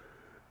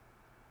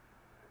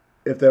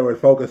if they were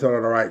focused on the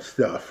right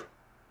stuff.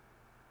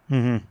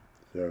 Mm-hmm.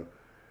 So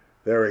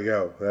there we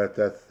go.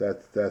 That's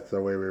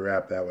the way we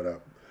wrap that one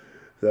up.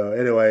 So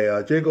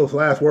anyway, Jingles,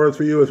 last words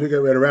for you as we get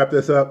ready to wrap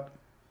this up.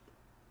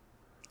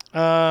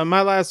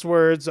 My last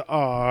words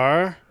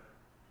are,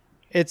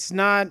 it's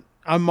not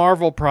a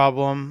Marvel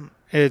problem,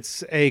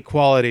 it's a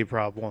quality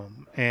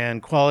problem.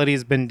 And quality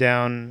has been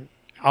down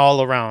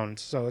all around.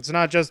 So it's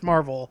not just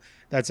Marvel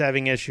that's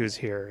having issues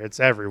here. It's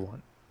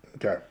everyone.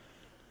 Okay.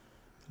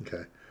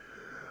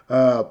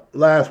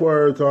 Last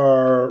words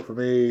are, for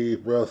me,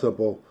 real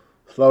simple.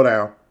 Slow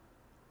down.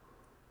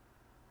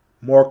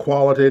 More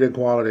quality than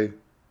quantity,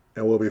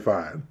 and we'll be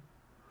fine.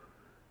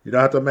 You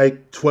don't have to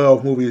make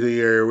 12 movies a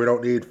year. We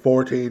don't need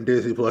 14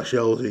 Disney Plus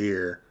shows a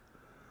year.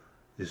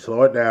 You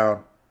slow it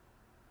down.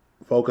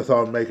 Focus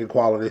on making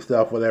quality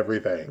stuff with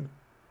everything.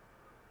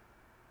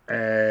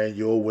 And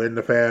you'll win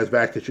the fans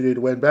back that you need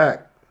to win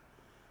back.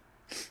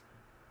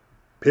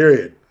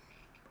 Period.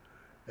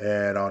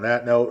 And on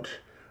that note,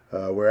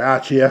 we're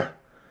out here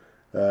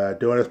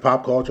doing this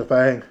pop culture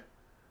thing.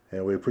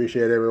 And we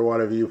appreciate every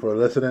one of you for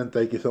listening.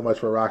 Thank you so much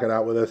for rocking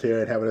out with us here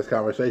and having this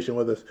conversation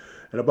with us.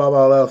 And above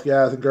all else,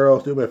 guys and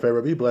girls, do me a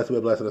favor. Be blessed with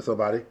a blessing to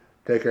somebody.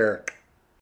 Take care.